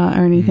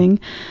anything.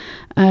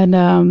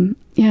 And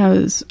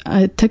yeah,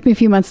 it took me a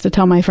few months to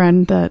tell my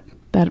friend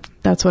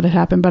that's what had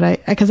happened,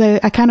 but because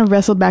I kind of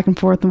wrestled back and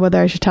forth on whether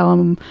I should tell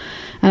him,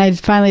 and I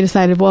finally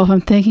decided, well, if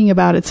I'm thinking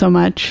about it so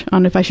much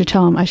on if I should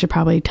tell him, I should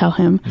probably tell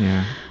him.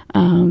 Yeah.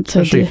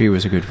 Especially if he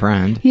was a good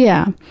friend.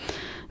 Yeah.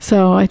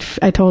 So I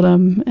told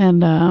him,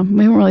 and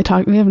we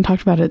haven't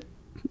talked about it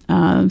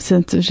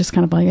since. It was just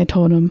kind of like I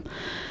told him,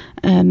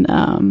 and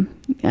I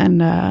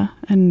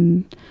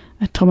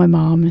told my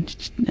mom,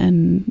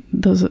 and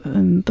those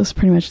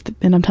pretty much,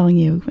 and I'm telling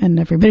you and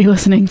everybody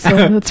listening.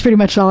 So that's pretty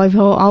much all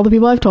the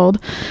people I've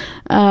told.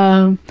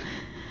 And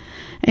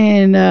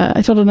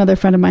I told another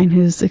friend of mine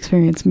who's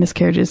experienced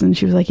miscarriages, and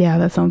she was like, "Yeah,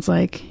 that sounds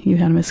like you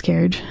had a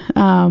miscarriage."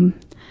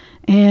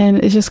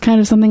 And it's just kind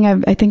of something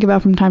I think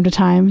about from time to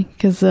time,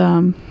 because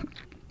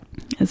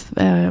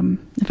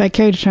if I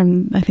carried a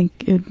term, I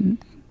think it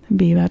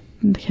It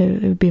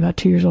would be about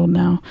 2 years old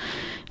now.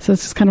 So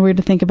it's just kind of weird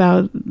to think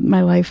about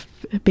my life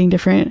being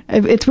different.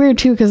 It's weird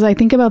too, because I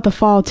think about the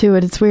fall too,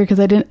 and it's weird because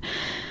I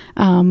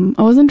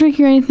wasn't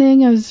drinking or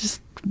anything. I was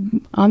just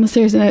on the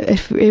stairs, and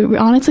it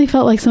honestly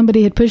felt like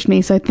somebody had pushed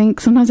me. So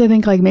sometimes I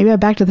think like maybe I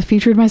Back to the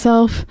Futured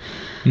myself.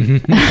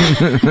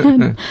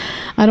 I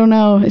don't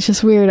know. It's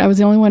just weird. I was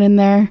the only one in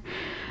there.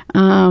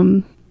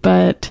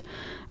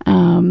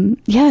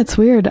 Yeah, it's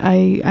weird.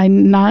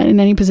 I'm not in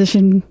any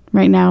position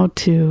right now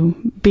to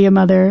be a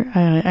mother.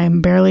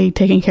 I'm barely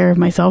taking care of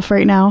myself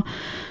right now.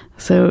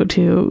 So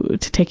to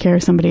take care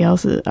of somebody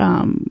else,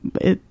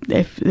 it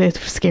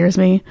scares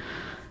me.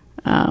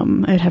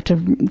 I'd have to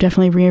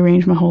definitely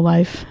rearrange my whole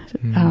life.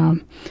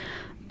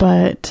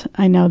 But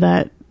I know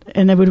that,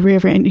 and he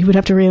would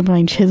have to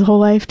rearrange his whole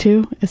life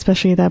too,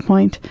 especially at that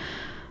point.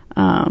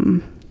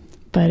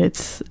 But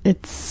it's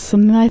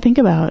something that I think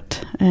about,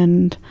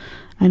 and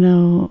I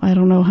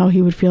don't know how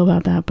he would feel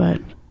about that,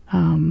 but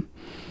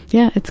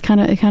yeah, it's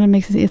kind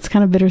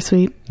of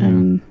bittersweet,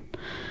 and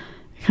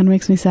it kind of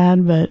makes me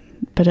sad, but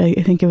I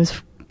think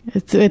it's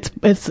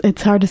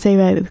hard to say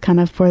that it's kind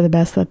of for the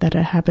best that it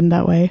happened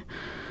that way.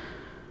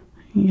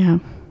 Yeah.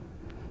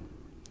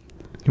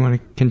 You want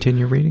to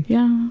continue reading?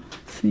 Yeah.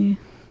 Let's see.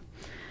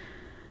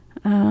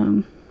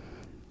 How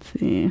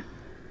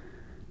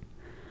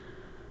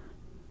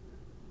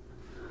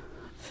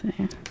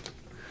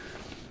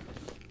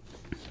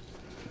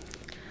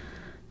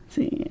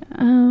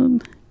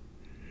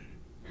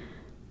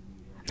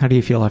do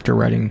you feel after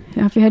writing?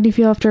 How do you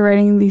feel after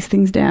writing these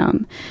things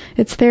down?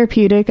 It's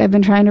therapeutic. I've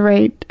been trying to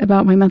write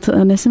about my mental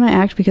illness in my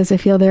act because I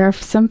feel there are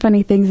some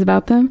funny things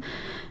about them,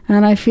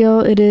 and I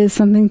feel it is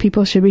something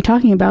people should be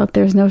talking about.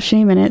 There's no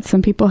shame in it.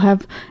 Some people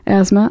have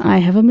asthma. I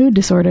have a mood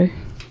disorder.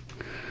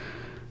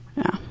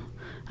 Yeah.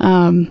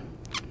 I'm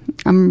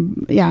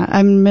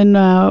been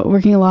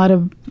working a lot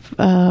of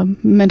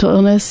mental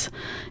illness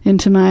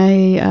into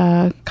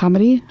my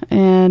comedy,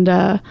 and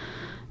I've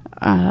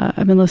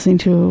been listening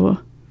to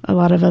a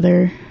lot of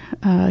other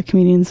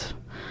comedians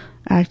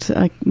act,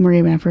 like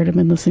Maria Bamford. I've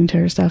been listening to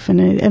her stuff,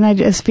 and I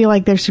just feel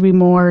like there should be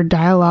more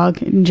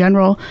dialogue in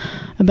general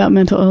about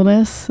mental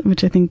illness,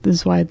 which I think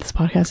is why this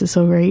podcast is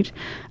so great.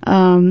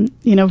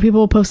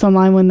 People post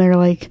online when they're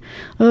like,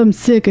 "Oh, I'm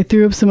sick. I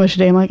threw up so much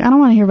today." I'm like, I don't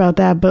want to hear about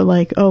that, but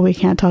like, oh, we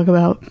can't talk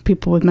about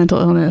people with mental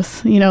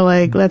illness.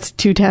 Like that's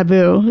too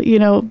taboo.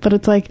 But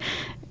it's like,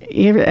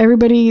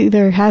 everybody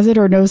either has it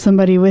or knows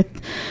somebody with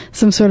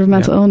some sort of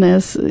mental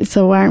illness,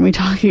 so why aren't we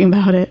talking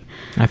about it?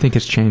 I think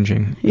it's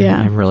changing.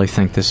 Yeah. I really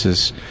think this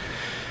is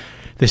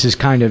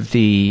kind of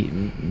the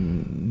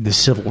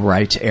civil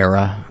rights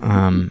era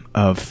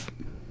of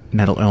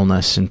mental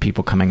illness and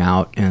people coming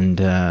out and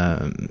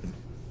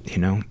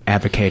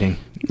advocating.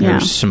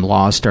 There's some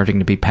laws starting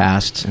to be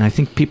passed, and I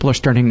think people are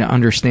starting to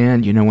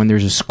understand, when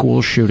there's a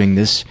school shooting,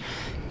 this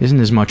isn't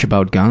as much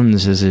about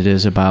guns as it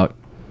is about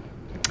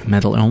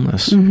mental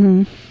illness.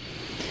 Mm-hmm.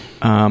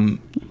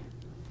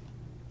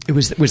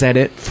 Was that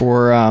it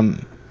for?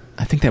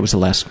 I think that was the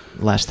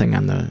last thing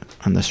on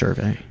the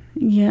survey.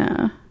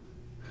 Yeah.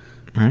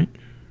 Right.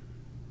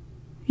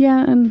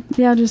 Yeah, and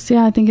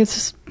I think it's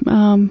just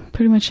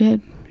pretty much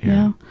it.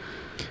 Yeah.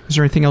 Is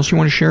there anything else you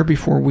want to share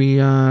before we?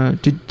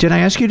 Did I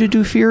ask you to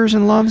do fears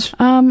and loves?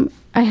 I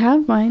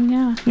have mine.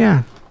 Yeah.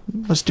 Yeah.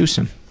 Let's do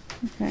some.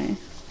 Okay.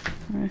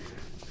 All right.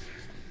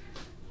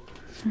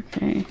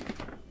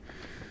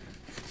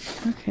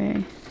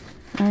 Okay.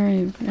 All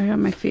right. I got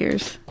my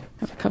fears. I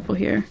have a couple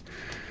here.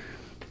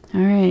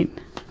 All right.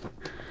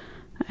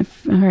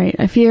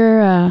 I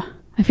fear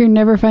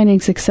never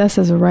finding success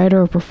as a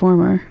writer or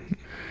performer.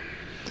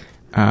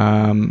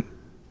 I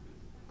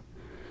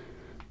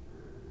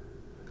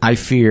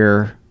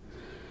fear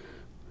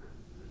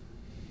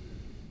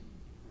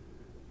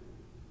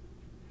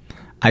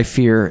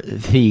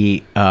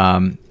the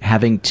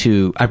having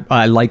to.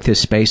 I like this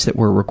space that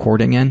we're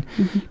recording in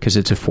because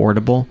it's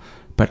affordable,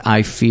 but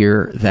I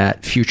fear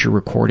that future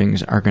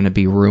recordings are going to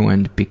be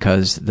ruined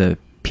because the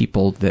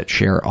people that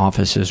share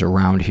offices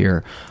around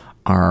here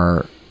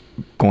are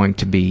going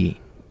to be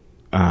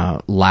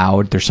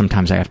loud. There's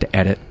sometimes I have to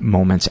edit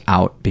moments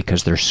out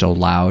because they're so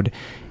loud,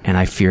 and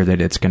I fear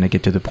that it's going to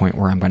get to the point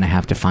where I'm going to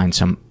have to find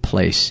some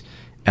place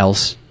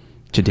else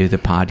to do the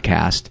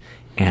podcast,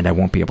 and I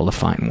won't be able to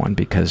find one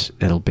because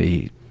it'll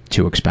be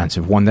too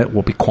expensive. One that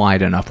will be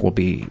quiet enough will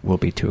be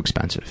too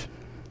expensive.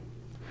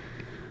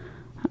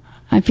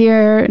 I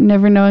fear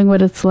never knowing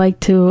what it's like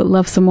to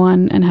love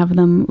someone and have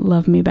them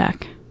love me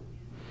back.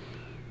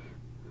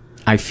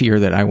 I fear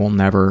that I will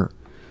never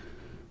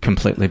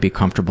completely be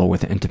comfortable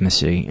with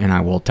intimacy, and I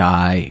will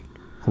die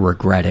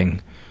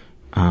regretting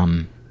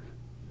a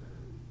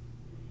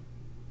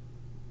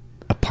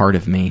part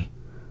of me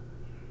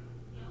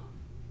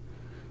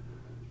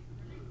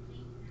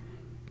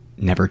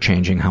never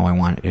changing how I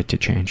want it to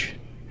change.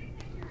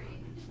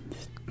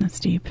 That's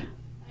deep.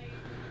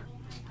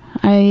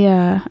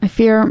 I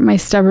fear my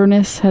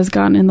stubbornness has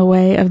gotten in the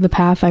way of the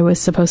path I was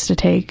supposed to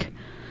take.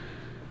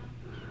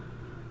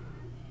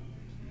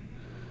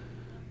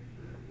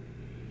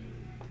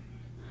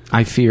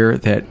 I fear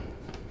that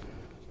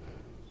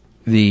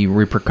the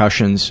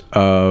repercussions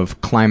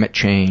of climate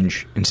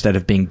change, instead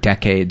of being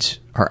decades,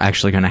 are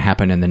actually going to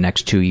happen in the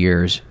next 2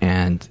 years.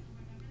 And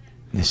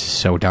this is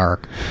so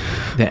dark.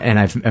 And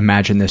I've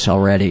imagined this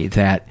already,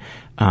 that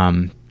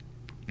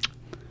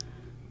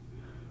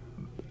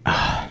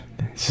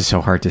this is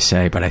so hard to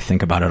say, but I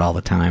think about it all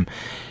the time,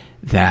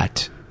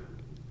 that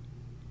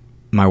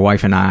my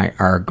wife and I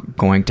are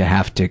going to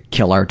have to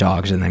kill our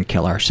dogs and then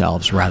kill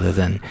ourselves rather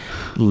than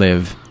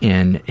live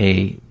in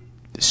a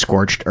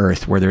scorched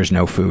earth where there's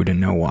no food and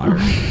no water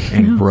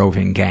and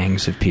roving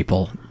gangs of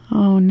people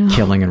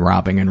killing and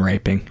robbing and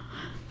raping.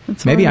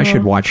 That's Maybe horrible. I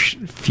should watch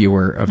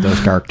fewer of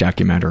those dark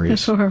documentaries.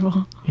 That's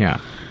horrible. Yeah.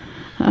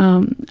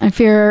 I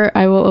fear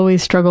I will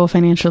always struggle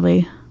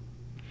financially.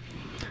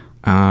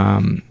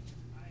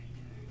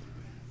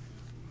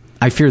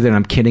 I fear that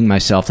I'm kidding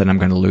myself that I'm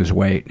going to lose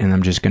weight, and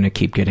I'm just going to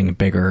keep getting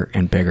bigger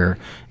and bigger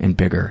and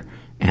bigger.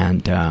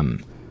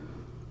 And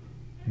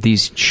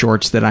these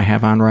shorts that I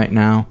have on right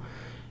now,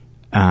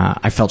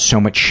 I felt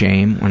so much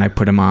shame when I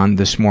put them on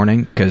this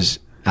morning, because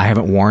I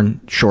haven't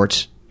worn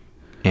shorts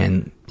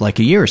in like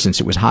a year,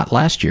 since it was hot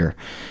last year,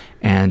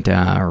 and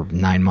or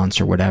 9 months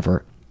or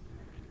whatever.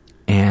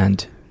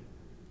 And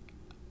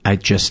I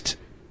just,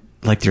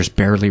 like, there's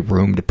barely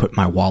room to put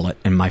my wallet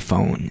and my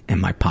phone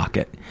in my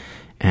pocket.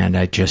 And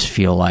I just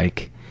feel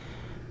like,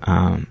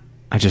 I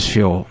just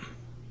feel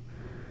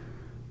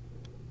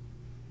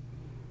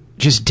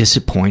just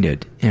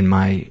disappointed in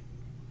my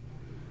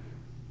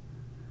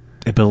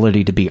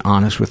ability to be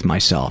honest with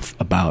myself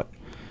about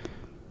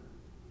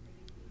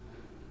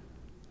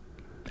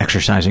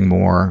exercising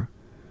more,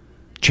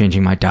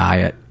 changing my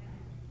diet.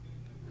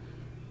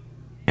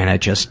 And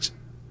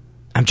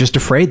I'm just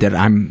afraid that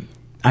I'm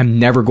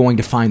never going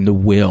to find the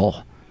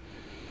will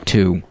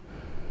to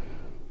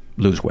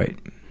lose weight.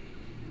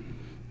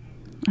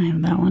 I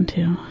have that one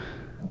too.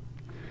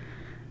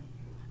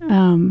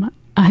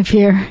 I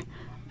fear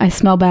I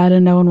smell bad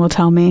and no one will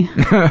tell me.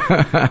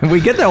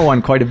 We get that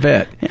one quite a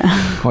bit.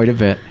 Yeah. Quite a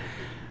bit.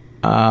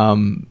 I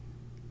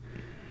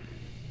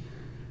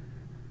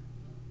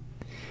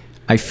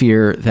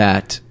fear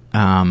that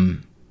the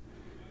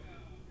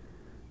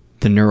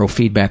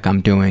neurofeedback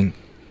I'm doing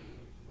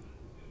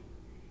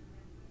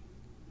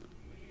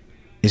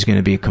is going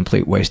to be a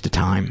complete waste of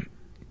time,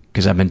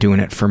 because I've been doing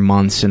it for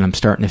months and I'm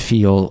starting to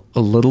feel a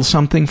little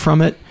something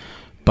from it,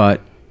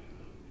 but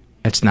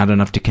it's not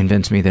enough to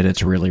convince me that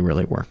it's really,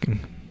 really working.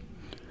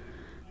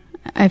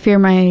 I fear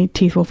my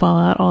teeth will fall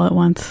out all at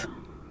once.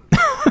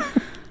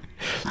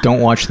 Don't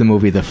watch the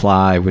movie The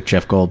Fly with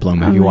Jeff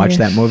Goldblum. Have you watched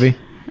that movie?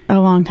 A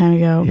long time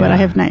ago, but Yeah. I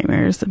have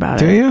nightmares about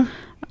it. Do you?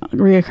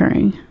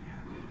 Reoccurring.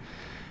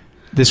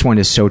 This one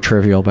is so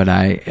trivial, but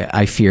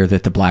I fear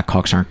that the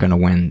Blackhawks aren't going to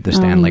win the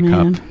Stanley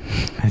Cup.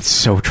 It's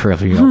so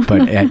trivial,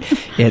 but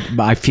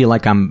I feel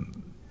like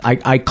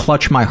I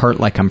clutch my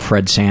heart like I'm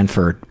Fred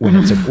Sanford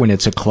when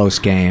it's a close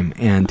game,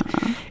 and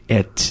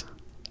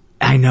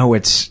I know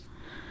it's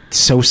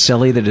so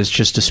silly that it's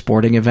just a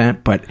sporting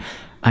event, but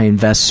I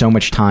invest so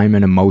much time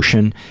and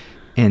emotion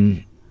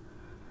in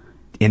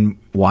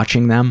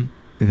watching them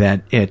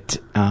that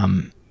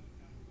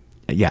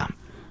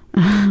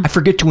I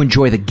forget to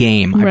enjoy the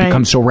game. I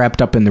become so wrapped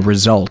up in the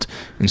result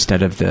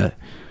instead of the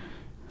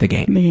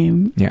game. The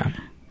game. Yeah.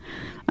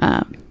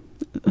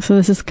 So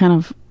this is kind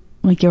of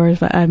like yours,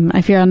 but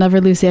I fear I'll never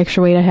lose the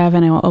extra weight I have,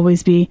 and I will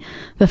always be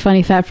the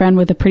funny fat friend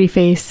with a pretty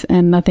face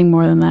and nothing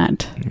more than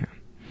that. Yeah.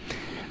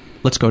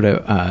 Let's go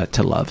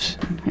to Loves,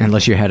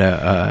 unless you had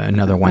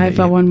another one. I've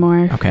got one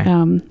more. Okay.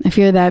 I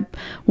fear that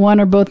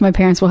one or both my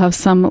parents will have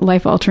some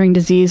life-altering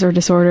disease or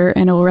disorder,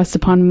 and it will rest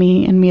upon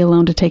me and me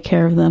alone to take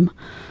care of them.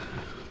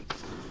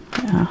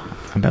 Yeah.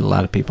 I bet a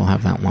lot of people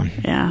have that one.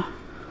 Yeah.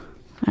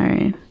 All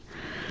right.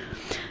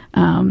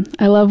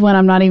 I love when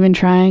I'm not even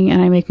trying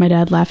and I make my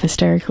dad laugh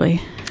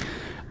hysterically.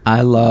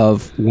 I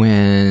love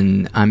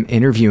when I'm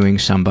interviewing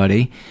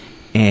somebody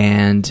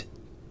and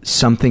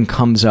something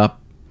comes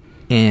up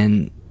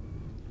in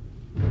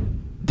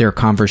their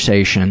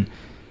conversation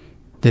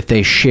that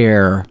they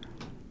share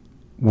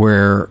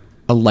where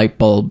a light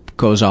bulb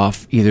goes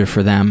off either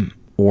for them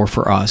or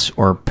for us,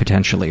 or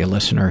potentially a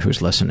listener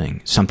who's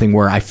listening. Something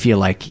where I feel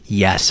like,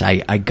 yes,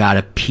 I got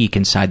a peek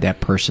inside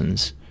that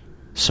person's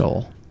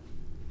soul.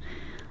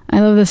 I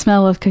love the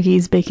smell of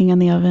cookies baking in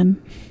the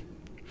oven.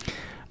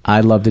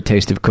 I love the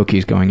taste of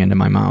cookies going into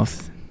my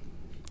mouth.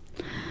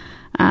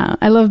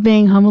 I love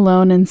being home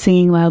alone and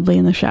singing loudly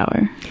in the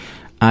shower.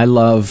 I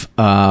love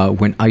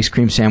when ice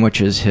cream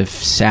sandwiches have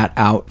sat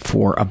out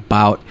for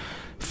about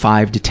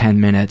 5 to 10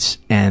 minutes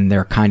and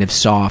they're kind of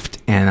soft,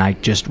 and I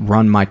just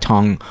run my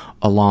tongue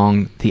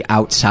along the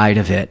outside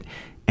of it,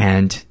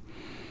 and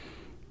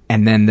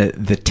then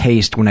the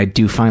taste when I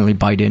do finally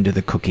bite into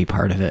the cookie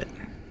part of it.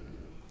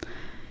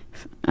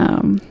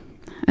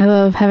 I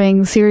love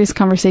having serious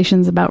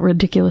conversations about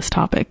ridiculous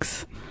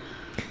topics.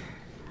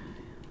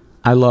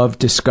 I love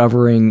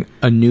discovering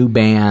a new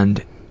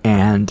band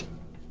and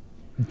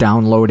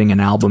downloading an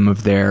album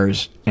of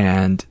theirs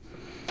and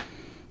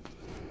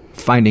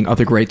finding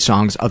other great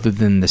songs other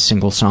than the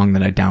single song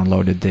that I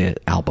downloaded the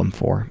album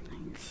for.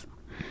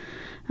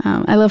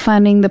 I love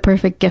finding the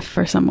perfect gift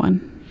for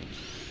someone.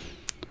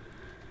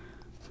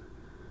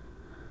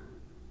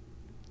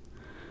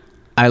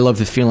 I love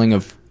the feeling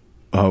of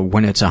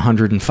when it's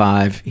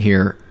 105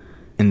 here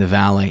in the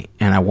valley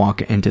and I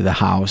walk into the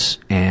house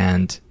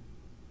and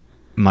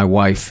my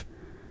wife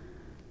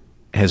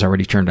has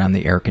already turned on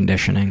the air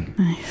conditioning.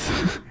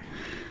 Nice.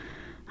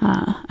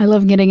 I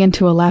love getting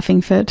into a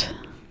laughing fit.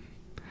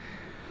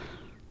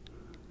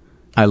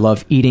 I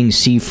love eating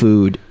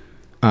seafood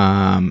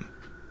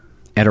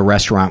at a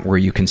restaurant where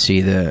you can see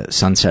the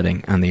sun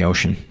setting on the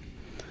ocean.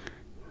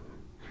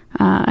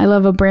 I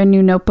love a brand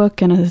new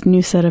notebook and a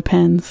new set of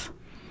pens.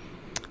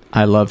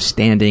 I love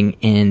standing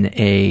in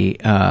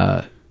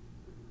a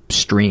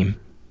stream.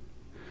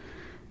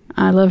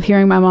 I love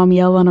hearing my mom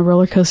yell on a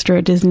roller coaster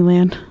at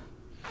Disneyland.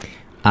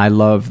 I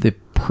love the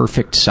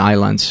perfect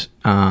silence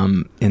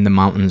in the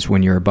mountains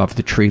when you're above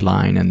the tree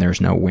line and there's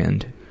no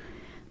wind.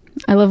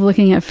 I love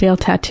looking at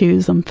failed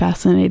tattoos. I'm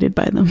fascinated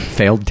by them.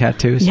 Failed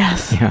tattoos?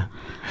 Yes. Yeah.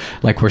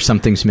 Like where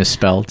something's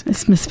misspelled?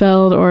 It's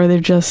misspelled or they're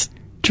just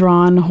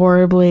drawn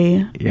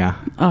horribly. Yeah.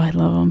 Oh, I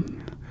love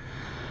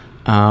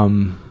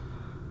them.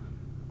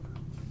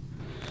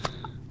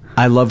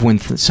 I love when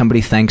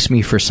somebody thanks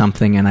me for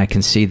something and I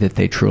can see that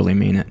they truly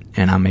mean it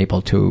and I'm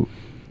able to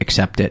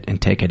accept it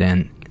and take it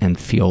in and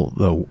feel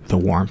the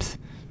warmth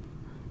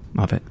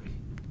of it.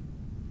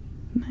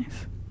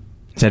 Nice.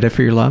 Is that it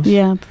for your loves?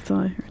 Yeah, that's all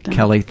I heard down.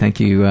 Kelly, thank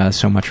you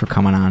so much for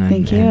coming on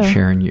and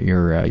sharing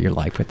your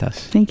life with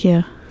us. Thank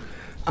you.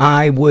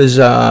 I was,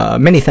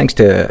 many thanks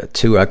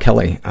to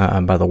Kelly,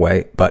 by the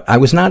way, but I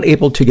was not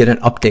able to get an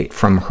update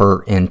from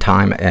her in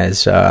time,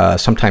 as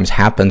sometimes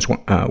happens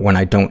when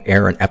I don't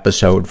air an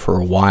episode for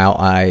a while.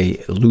 I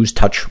lose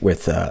touch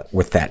with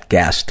that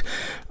guest.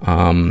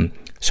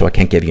 So I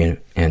can't give you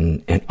an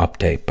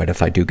update, but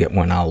if I do get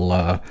one,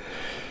 I'll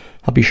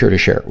be sure to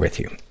share it with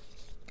you.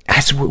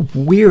 That's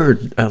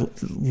weird,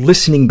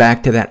 listening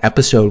back to that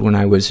episode when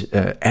I was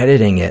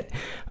editing it,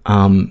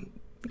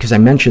 because I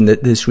mentioned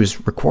that this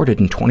was recorded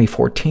in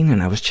 2014,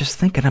 and I was just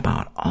thinking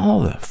about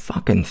all the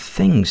fucking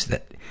things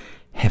that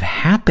have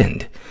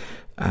happened,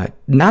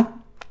 not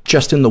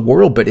just in the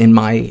world, but in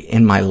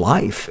my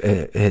life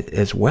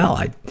as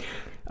well.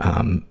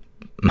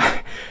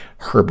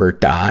 Herbert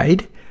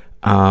died.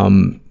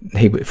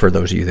 For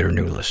those of you that are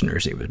new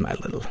listeners, he was my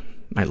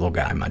little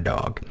guy, my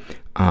dog.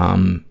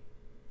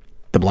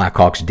 The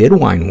Blackhawks did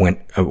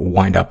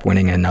wind up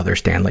winning another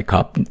Stanley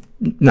Cup,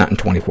 not in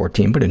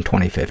 2014, but in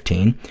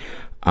 2015.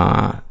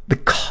 The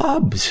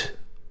Cubs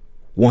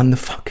won the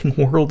fucking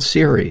World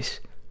Series.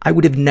 I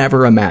would have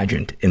never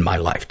imagined in my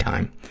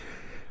lifetime.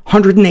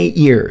 108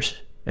 years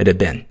it had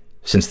been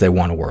since they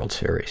won a World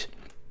Series.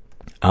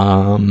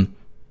 A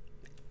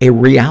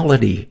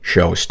reality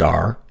show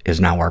star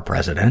is now our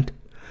president.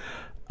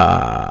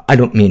 I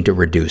don't mean to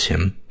reduce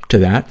him to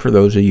that for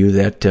those of you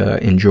that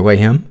enjoy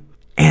him.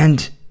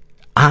 And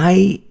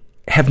I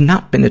have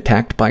not been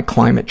attacked by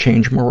climate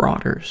change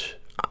marauders.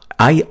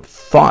 I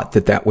thought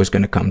that was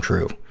going to come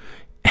true.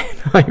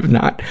 And I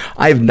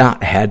have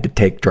not had to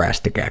take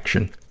drastic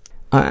action.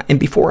 And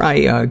before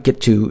I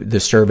get to the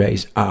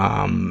surveys,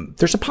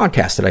 there's a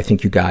podcast that I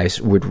think you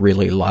guys would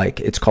really like.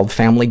 It's called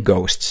Family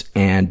Ghosts,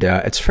 and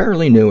it's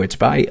fairly new. It's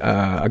by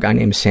a guy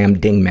named Sam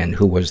Dingman,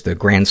 who was the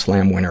Grand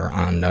Slam winner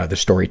on the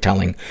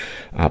storytelling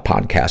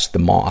podcast, The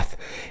Moth.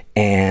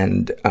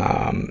 And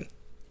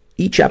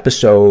each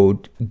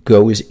episode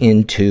goes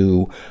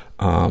into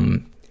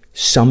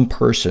some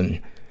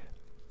person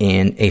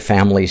in a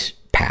family's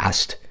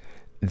past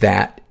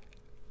that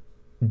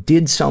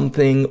did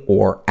something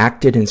or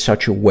acted in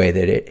such a way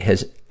that it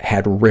has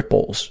had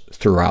ripples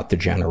throughout the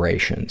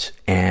generations.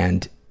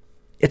 And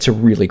it's a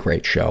really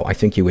great show. I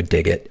think you would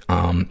dig it.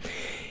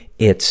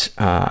 It's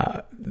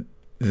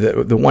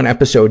the one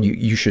episode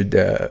you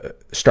should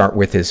start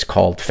with is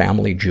called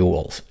Family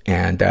Jewels.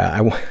 And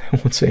I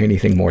won't say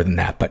anything more than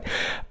that, but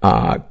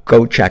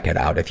go check it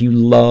out. If you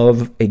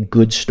love a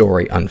good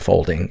story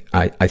unfolding,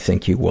 I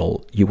think you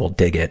will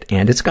dig it.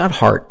 And it's got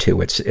heart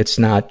too. It's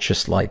not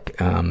just like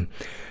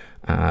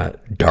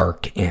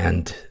dark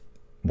and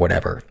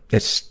whatever.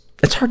 It's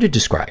hard to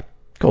describe.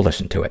 Go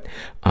listen to it.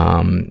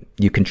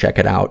 You can check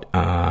it out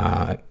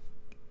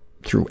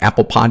through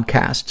Apple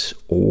Podcasts,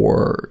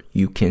 or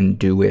you can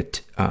do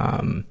it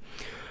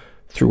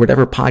through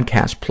whatever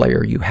podcast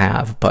player you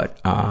have. But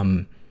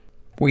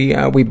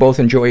we both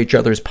enjoy each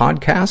other's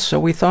podcasts, so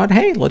we thought,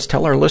 hey, let's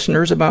tell our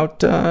listeners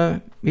about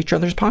each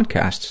other's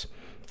podcasts.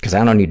 Because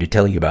I don't need to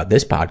tell you about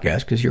this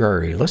podcast, because you're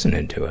already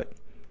listening to it.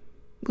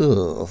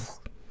 Ugh.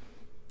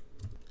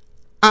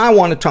 I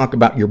want to talk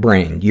about your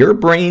brain. Your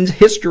brain's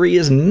history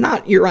is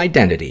not your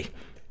identity.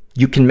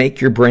 You can make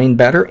your brain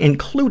better,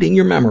 including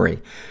your memory.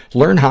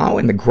 Learn how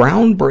in the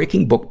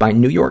groundbreaking book by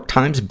New York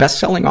Times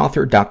bestselling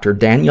author Dr.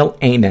 Daniel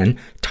Amen,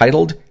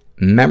 titled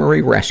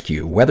Memory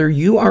Rescue. Whether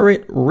you are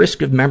at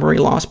risk of memory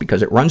loss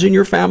because it runs in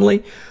your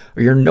family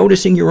or you're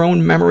noticing your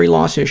own memory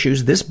loss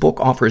issues, this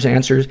book offers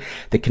answers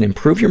that can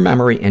improve your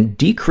memory and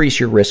decrease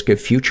your risk of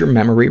future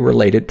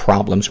memory-related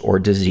problems or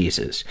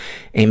diseases.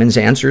 Eamon's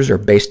answers are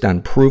based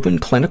on proven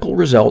clinical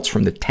results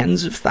from the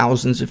tens of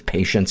thousands of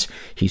patients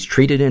he's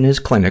treated in his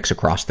clinics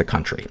across the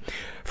country.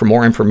 For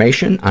more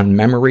information on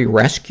Memory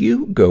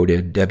Rescue, go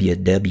to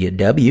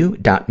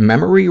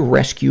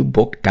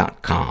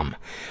www.memoryrescuebook.com.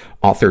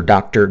 Author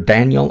Dr.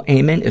 Daniel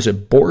Amen is a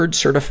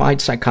board-certified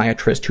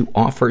psychiatrist who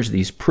offers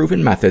these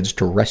proven methods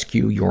to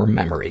rescue your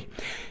memory.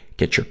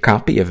 Get your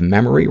copy of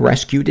Memory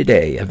Rescue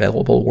today,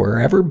 available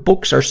wherever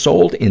books are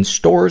sold, in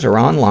stores or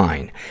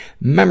online.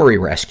 Memory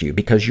Rescue,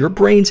 because your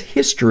brain's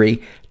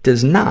history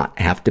does not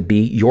have to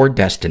be your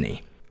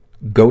destiny.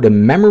 Go to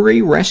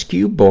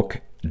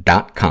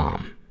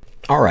memoryrescuebook.com.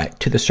 All right,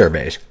 to the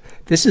surveys.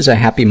 This is a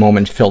happy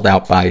moment filled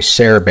out by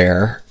Sarah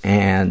Bear,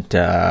 and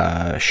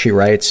she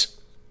writes,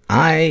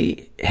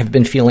 I have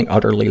been feeling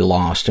utterly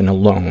lost and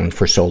alone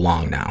for so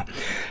long now.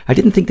 I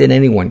didn't think that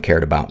anyone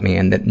cared about me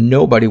and that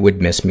nobody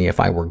would miss me if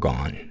I were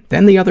gone.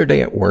 Then the other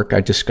day at work,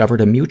 I discovered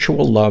a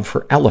mutual love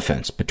for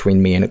elephants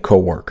between me and a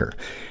coworker.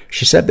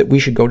 She said that we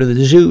should go to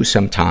the zoo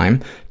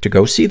sometime to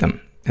go see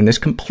them, and this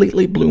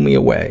completely blew me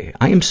away.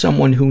 I am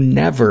someone who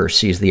never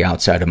sees the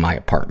outside of my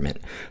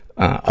apartment,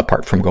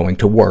 apart from going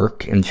to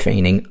work and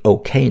feigning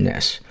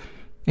okayness.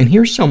 And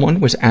here someone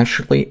was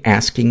actually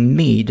asking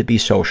me to be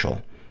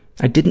social.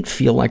 I didn't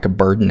feel like a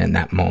burden in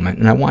that moment,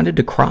 and I wanted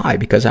to cry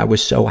because I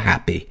was so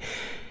happy.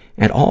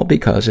 And all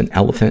because an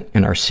elephant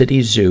in our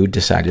city zoo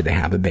decided to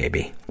have a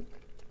baby.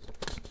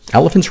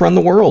 Elephants run the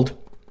world.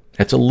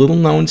 That's a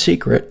little-known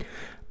secret.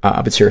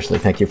 But seriously,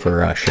 thank you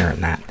for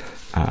sharing that.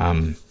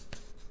 I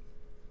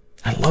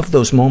love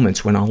those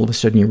moments when all of a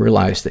sudden you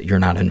realize that you're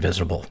not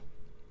invisible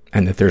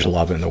and that there's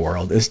love in the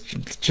world. It's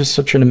just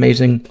such an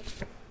amazing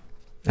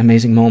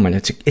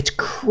moment. It's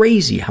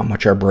crazy how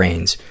much our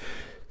brains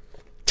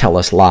tell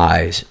us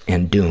lies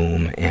and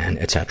doom and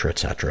et cetera, et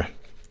cetera.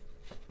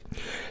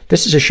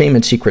 This is a shame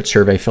and secret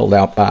survey filled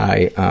out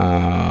by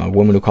a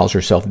woman who calls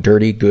herself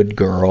Dirty Good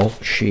Girl.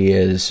 She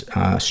is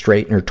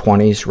straight in her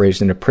 20s,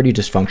 raised in a pretty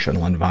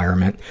dysfunctional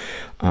environment.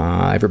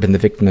 Ever been the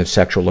victim of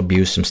sexual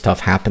abuse? Some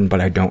stuff happened,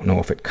 but I don't know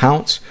if it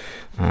counts.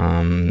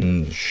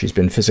 She's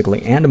been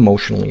physically and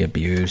emotionally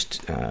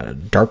abused.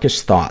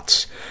 Darkest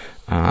thoughts.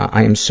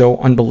 I am so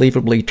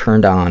unbelievably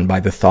turned on by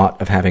the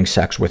thought of having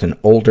sex with an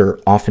older,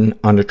 often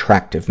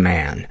unattractive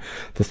man.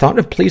 The thought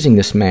of pleasing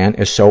this man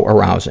is so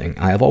arousing.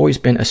 I have always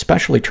been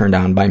especially turned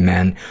on by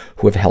men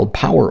who have held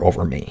power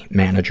over me,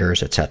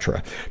 managers,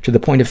 etc., to the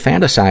point of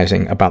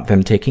fantasizing about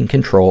them taking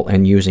control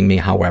and using me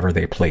however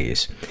they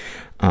please.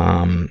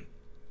 I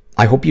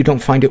hope you don't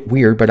find it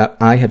weird, but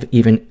I have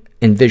even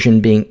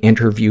envisioned being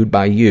interviewed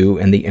by you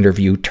and the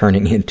interview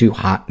turning into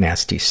hot,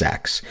 nasty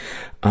sex.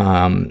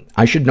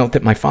 I should note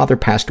that my father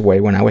passed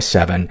away when I was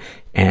 7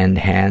 and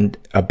had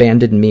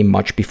abandoned me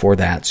much before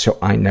that, so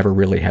I never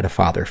really had a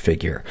father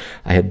figure.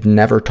 I had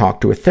never talked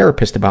to a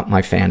therapist about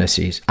my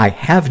fantasies. I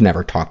have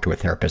never talked to a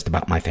therapist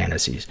about my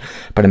fantasies,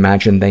 but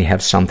imagine they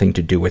have something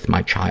to do with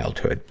my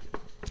childhood.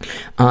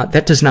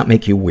 That does not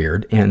make you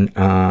weird, and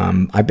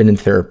I've been in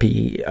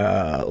therapy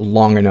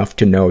long enough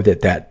to know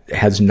that that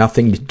has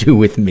nothing to do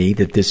with me,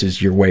 that this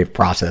is your way of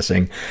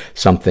processing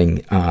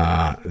something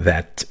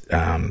that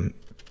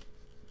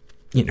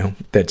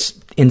that's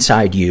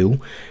inside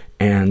you,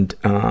 and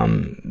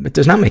it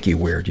does not make you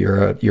weird.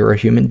 You're a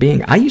human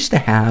being. I used to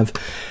have,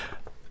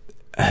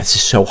 this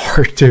is so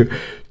hard to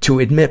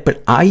admit,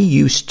 but I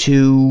used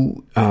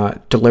to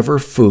deliver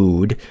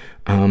food,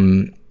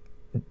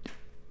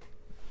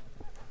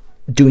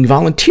 doing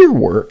volunteer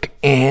work,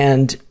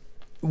 and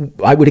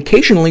I would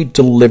occasionally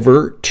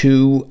deliver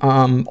to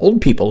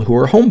old people who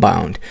are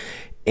homebound,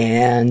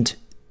 and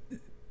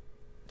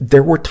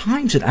there were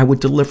times that I would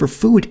deliver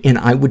food and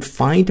I would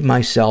find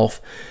myself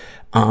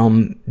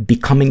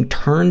becoming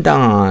turned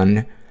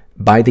on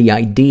by the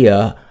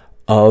idea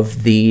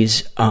of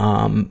these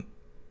women,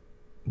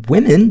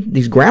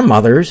 these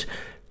grandmothers,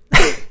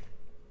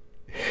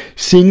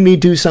 seeing me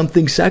do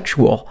something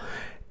sexual.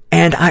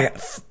 And I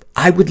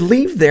would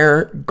leave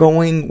there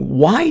going,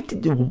 what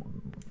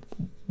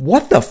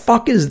the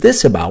fuck is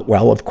this about?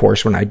 Well, of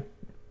course, when I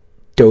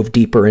dove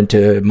deeper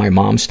into my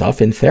mom's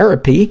stuff in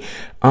therapy,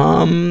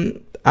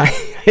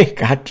 I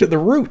got to the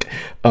root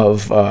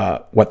of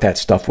what that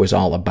stuff was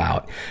all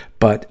about.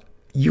 But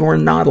you're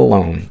not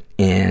alone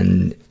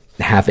in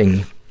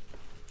having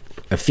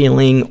a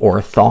feeling or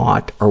a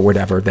thought or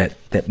whatever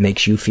that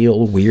makes you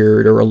feel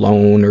weird or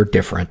alone or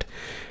different.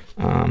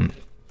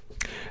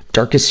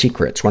 Darkest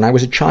secrets. When I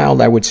was a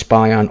child, I would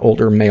spy on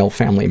older male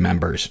family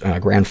members,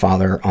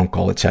 grandfather,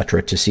 uncle,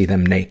 etc., to see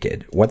them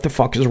naked. What the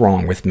fuck is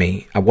wrong with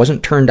me? I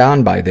wasn't turned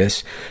on by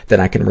this that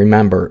I can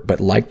remember,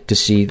 but liked to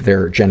see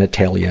their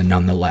genitalia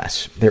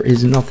nonetheless. There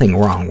is nothing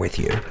wrong with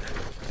you.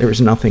 There is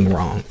nothing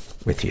wrong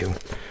with you.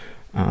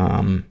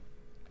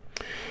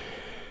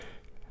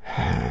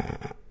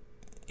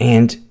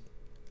 And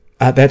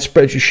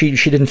But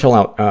she didn't fill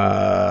out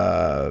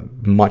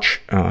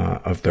much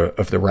of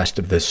the rest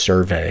of this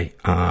survey,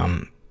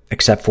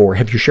 except for,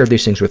 have you shared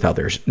these things with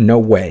others? No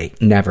way,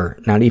 never,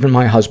 not even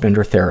my husband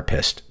or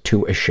therapist.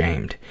 Too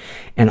ashamed.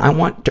 And I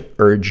want to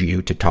urge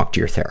you to talk to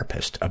your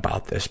therapist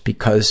about this,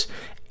 because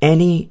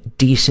any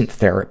decent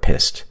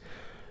therapist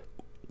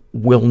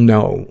will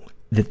know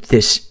that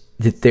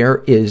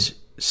there is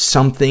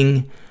some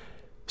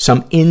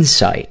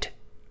insight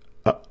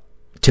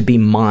to be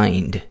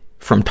mined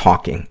from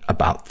talking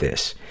about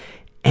this.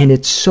 And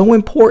it's so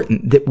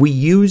important that we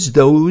use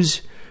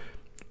those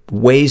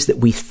ways that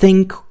we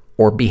think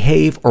or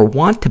behave or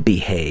want to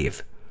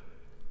behave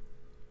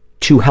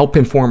to help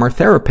inform our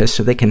therapist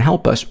so they can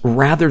help us,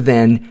 rather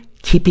than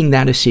keeping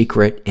that a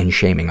secret and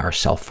shaming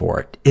ourselves for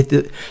it.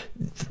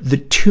 The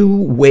two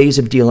ways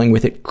of dealing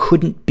with it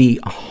couldn't be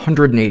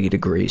 180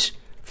 degrees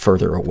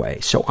further away.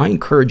 So I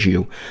encourage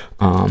you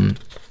to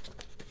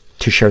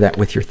share that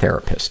with your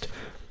therapist.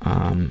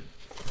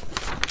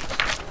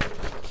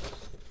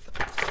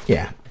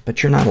 Yeah,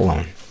 but you're not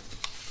alone.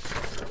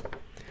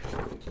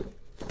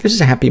 This is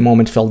a happy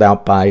moment filled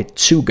out by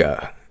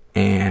Tsuga,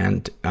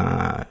 and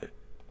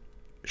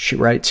she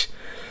writes,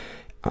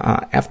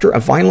 after a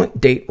violent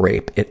date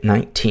rape at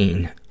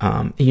 19,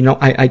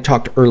 I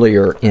talked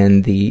earlier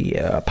in the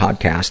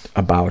podcast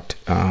about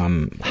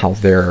how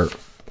there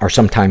are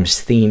sometimes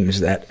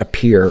themes that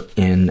appear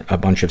in a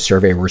bunch of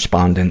survey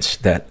respondents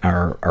that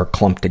are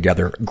clumped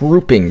together,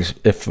 groupings,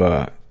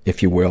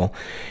 if you will.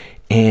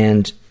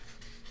 And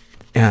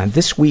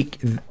this week,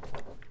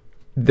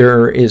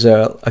 there is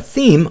a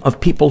theme of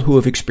people who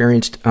have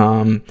experienced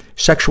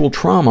sexual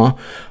trauma,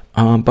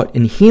 but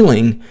in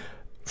healing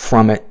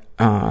from it,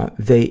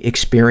 they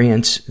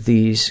experience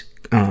these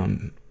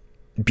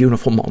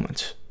beautiful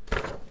moments.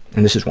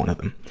 And this is one of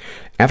them.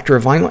 After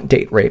a violent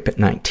date rape at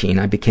 19,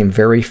 I became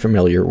very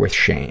familiar with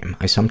shame.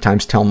 I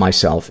sometimes tell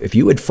myself, if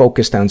you had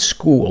focused on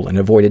school and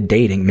avoided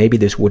dating, maybe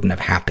this wouldn't have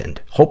happened.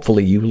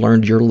 Hopefully you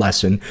learned your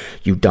lesson,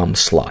 you dumb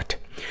slut.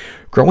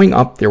 Growing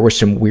up, there were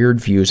some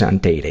weird views on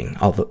dating.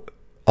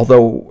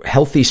 Although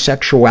healthy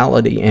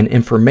sexuality and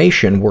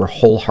information were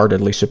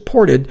wholeheartedly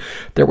supported,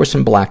 there was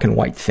some black and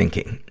white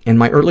thinking. In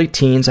my early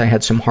teens, I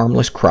had some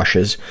harmless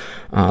crushes.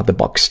 The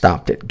buck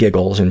stopped at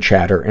giggles and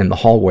chatter in the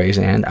hallways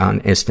and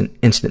on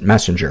instant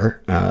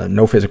messenger.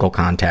 No physical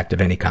contact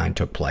of any kind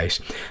took place.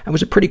 I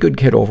was a pretty good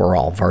kid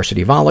overall.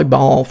 Varsity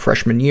volleyball,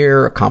 freshman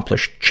year,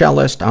 accomplished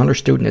cellist, honor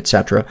student,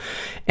 etc.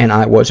 And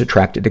I was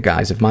attracted to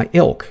guys of my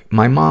ilk.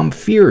 My mom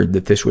feared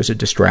that this was a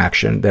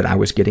distraction, that I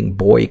was getting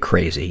boy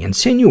crazy,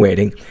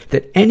 insinuating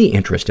that any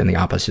interest in the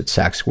opposite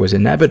sex was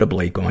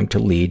inevitably going to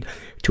lead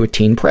to a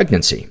teen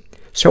pregnancy.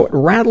 So it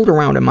rattled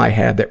around in my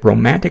head that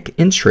romantic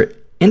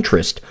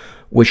interest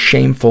was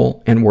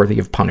shameful and worthy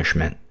of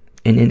punishment,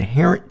 an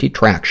inherent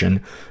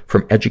detraction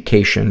from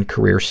education,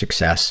 career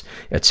success,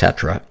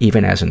 etc.,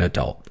 even as an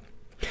adult.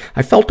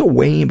 I felt a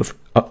wave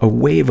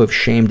of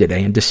shame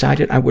today and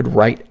decided I would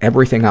write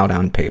everything out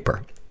on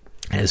paper.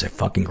 That is a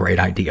fucking great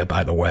idea,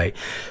 by the way.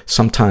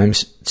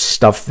 Sometimes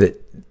stuff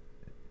that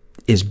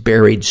is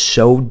buried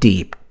so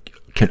deep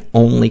can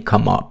only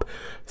come up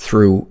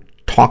through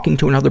talking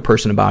to another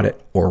person about it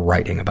or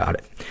writing about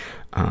it.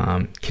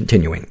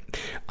 Continuing.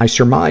 I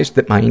surmised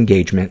that my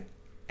engagement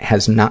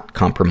has not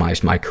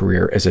compromised my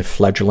career as a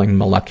fledgling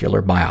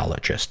molecular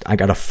biologist. I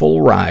got a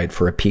full ride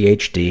for a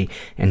PhD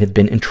and have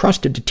been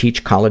entrusted to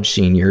teach college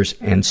seniors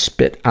and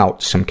spit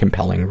out some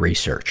compelling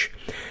research.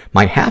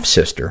 My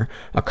half-sister,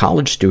 a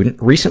college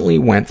student, recently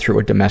went through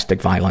a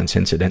domestic violence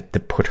incident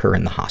that put her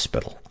in the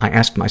hospital. I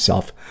asked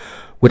myself,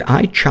 would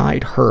I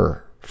chide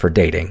her for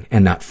dating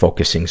and not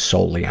focusing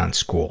solely on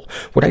school?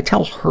 Would I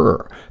tell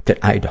her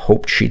that I'd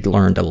hoped she'd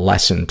learned a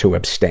lesson to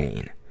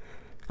abstain?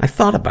 I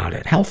thought about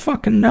it. Hell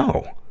fucking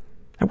no.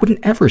 I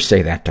wouldn't ever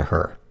say that to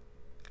her.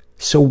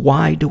 So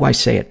why do I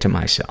say it to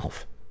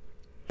myself?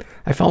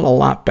 I felt a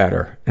lot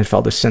better and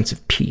felt a sense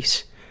of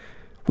peace.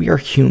 We are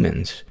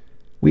humans.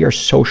 We are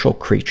social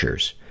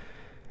creatures.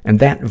 And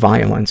that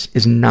violence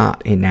is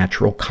not a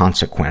natural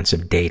consequence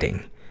of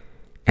dating.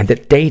 And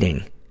that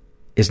dating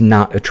is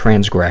not a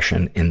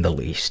transgression in the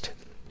least.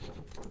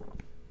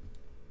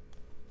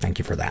 Thank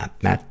you for that.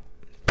 That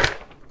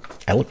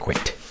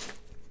eloquent.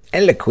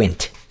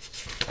 Eloquent.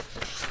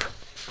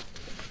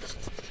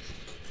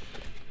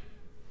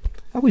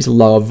 I always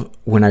love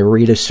when I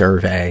read a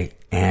survey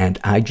and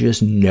I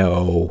just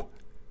know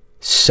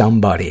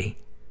somebody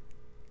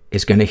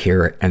is going to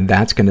hear it, and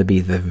that's going to be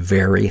the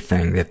very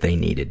thing that they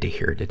needed to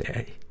hear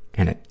today.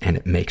 And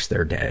it makes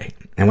their day.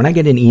 And when I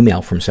get an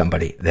email from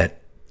somebody that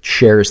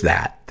shares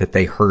that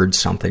they heard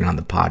something on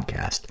the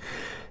podcast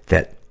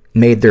that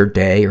made their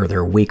day or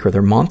their week or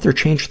their month or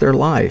changed their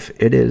life,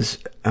 it is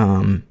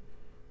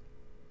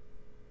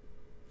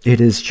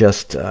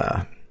just,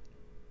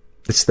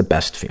 it's the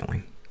best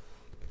feeling.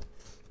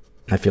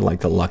 I feel like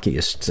the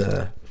luckiest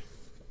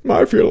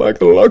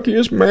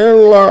man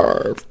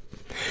alive.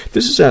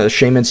 This is a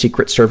Shame and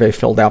Secret survey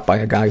filled out by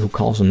a guy who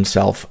calls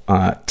himself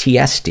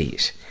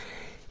Tiestes.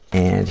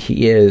 And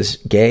he is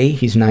gay.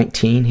 He's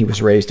 19. He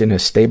was raised in a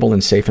stable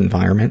and safe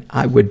environment.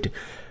 I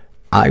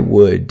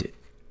would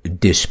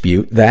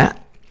dispute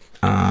that.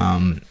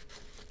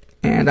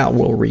 And I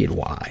will read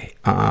why.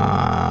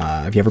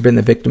 Have you ever been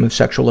the victim of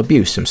sexual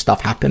abuse? Some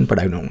stuff happened, but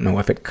I don't know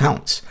if it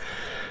counts.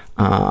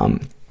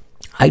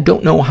 I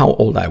don't know how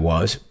old I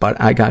was, but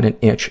I got an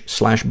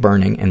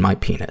itch/burning in my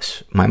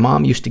penis. My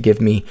mom used to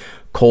give me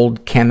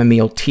cold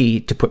chamomile tea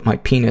to put my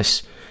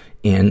penis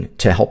in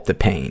to help the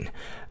pain.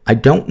 I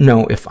don't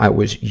know if I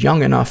was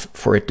young enough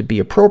for it to be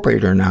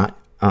appropriate or not,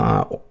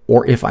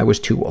 or if I was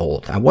too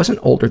old. I wasn't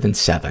older than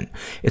 7.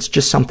 It's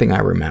just something I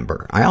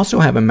remember. I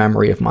also have a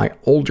memory of my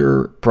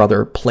older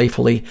brother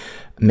playfully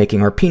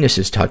making our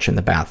penises touch in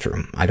the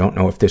bathroom. I don't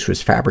know if this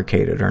was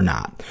fabricated or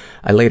not.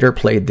 I later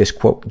played this,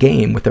 quote,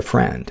 game with a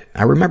friend.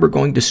 I remember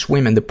going to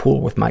swim in the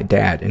pool with my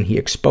dad, and he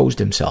exposed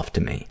himself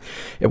to me.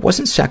 It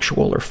wasn't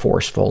sexual or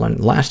forceful,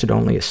 and lasted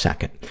only a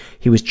second.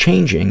 He was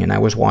changing, and I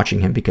was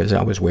watching him because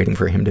I was waiting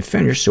for him to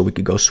finish so we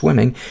could go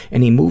swimming,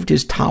 and he moved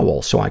his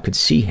towel so I could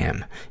see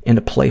him in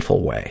a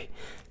playful way.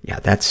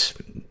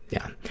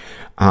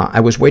 I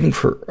was waiting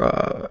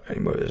for,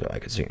 I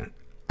could see him.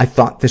 I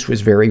thought this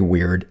was very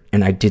weird,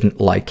 and I didn't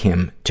like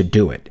him to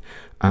do it.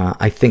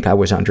 I think I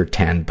was under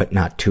 10, but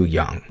not too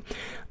young.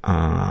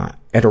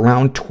 At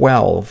around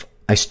 12,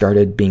 I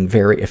started being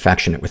very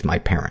affectionate with my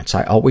parents.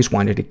 I always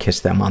wanted to kiss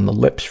them on the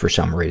lips for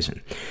some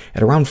reason.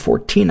 At around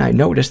 14, I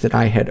noticed that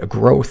I had a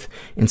growth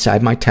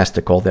inside my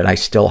testicle that I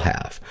still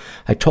have.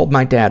 I told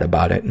my dad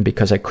about it, and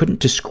because I couldn't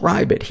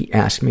describe it, he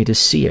asked me to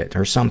see it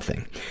or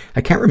something.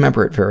 I can't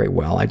remember it very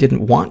well. I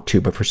didn't want to,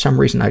 but for some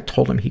reason I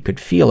told him he could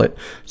feel it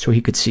so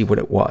he could see what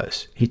it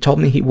was. He told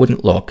me he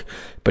wouldn't look,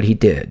 but he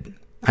did.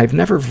 I've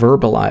never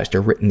verbalized or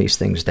written these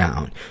things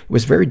down. It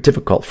was very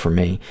difficult for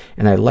me,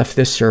 and I left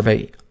this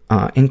survey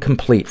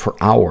incomplete for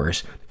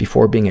hours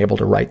before being able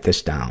to write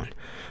this down.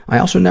 I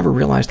also never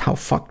realized how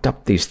fucked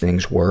up these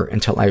things were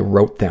until I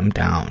wrote them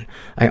down.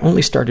 I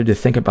only started to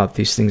think about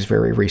these things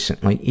very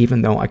recently,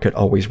 even though I could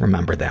always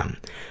remember them.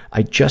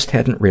 I just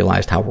hadn't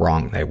realized how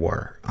wrong they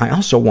were. I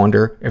also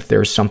wonder if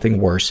there's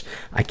something worse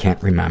I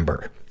can't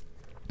remember.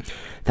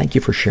 Thank you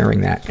for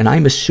sharing that. And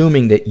I'm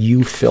assuming that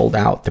you filled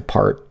out the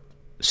part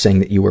saying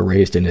that you were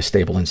raised in a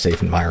stable and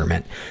safe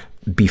environment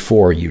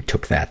before you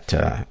took that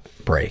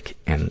break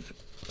and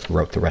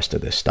wrote the rest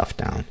of this stuff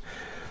down.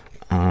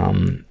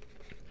 And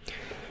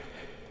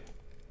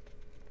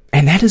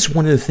that is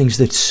one of the things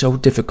that's so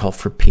difficult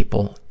for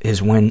people,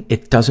 is when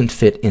it doesn't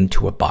fit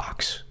into a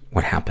box,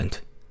 what happened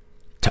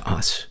to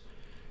us.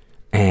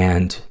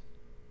 And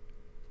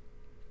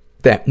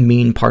that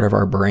mean part of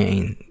our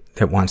brain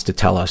that wants to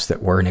tell us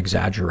that we're an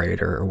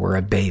exaggerator, or we're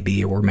a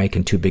baby, or we're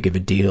making too big of a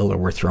deal, or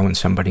we're throwing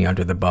somebody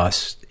under the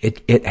bus.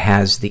 It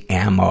has the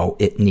ammo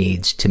it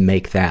needs to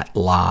make that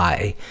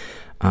lie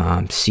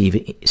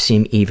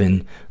seem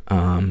even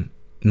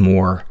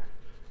more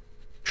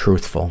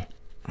truthful.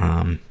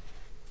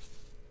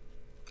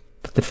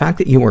 But the fact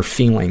that you are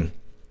feeling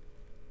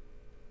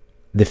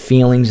the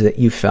feelings that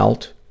you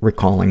felt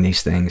recalling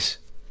these things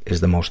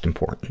is the most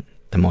important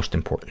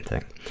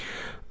thing.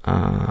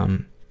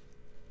 You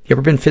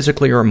ever been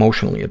physically or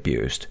emotionally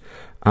abused?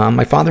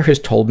 My father has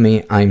told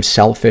me I'm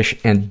selfish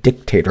and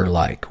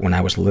dictator-like when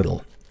I was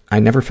little. I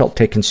never felt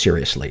taken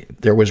seriously.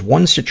 There was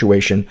one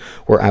situation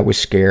where I was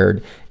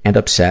scared and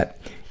upset,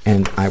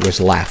 and I was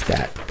laughed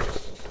at.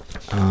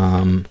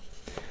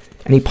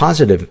 Any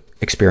positive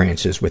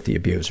experiences with the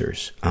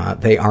abusers?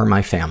 They are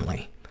my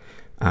family.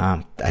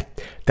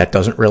 That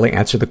doesn't really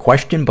answer the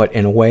question, but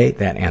in a way,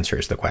 that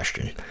answers the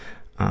question.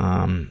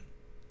 And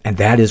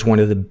that is one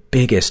of the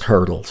biggest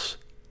hurdles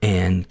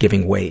in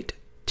giving weight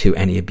to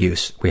any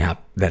abuse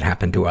that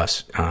happened to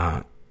us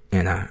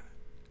in a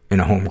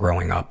home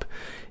growing up,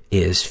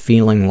 is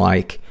feeling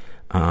like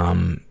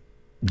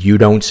you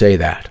don't say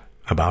that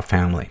about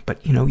family.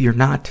 But, you're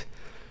not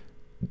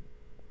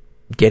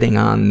getting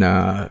on,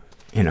 the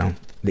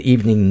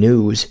evening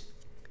news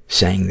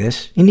saying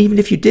this. And even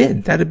if you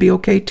did, that'd be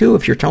okay too,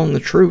 if you're telling the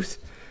truth.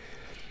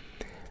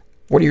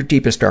 What are your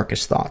deepest,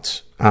 darkest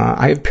thoughts?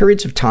 I have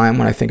periods of time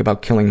when I think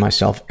about killing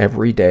myself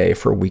every day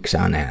for weeks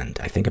on end.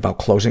 I think about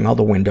closing all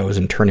the windows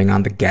and turning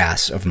on the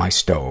gas of my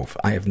stove.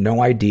 I have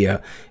no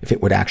idea if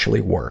it would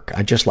actually work.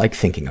 I just like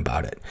thinking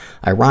about it.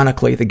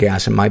 Ironically, the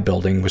gas in my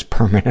building was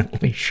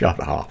permanently shut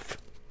off.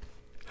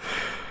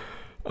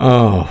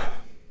 Oh,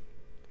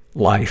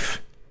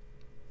 life.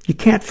 You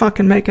can't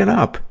fucking make it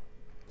up.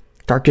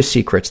 Darkest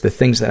secrets, the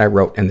things that I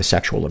wrote in the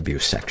sexual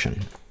abuse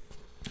section.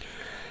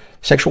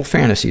 Sexual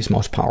fantasies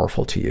most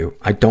powerful to you.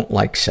 I don't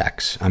like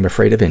sex. I'm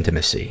afraid of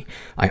intimacy.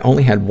 I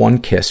only had one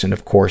kiss, and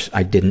of course,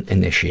 I didn't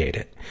initiate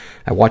it.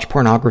 I watch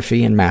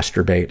pornography and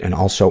masturbate and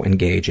also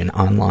engage in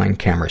online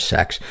camera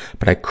sex,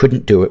 but I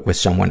couldn't do it with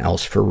someone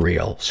else for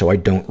real, so I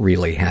don't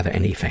really have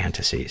any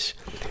fantasies.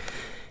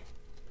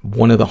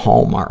 One of the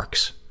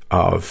hallmarks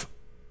of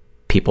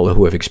people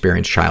who have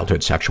experienced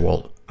childhood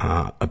sexual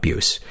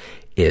abuse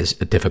is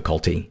a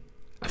difficulty,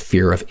 a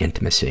fear of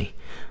intimacy.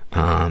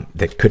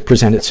 That could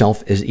present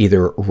itself as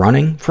either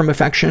running from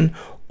affection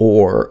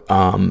or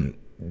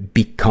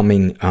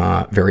becoming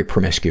very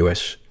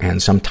promiscuous,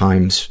 and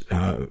sometimes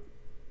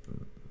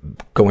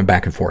going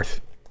back and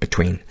forth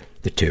between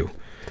the two,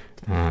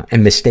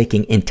 and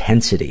mistaking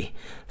intensity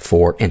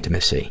for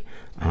intimacy.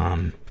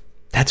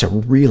 That's a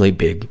really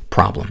big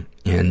problem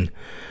in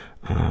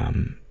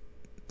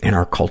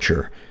our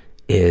culture,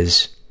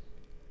 is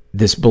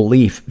this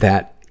belief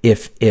that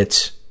if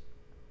it's,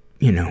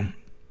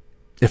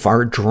 if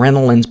our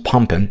adrenaline's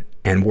pumping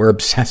and we're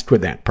obsessed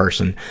with that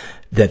person,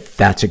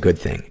 that's a good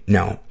thing.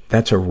 No,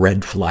 that's a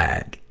red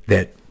flag,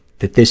 that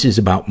this is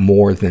about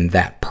more than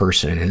that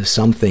person, and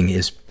something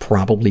is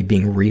probably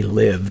being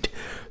relived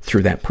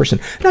through that person.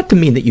 Not to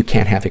mean that you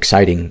can't have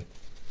exciting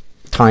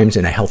times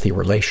in a healthy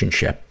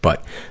relationship,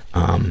 but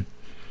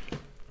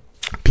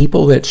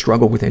people that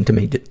struggle with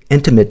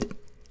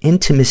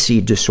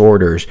intimacy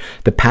disorders,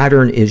 the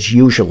pattern is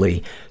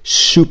usually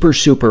super,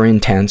 super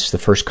intense the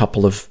first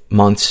couple of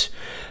months,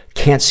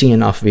 can't see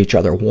enough of each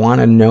other,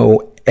 want to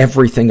know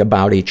everything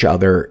about each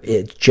other.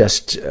 It's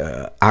just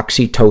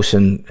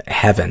oxytocin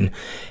heaven.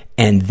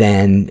 And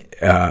then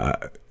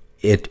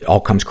it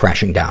all comes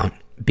crashing down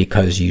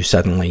because you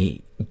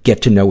suddenly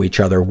get to know each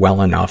other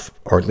well enough,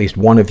 or at least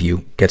one of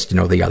you gets to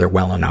know the other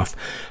well enough,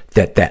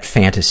 that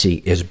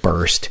fantasy is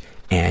burst,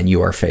 and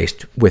you are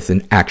faced with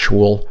an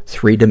actual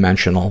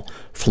three-dimensional,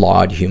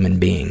 flawed human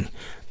being.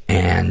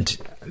 And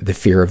the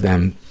fear of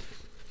them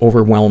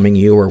overwhelming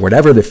you, or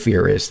whatever the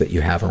fear is that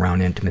you have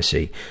around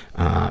intimacy,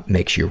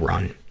 makes you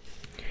run.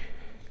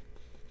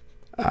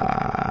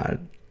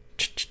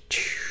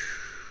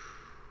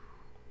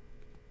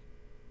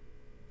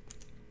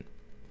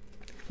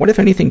 What, if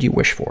anything, do you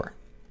wish for?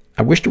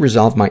 I wish to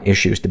resolve my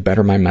issues to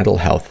better my mental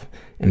health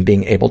and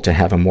being able to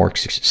have a more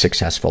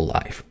successful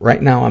life.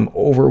 Right now, I'm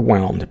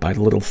overwhelmed by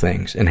little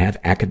things and have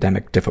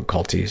academic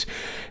difficulties,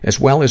 as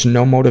well as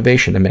no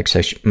motivation to make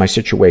my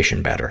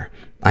situation better.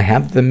 I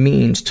have the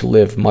means to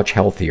live much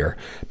healthier,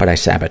 but I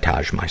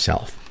sabotage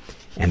myself.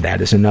 And that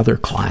is another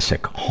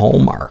classic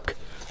hallmark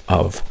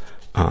of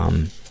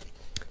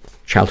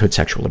childhood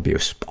sexual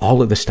abuse.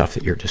 All of the stuff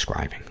that you're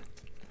describing.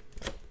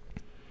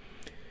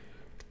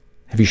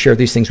 Have you shared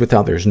these things with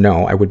others?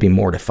 No, I would be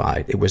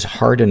mortified. It was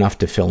hard enough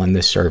to fill in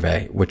this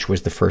survey, which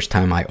was the first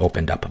time I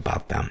opened up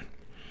about them.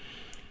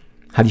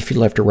 How do you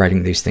feel after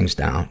writing these things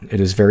down?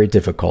 It is very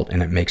difficult,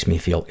 and it makes me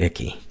feel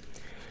icky.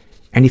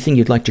 Anything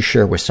you'd like to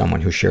share with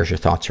someone who shares your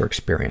thoughts or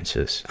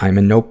experiences? I'm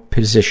in no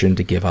position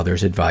to give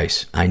others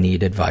advice. I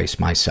need advice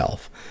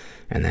myself.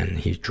 And then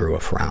he drew a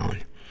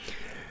frown.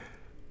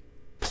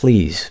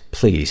 Please,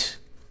 please,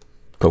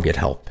 go get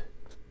help.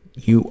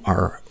 You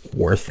are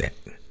worth it.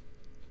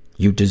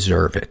 You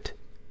deserve it.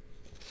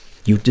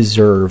 You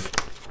deserve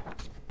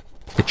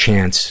the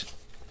chance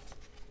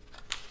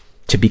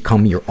to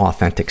become your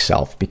authentic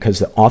self, because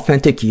the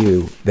authentic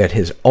you that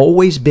has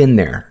always been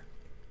there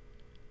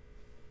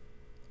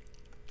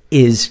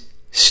is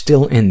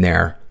still in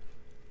there,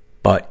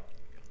 but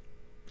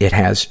it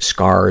has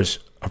scars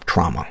of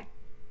trauma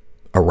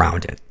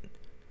around it.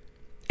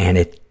 And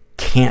it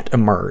can't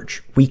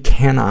emerge. We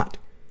cannot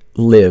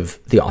live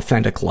the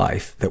authentic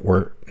life that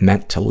we're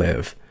meant to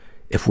live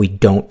if we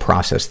don't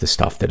process the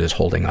stuff that is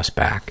holding us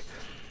back.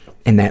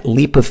 And that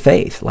leap of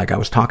faith, like I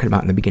was talking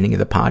about in the beginning of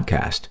the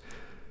podcast,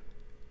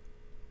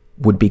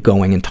 would be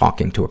going and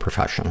talking to a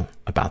professional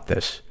about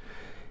this.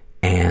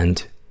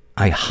 And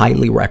I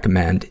highly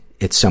recommend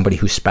it's somebody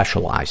who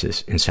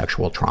specializes in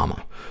sexual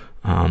trauma.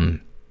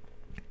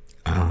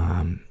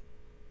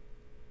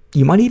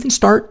 You might even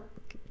start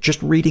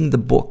just reading the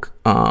book,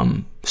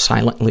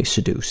 Silently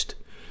Seduced.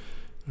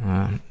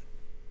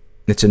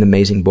 It's an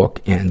amazing book,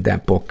 and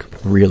that book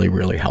really,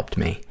 really helped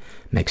me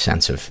make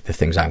sense of the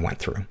things I went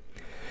through.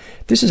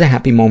 This is a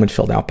happy moment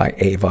filled out by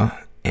Ava,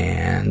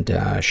 and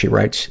she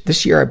writes,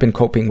 this year I've been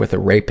coping with a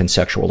rape and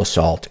sexual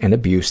assault and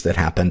abuse that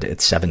happened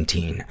at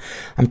 17.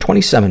 I'm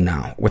 27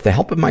 now. With the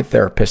help of my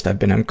therapist, I've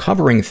been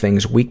uncovering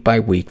things week by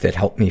week that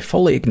help me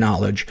fully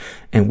acknowledge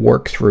and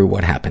work through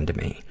what happened to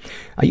me.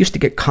 I used to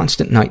get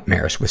constant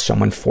nightmares with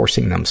someone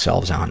forcing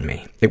themselves on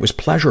me. It was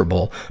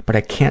pleasurable, but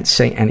I can't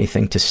say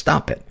anything to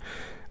stop it.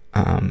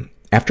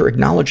 After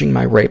acknowledging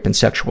my rape and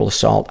sexual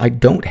assault, I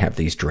don't have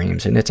these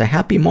dreams, and it's a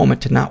happy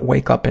moment to not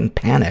wake up in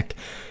panic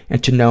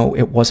and to know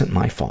it wasn't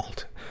my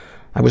fault.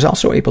 I was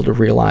also able to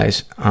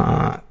realize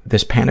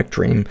this panic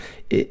dream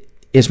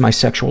is my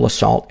sexual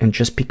assault, and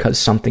just because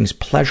something's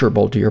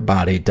pleasurable to your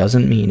body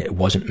doesn't mean it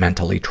wasn't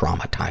mentally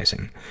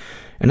traumatizing.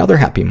 Another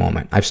happy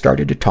moment, I've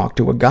started to talk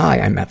to a guy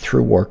I met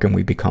through work, and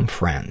we become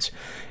friends.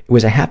 It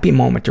was a happy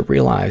moment to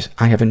realize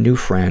I have a new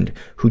friend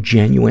who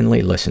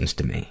genuinely listens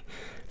to me.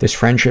 This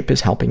friendship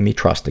is helping me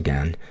trust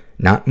again,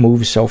 not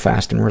move so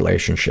fast in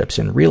relationships,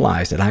 and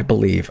realize that I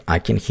believe I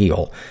can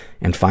heal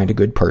and find a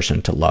good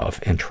person to love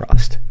and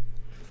trust.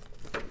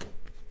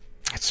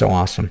 That's so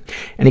awesome.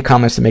 Any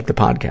comments to make the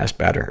podcast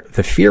better?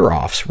 The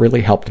fear-offs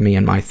really helped me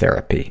in my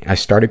therapy. I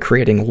started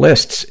creating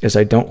lists as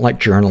I don't like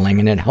journaling,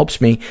 and it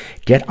helps me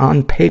get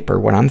on paper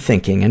what I'm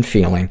thinking and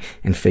feeling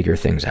and figure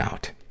things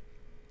out.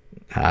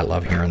 I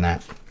love hearing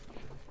that.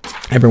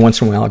 Every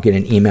once in a while I'll get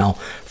an email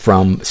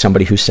from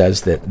somebody who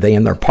says that they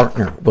and their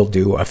partner will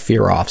do a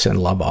fear-offs and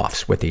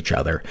love-offs with each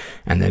other,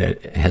 and that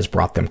it has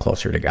brought them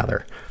closer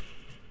together.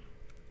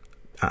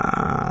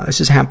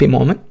 This is a happy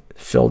moment,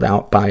 filled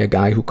out by a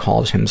guy who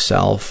calls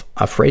himself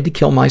afraid to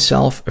kill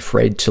myself,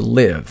 afraid to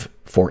live,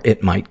 for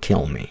it might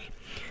kill me.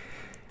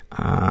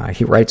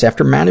 He writes,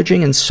 after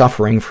managing and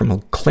suffering from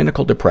a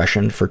clinical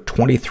depression for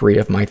 23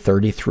 of my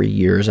 33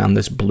 years on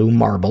this blue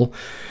marble,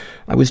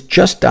 I was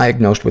just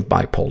diagnosed with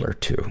bipolar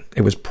 2.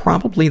 It was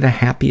probably the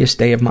happiest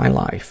day of my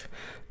life.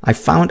 I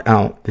found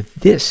out that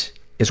this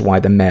is why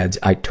the meds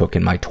I took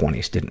in my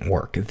 20s didn't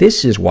work.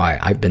 This is why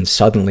I've been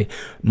suddenly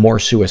more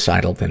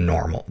suicidal than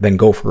normal, then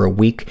go for a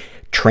week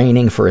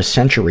training for a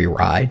century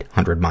ride,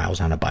 100 miles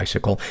on a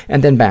bicycle,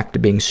 and then back to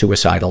being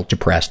suicidal,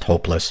 depressed,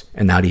 hopeless,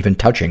 and not even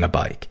touching a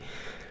bike.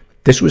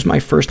 This was my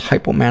first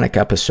hypomanic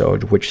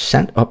episode, which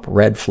sent up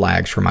red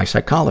flags for my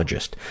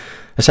psychologist.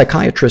 A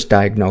psychiatrist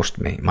diagnosed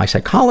me. My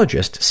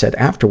psychologist said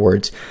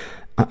afterwards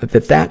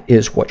that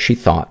is what she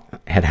thought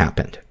had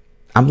happened.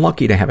 I'm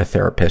lucky to have a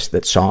therapist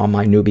that saw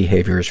my new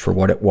behaviors for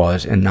what it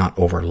was and not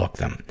overlook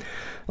them.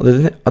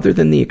 Other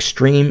than the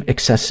extreme,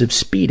 excessive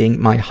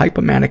speeding, my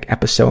hypomanic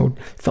episode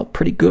felt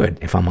pretty good,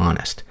 if I'm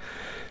honest.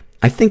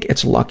 I think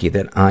it's lucky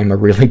that I'm a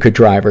really good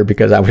driver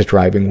because I was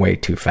driving way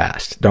too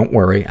fast. Don't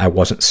worry, I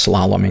wasn't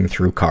slaloming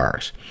through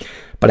cars.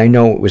 But I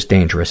know it was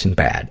dangerous and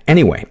bad.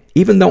 Anyway,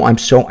 even though I'm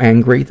so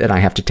angry that I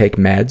have to take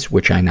meds,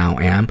 which I now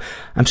am,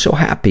 I'm so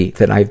happy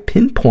that I've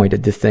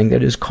pinpointed the thing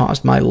that has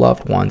caused my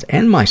loved ones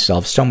and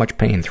myself so much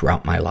pain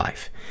throughout my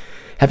life.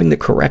 Having the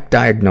correct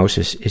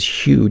diagnosis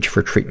is huge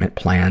for treatment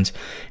plans,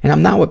 and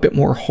I'm now a bit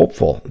more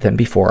hopeful than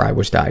before I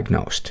was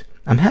diagnosed.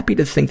 I'm happy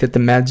to think that the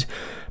meds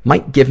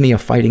might give me a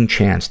fighting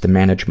chance to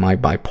manage my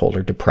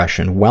bipolar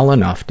depression well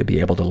enough to be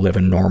able to live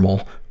a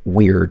normal,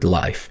 weird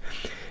life.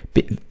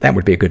 That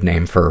would be a good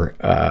name for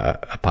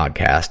a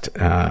podcast,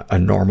 A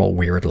Normal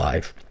Weird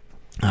Life.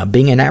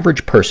 Being an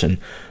average person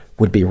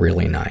would be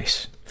really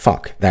nice.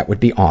 Fuck, that would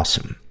be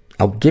awesome.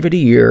 I'll give it a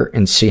year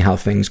and see how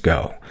things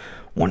go.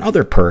 One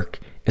other perk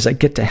is I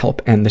get to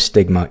help end the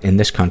stigma in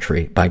this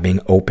country by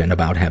being open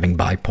about having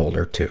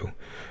bipolar 2.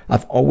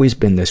 I've always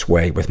been this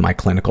way with my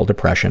clinical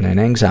depression and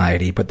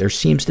anxiety, but there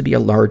seems to be a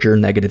larger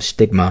negative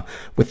stigma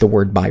with the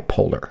word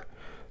bipolar.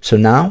 So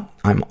now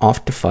I'm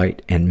off to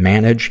fight and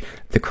manage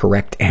the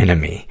correct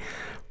enemy.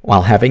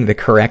 While having the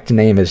correct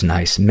name is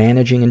nice,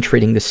 managing and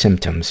treating the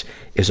symptoms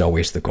is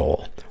always the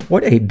goal.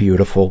 What a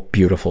beautiful,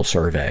 beautiful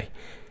survey.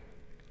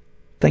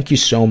 Thank you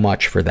so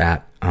much for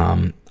that.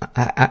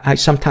 I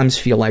sometimes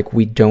feel like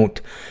we don't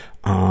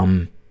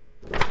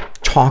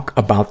talk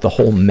about the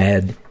whole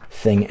med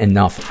thing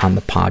enough on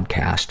the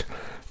podcast.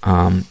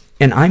 And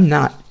I'm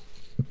not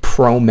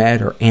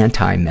pro-med or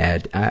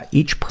anti-med.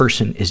 Each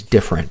person is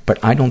different,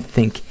 but I don't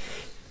think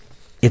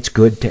it's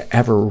good to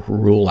ever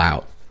rule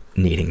out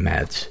needing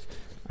meds.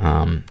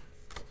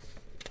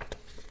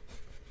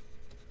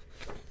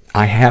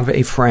 I have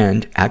a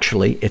friend,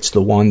 actually, it's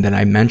the one that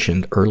I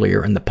mentioned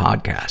earlier in the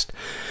podcast,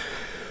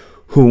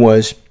 who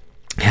was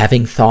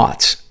having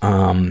thoughts.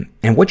 And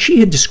what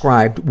she had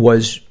described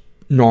was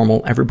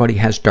normal. Everybody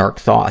has dark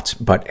thoughts.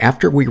 But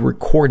after we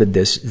recorded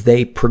this,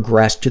 they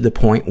progressed to the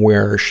point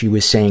where she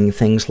was saying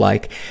things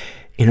like,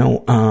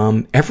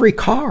 every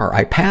car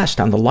I passed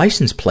on the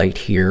license plate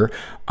here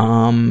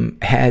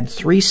had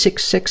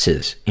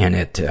 366s in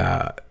it,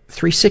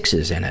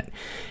 36s in it.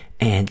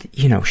 And,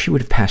 she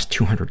would have passed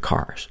 200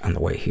 cars on the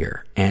way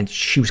here. And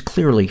she was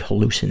clearly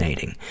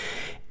hallucinating.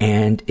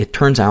 And it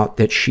turns out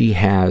that she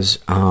has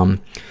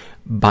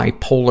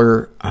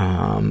bipolar,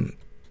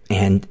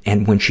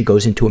 and when she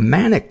goes into a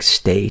manic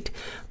state,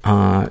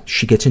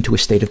 she gets into a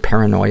state of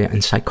paranoia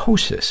and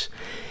psychosis.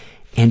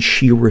 And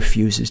she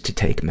refuses to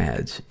take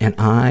meds. And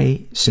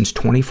I, since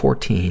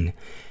 2014,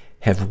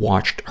 have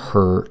watched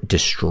her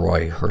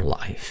destroy her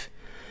life.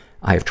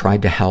 I have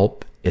tried to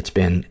help. It's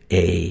been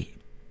a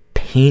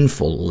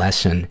painful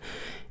lesson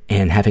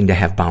in having to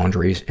have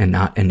boundaries and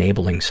not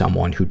enabling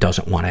someone who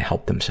doesn't want to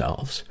help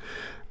themselves.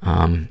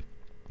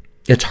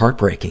 It's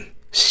heartbreaking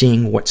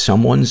seeing what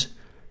someone's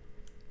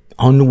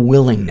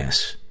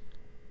unwillingness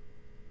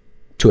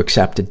to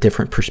accept a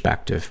different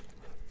perspective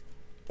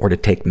or to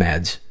take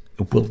meds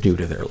will do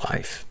to their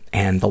life.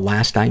 And the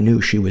last I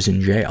knew, she was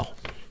in jail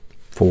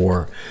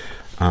for,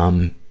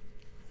 I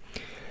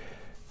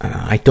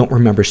don't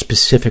remember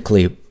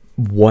specifically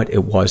what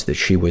it was that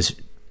she was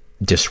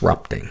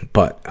disrupting,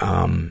 but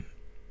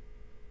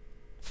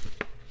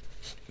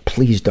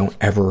please don't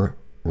ever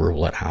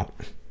rule it out.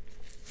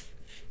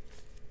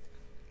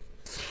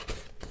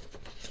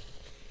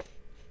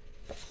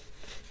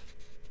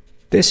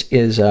 This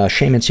is a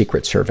Shame and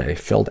Secret survey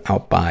filled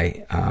out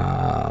by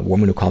a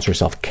woman who calls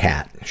herself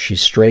Kat.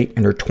 She's straight,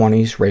 in her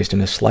 20s, raised in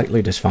a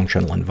slightly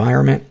dysfunctional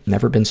environment,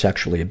 never been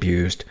sexually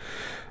abused,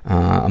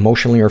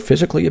 emotionally or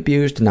physically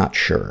abused, not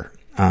sure.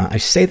 I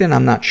say that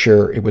I'm not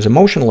sure it was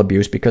emotional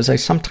abuse because I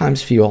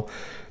sometimes feel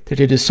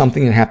that it is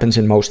something that happens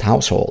in most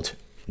households.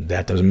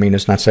 That doesn't mean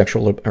it's not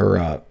sexual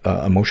or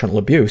emotional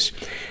abuse.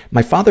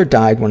 My father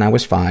died when I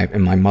was 5,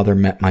 and my mother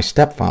met my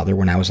stepfather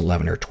when I was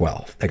 11 or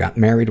 12. They got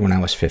married when I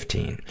was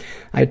 15.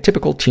 I had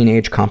typical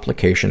teenage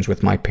complications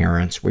with my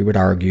parents. We would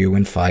argue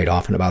and fight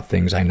often about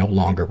things I no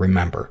longer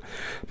remember.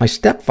 My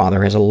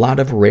stepfather has a lot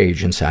of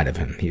rage inside of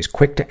him. He is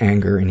quick to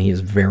anger, and he is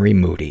very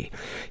moody.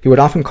 He would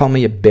often call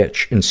me a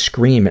bitch and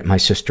scream at my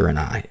sister and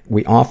I.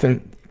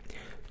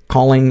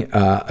 Calling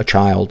a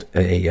child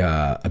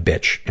a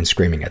bitch and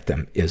screaming at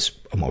them is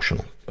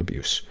emotional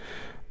abuse.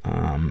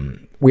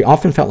 We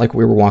often felt like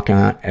we were walking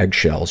on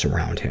eggshells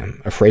around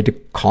him, afraid to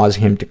cause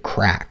him to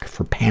crack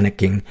for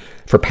packing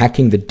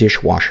the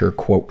dishwasher,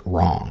 quote,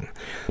 wrong.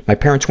 My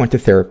parents went to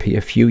therapy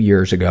a few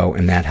years ago,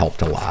 and that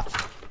helped a lot.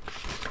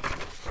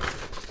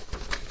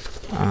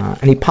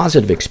 Any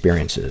positive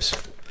experiences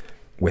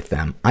with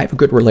them? I have a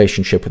good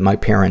relationship with my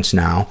parents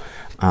now.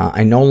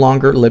 I no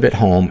longer live at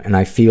home, and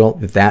I feel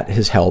that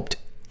has helped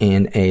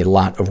in a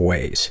lot of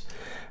ways.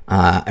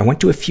 I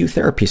went to a few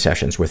therapy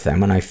sessions with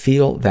them, and I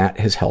feel that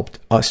has helped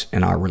us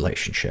in our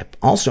relationship.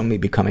 Also, me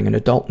becoming an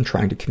adult and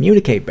trying to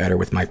communicate better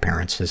with my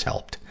parents has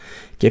helped.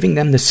 Giving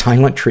them the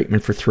silent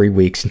treatment for 3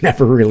 weeks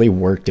never really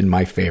worked in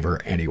my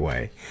favor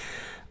anyway.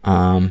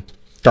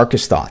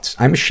 Darkest thoughts.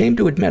 I'm ashamed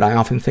to admit I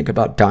often think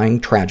about dying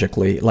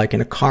tragically, like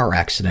in a car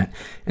accident,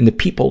 and the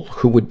people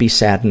who would be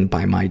saddened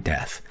by my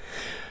death.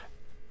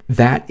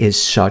 That is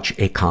such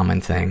a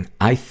common thing.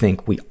 I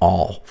think we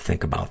all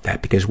think about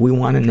that because we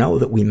want to know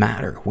that we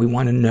matter. We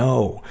want to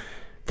know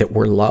that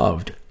we're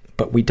loved,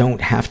 but we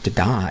don't have to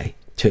die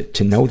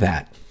to know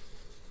that.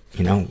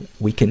 You know,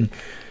 we can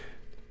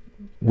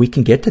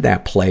get to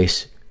that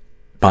place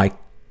by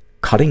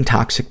cutting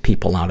toxic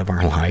people out of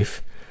our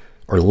life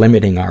or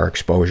limiting our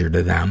exposure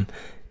to them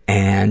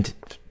and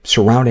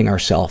surrounding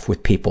ourselves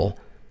with people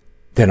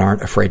that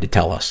aren't afraid to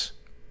tell us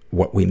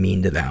what we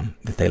mean to them,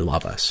 that they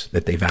love us,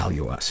 that they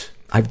value us.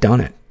 I've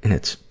done it, and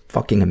it's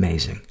fucking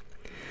amazing.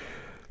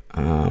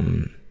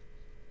 I'm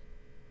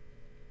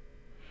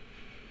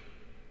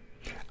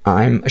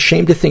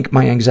ashamed to think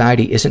my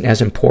anxiety isn't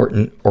as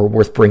important or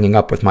worth bringing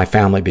up with my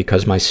family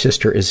because my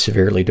sister is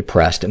severely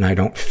depressed, and I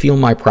don't feel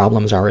my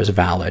problems are as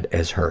valid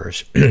as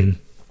hers.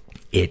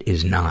 It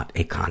is not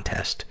a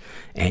contest,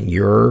 and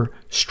your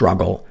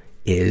struggle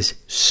is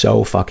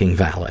so fucking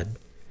valid.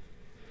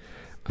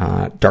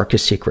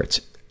 Darkest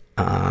secrets.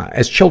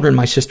 As children,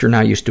 my sister and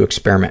I used to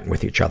experiment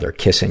with each other,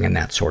 kissing and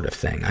that sort of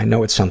thing. I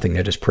know it's something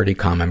that is pretty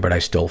common, but I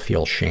still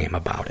feel shame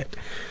about it.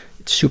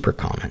 It's super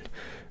common.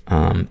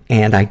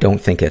 And I don't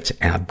think it's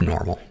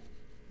abnormal.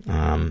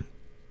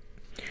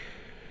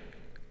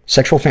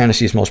 Sexual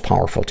fantasies most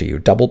powerful to you.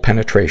 Double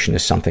penetration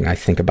is something I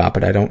think about,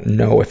 but I don't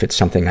know if it's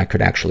something I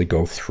could actually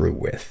go through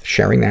with.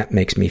 Sharing that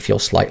makes me feel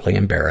slightly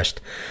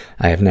embarrassed.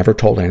 I have never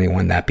told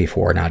anyone that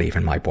before, not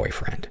even my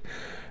boyfriend.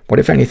 What,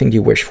 if anything, do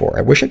you wish for?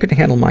 I wish I could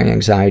handle my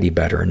anxiety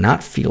better and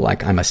not feel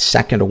like I'm a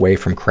second away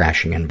from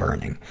crashing and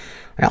burning.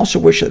 I also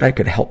wish that I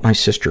could help my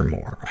sister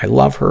more. I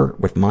love her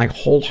with my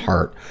whole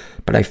heart,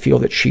 but I feel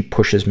that she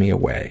pushes me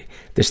away.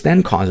 This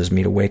then causes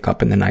me to wake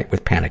up in the night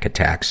with panic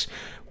attacks,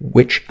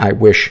 which I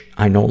wish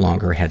I no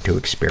longer had to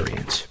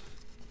experience.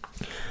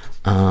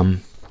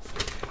 I've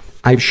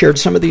shared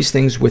some of these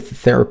things with the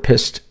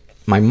therapist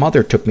my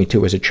mother took me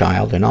to as a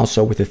child, and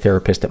also with a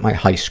therapist at my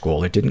high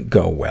school. It didn't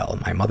go well.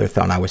 My mother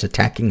thought I was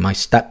attacking my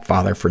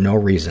stepfather for no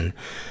reason.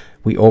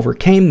 We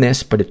overcame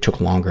this, but it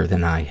took longer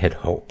than I had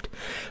hoped.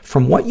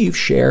 From what you've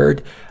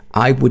shared,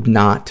 I would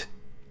not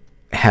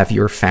have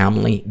your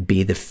family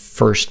be the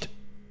first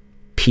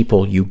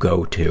people you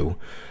go to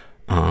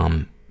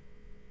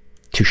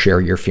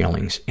share your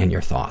feelings and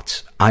your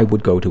thoughts. I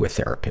would go to a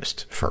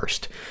therapist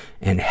first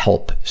and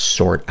help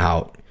sort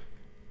out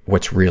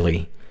what's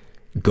really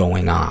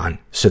going on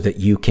so that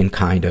you can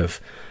kind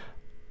of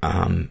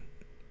have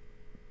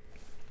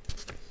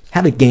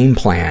a game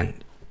plan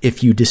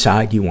if you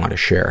decide you want to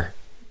share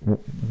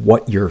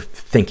what you're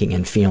thinking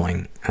and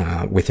feeling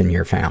within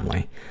your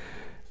family.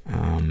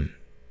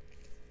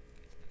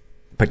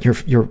 But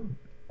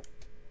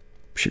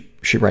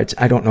she writes,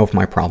 I don't know if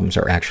my problems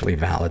are actually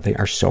valid. They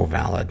are so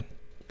valid.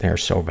 They are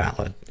so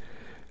valid.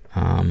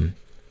 And,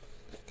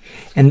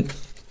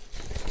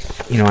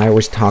 you know, I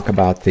always talk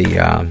about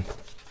the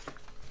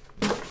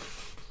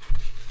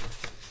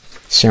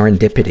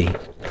serendipity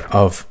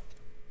of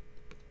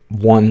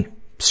one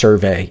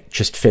survey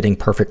just fitting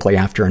perfectly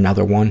after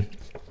another one.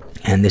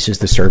 And this is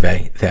the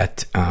survey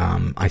that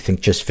I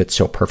think just fits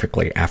so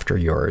perfectly after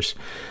yours.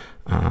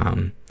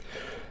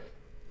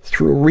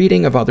 Through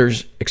reading of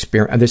others'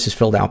 experience, this is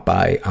filled out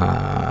by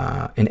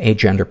an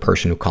agender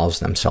person who calls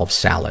themselves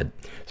Salad.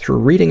 Through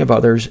reading of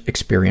others'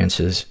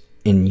 experiences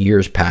in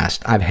years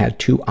past, I've had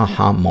 2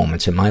 aha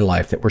moments in my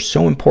life that were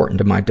so important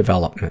to my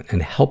development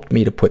and helped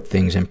me to put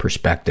things in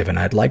perspective, and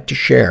I'd like to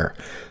share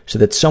so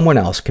that someone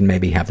else can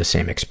maybe have the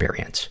same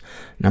experience.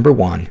 Number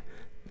 1,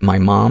 my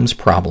mom's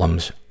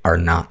problems are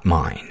not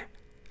mine.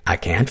 I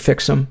can't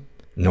fix them,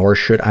 nor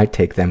should I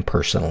take them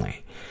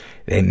personally.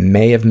 They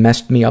may have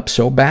messed me up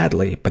so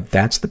badly, but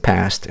that's the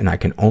past, and I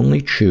can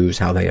only choose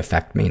how they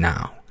affect me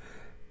now.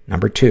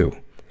 Number 2,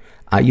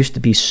 I used to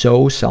be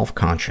so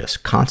self-conscious,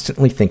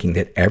 constantly thinking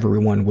that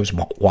everyone was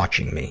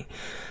watching me.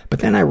 But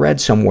then I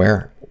read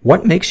somewhere,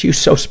 what makes you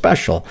so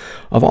special?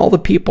 Of all the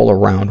people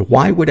around,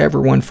 why would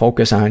everyone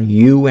focus on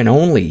you and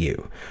only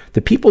you?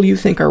 The people you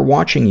think are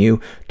watching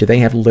you, do they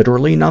have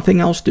literally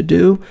nothing else to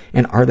do?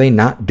 And are they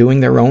not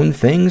doing their own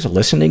things,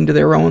 listening to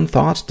their own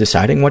thoughts,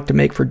 deciding what to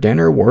make for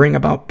dinner, worrying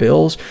about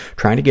bills,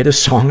 trying to get a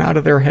song out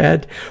of their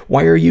head?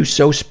 Why are you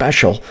so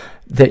special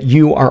that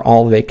you are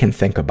all they can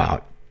think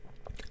about?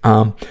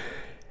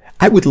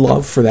 I would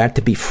love for that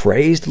to be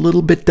phrased a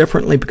little bit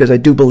differently, because I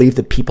do believe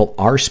that people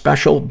are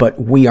special, but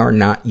we are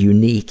not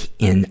unique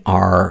in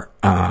our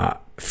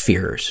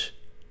fears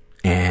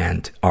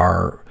and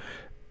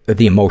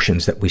the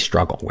emotions that we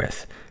struggle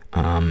with.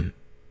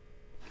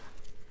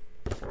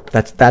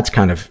 That's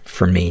kind of,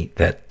 for me,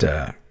 that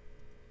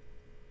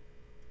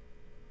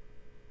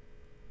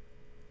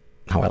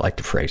how I like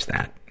to phrase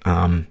that.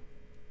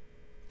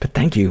 But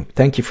thank you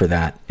for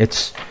that.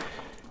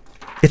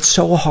 It's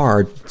so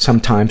hard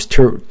sometimes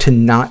to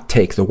not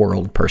take the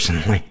world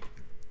personally.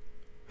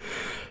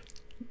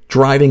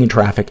 Driving in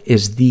traffic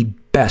is the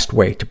best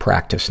way to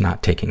practice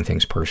not taking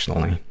things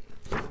personally.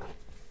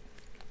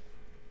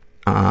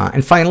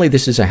 And finally,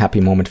 this is a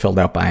happy moment filled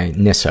out by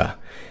Nissa.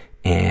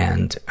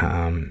 And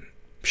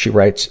she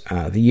writes,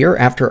 the year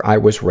after I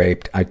was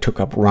raped, I took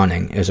up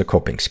running as a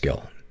coping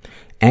skill.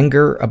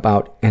 Anger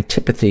about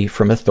antipathy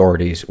from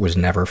authorities was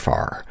never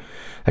far.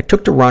 I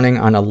took to running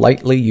on a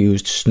lightly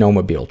used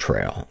snowmobile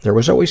trail. There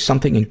was always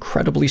something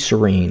incredibly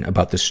serene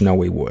about the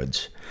snowy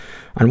woods.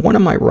 On one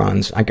of my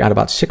runs, I got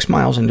about 6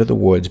 miles into the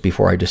woods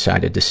before I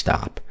decided to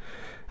stop.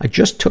 I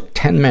just took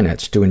 10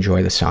 minutes to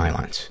enjoy the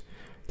silence.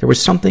 There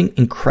was something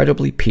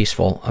incredibly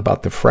peaceful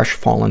about the fresh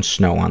fallen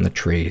snow on the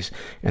trees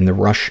and the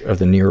rush of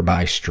the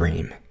nearby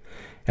stream.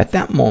 At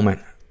that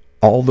moment,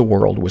 all the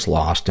world was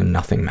lost and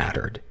nothing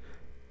mattered.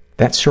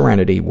 That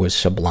serenity was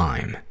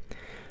sublime.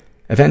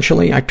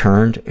 Eventually, I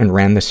turned and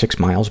ran the 6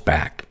 miles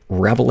back,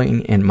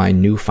 reveling in my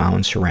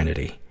newfound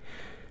serenity.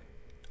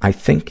 I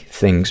think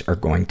things are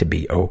going to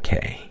be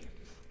okay.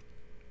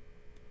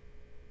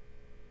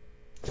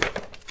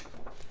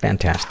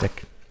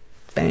 Fantastic.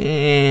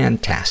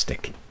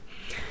 Fantastic.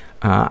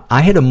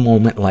 I had a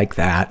moment like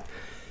that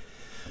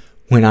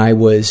when I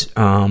was,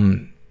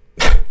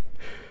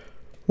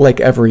 like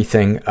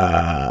everything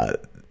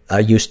I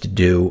used to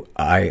do,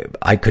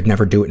 I could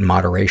never do it in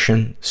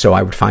moderation. So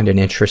I would find an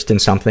interest in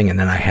something and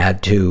then I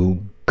had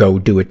to go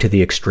do it to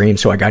the extreme.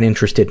 So I got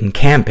interested in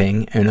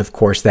camping. And of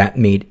course that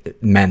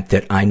meant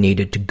that I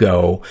needed to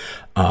go,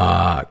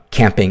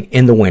 camping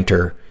in the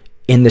winter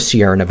in the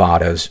Sierra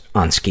Nevadas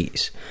on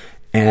skis.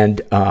 And,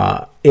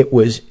 it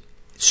was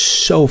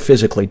so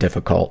physically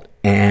difficult.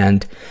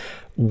 And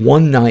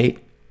one night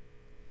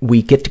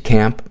we get to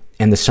camp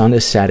and the sun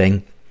is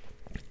setting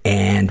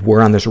and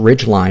we're on this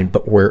ridge line,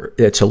 but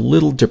it's a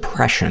little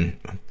depression,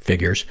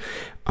 figures,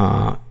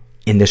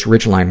 in this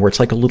ridge line where it's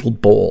like a little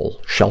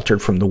bowl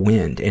sheltered from the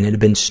wind. And it had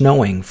been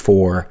snowing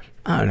for,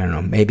 I don't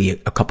know, maybe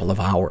a couple of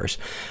hours.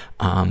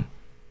 And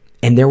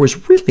there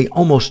was really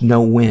almost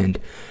no wind.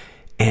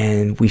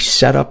 And we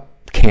set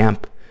up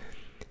camp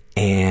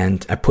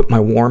and I put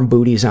my warm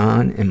booties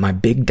on and my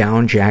big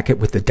down jacket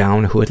with the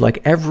down hood, like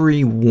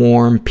every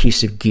warm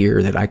piece of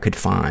gear that I could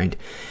find.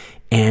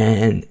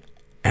 And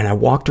I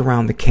walked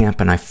around the camp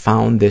and I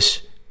found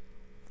this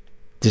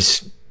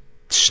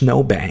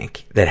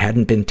snowbank that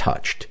hadn't been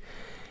touched.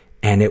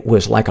 And it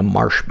was like a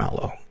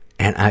marshmallow.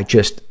 And I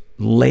just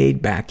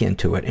laid back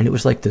into it. And it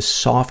was like the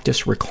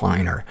softest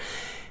recliner.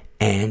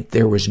 And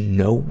there was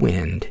no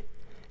wind.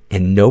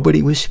 And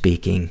nobody was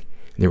speaking.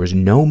 There was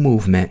no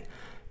movement.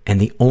 And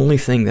the only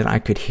thing that I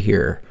could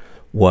hear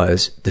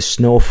was the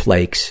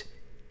snowflakes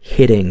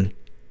hitting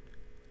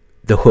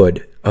the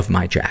hood of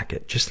my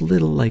jacket. Just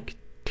little like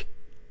tick,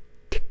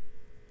 tick,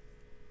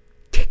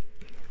 tick.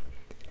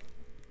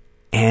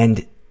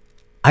 And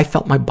I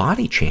felt my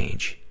body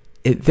change.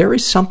 There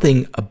is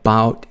something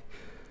about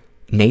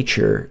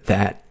nature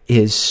that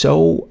is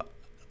so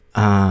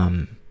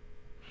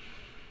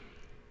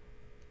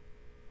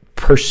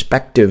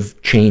perspective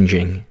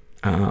changing,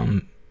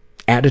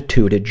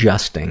 attitude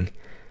adjusting,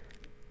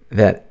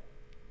 that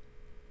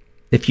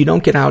if you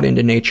don't get out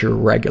into nature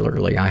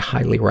regularly, I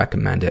highly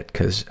recommend it,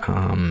 because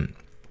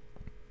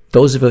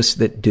those of us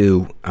that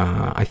do,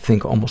 I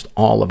think almost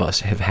all of us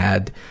have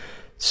had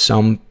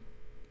some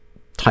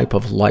type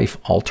of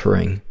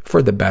life-altering,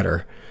 for the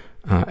better,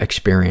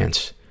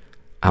 experience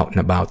out and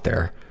about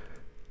there.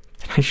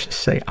 Did I just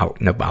say out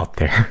and about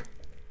there?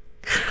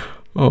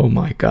 Oh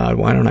my God,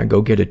 why don't I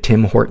go get a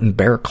Tim Horton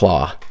Bear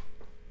Claw?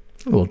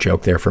 A little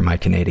joke there for my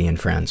Canadian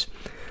friends.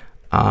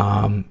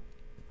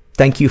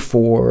 Thank you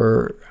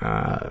for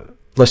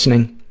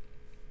listening.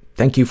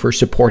 Thank you for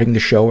supporting the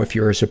show if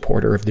you're a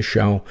supporter of the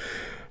show.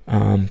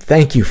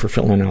 Thank you for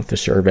filling out the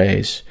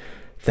surveys.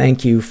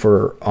 Thank you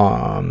for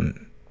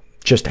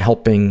just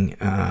helping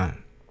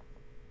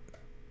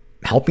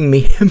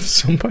me have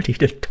somebody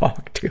to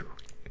talk to.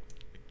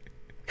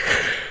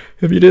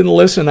 If you didn't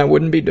listen, I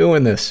wouldn't be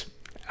doing this.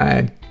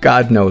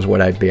 God knows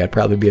what I'd be. I'd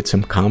probably be at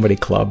some comedy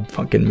club,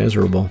 fucking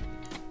miserable.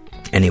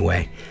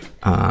 Anyway,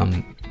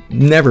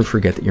 never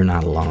forget that you're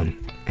not alone.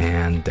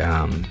 And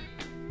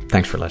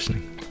thanks for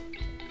listening.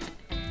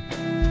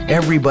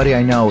 Everybody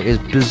I know is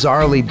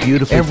bizarrely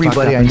beautifully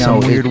everybody I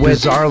know is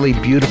bizarrely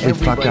beautifully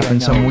fucked up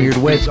in some weird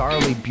way.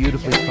 Bizarrely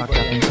beautifully fucked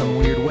up in some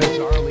weird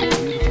way.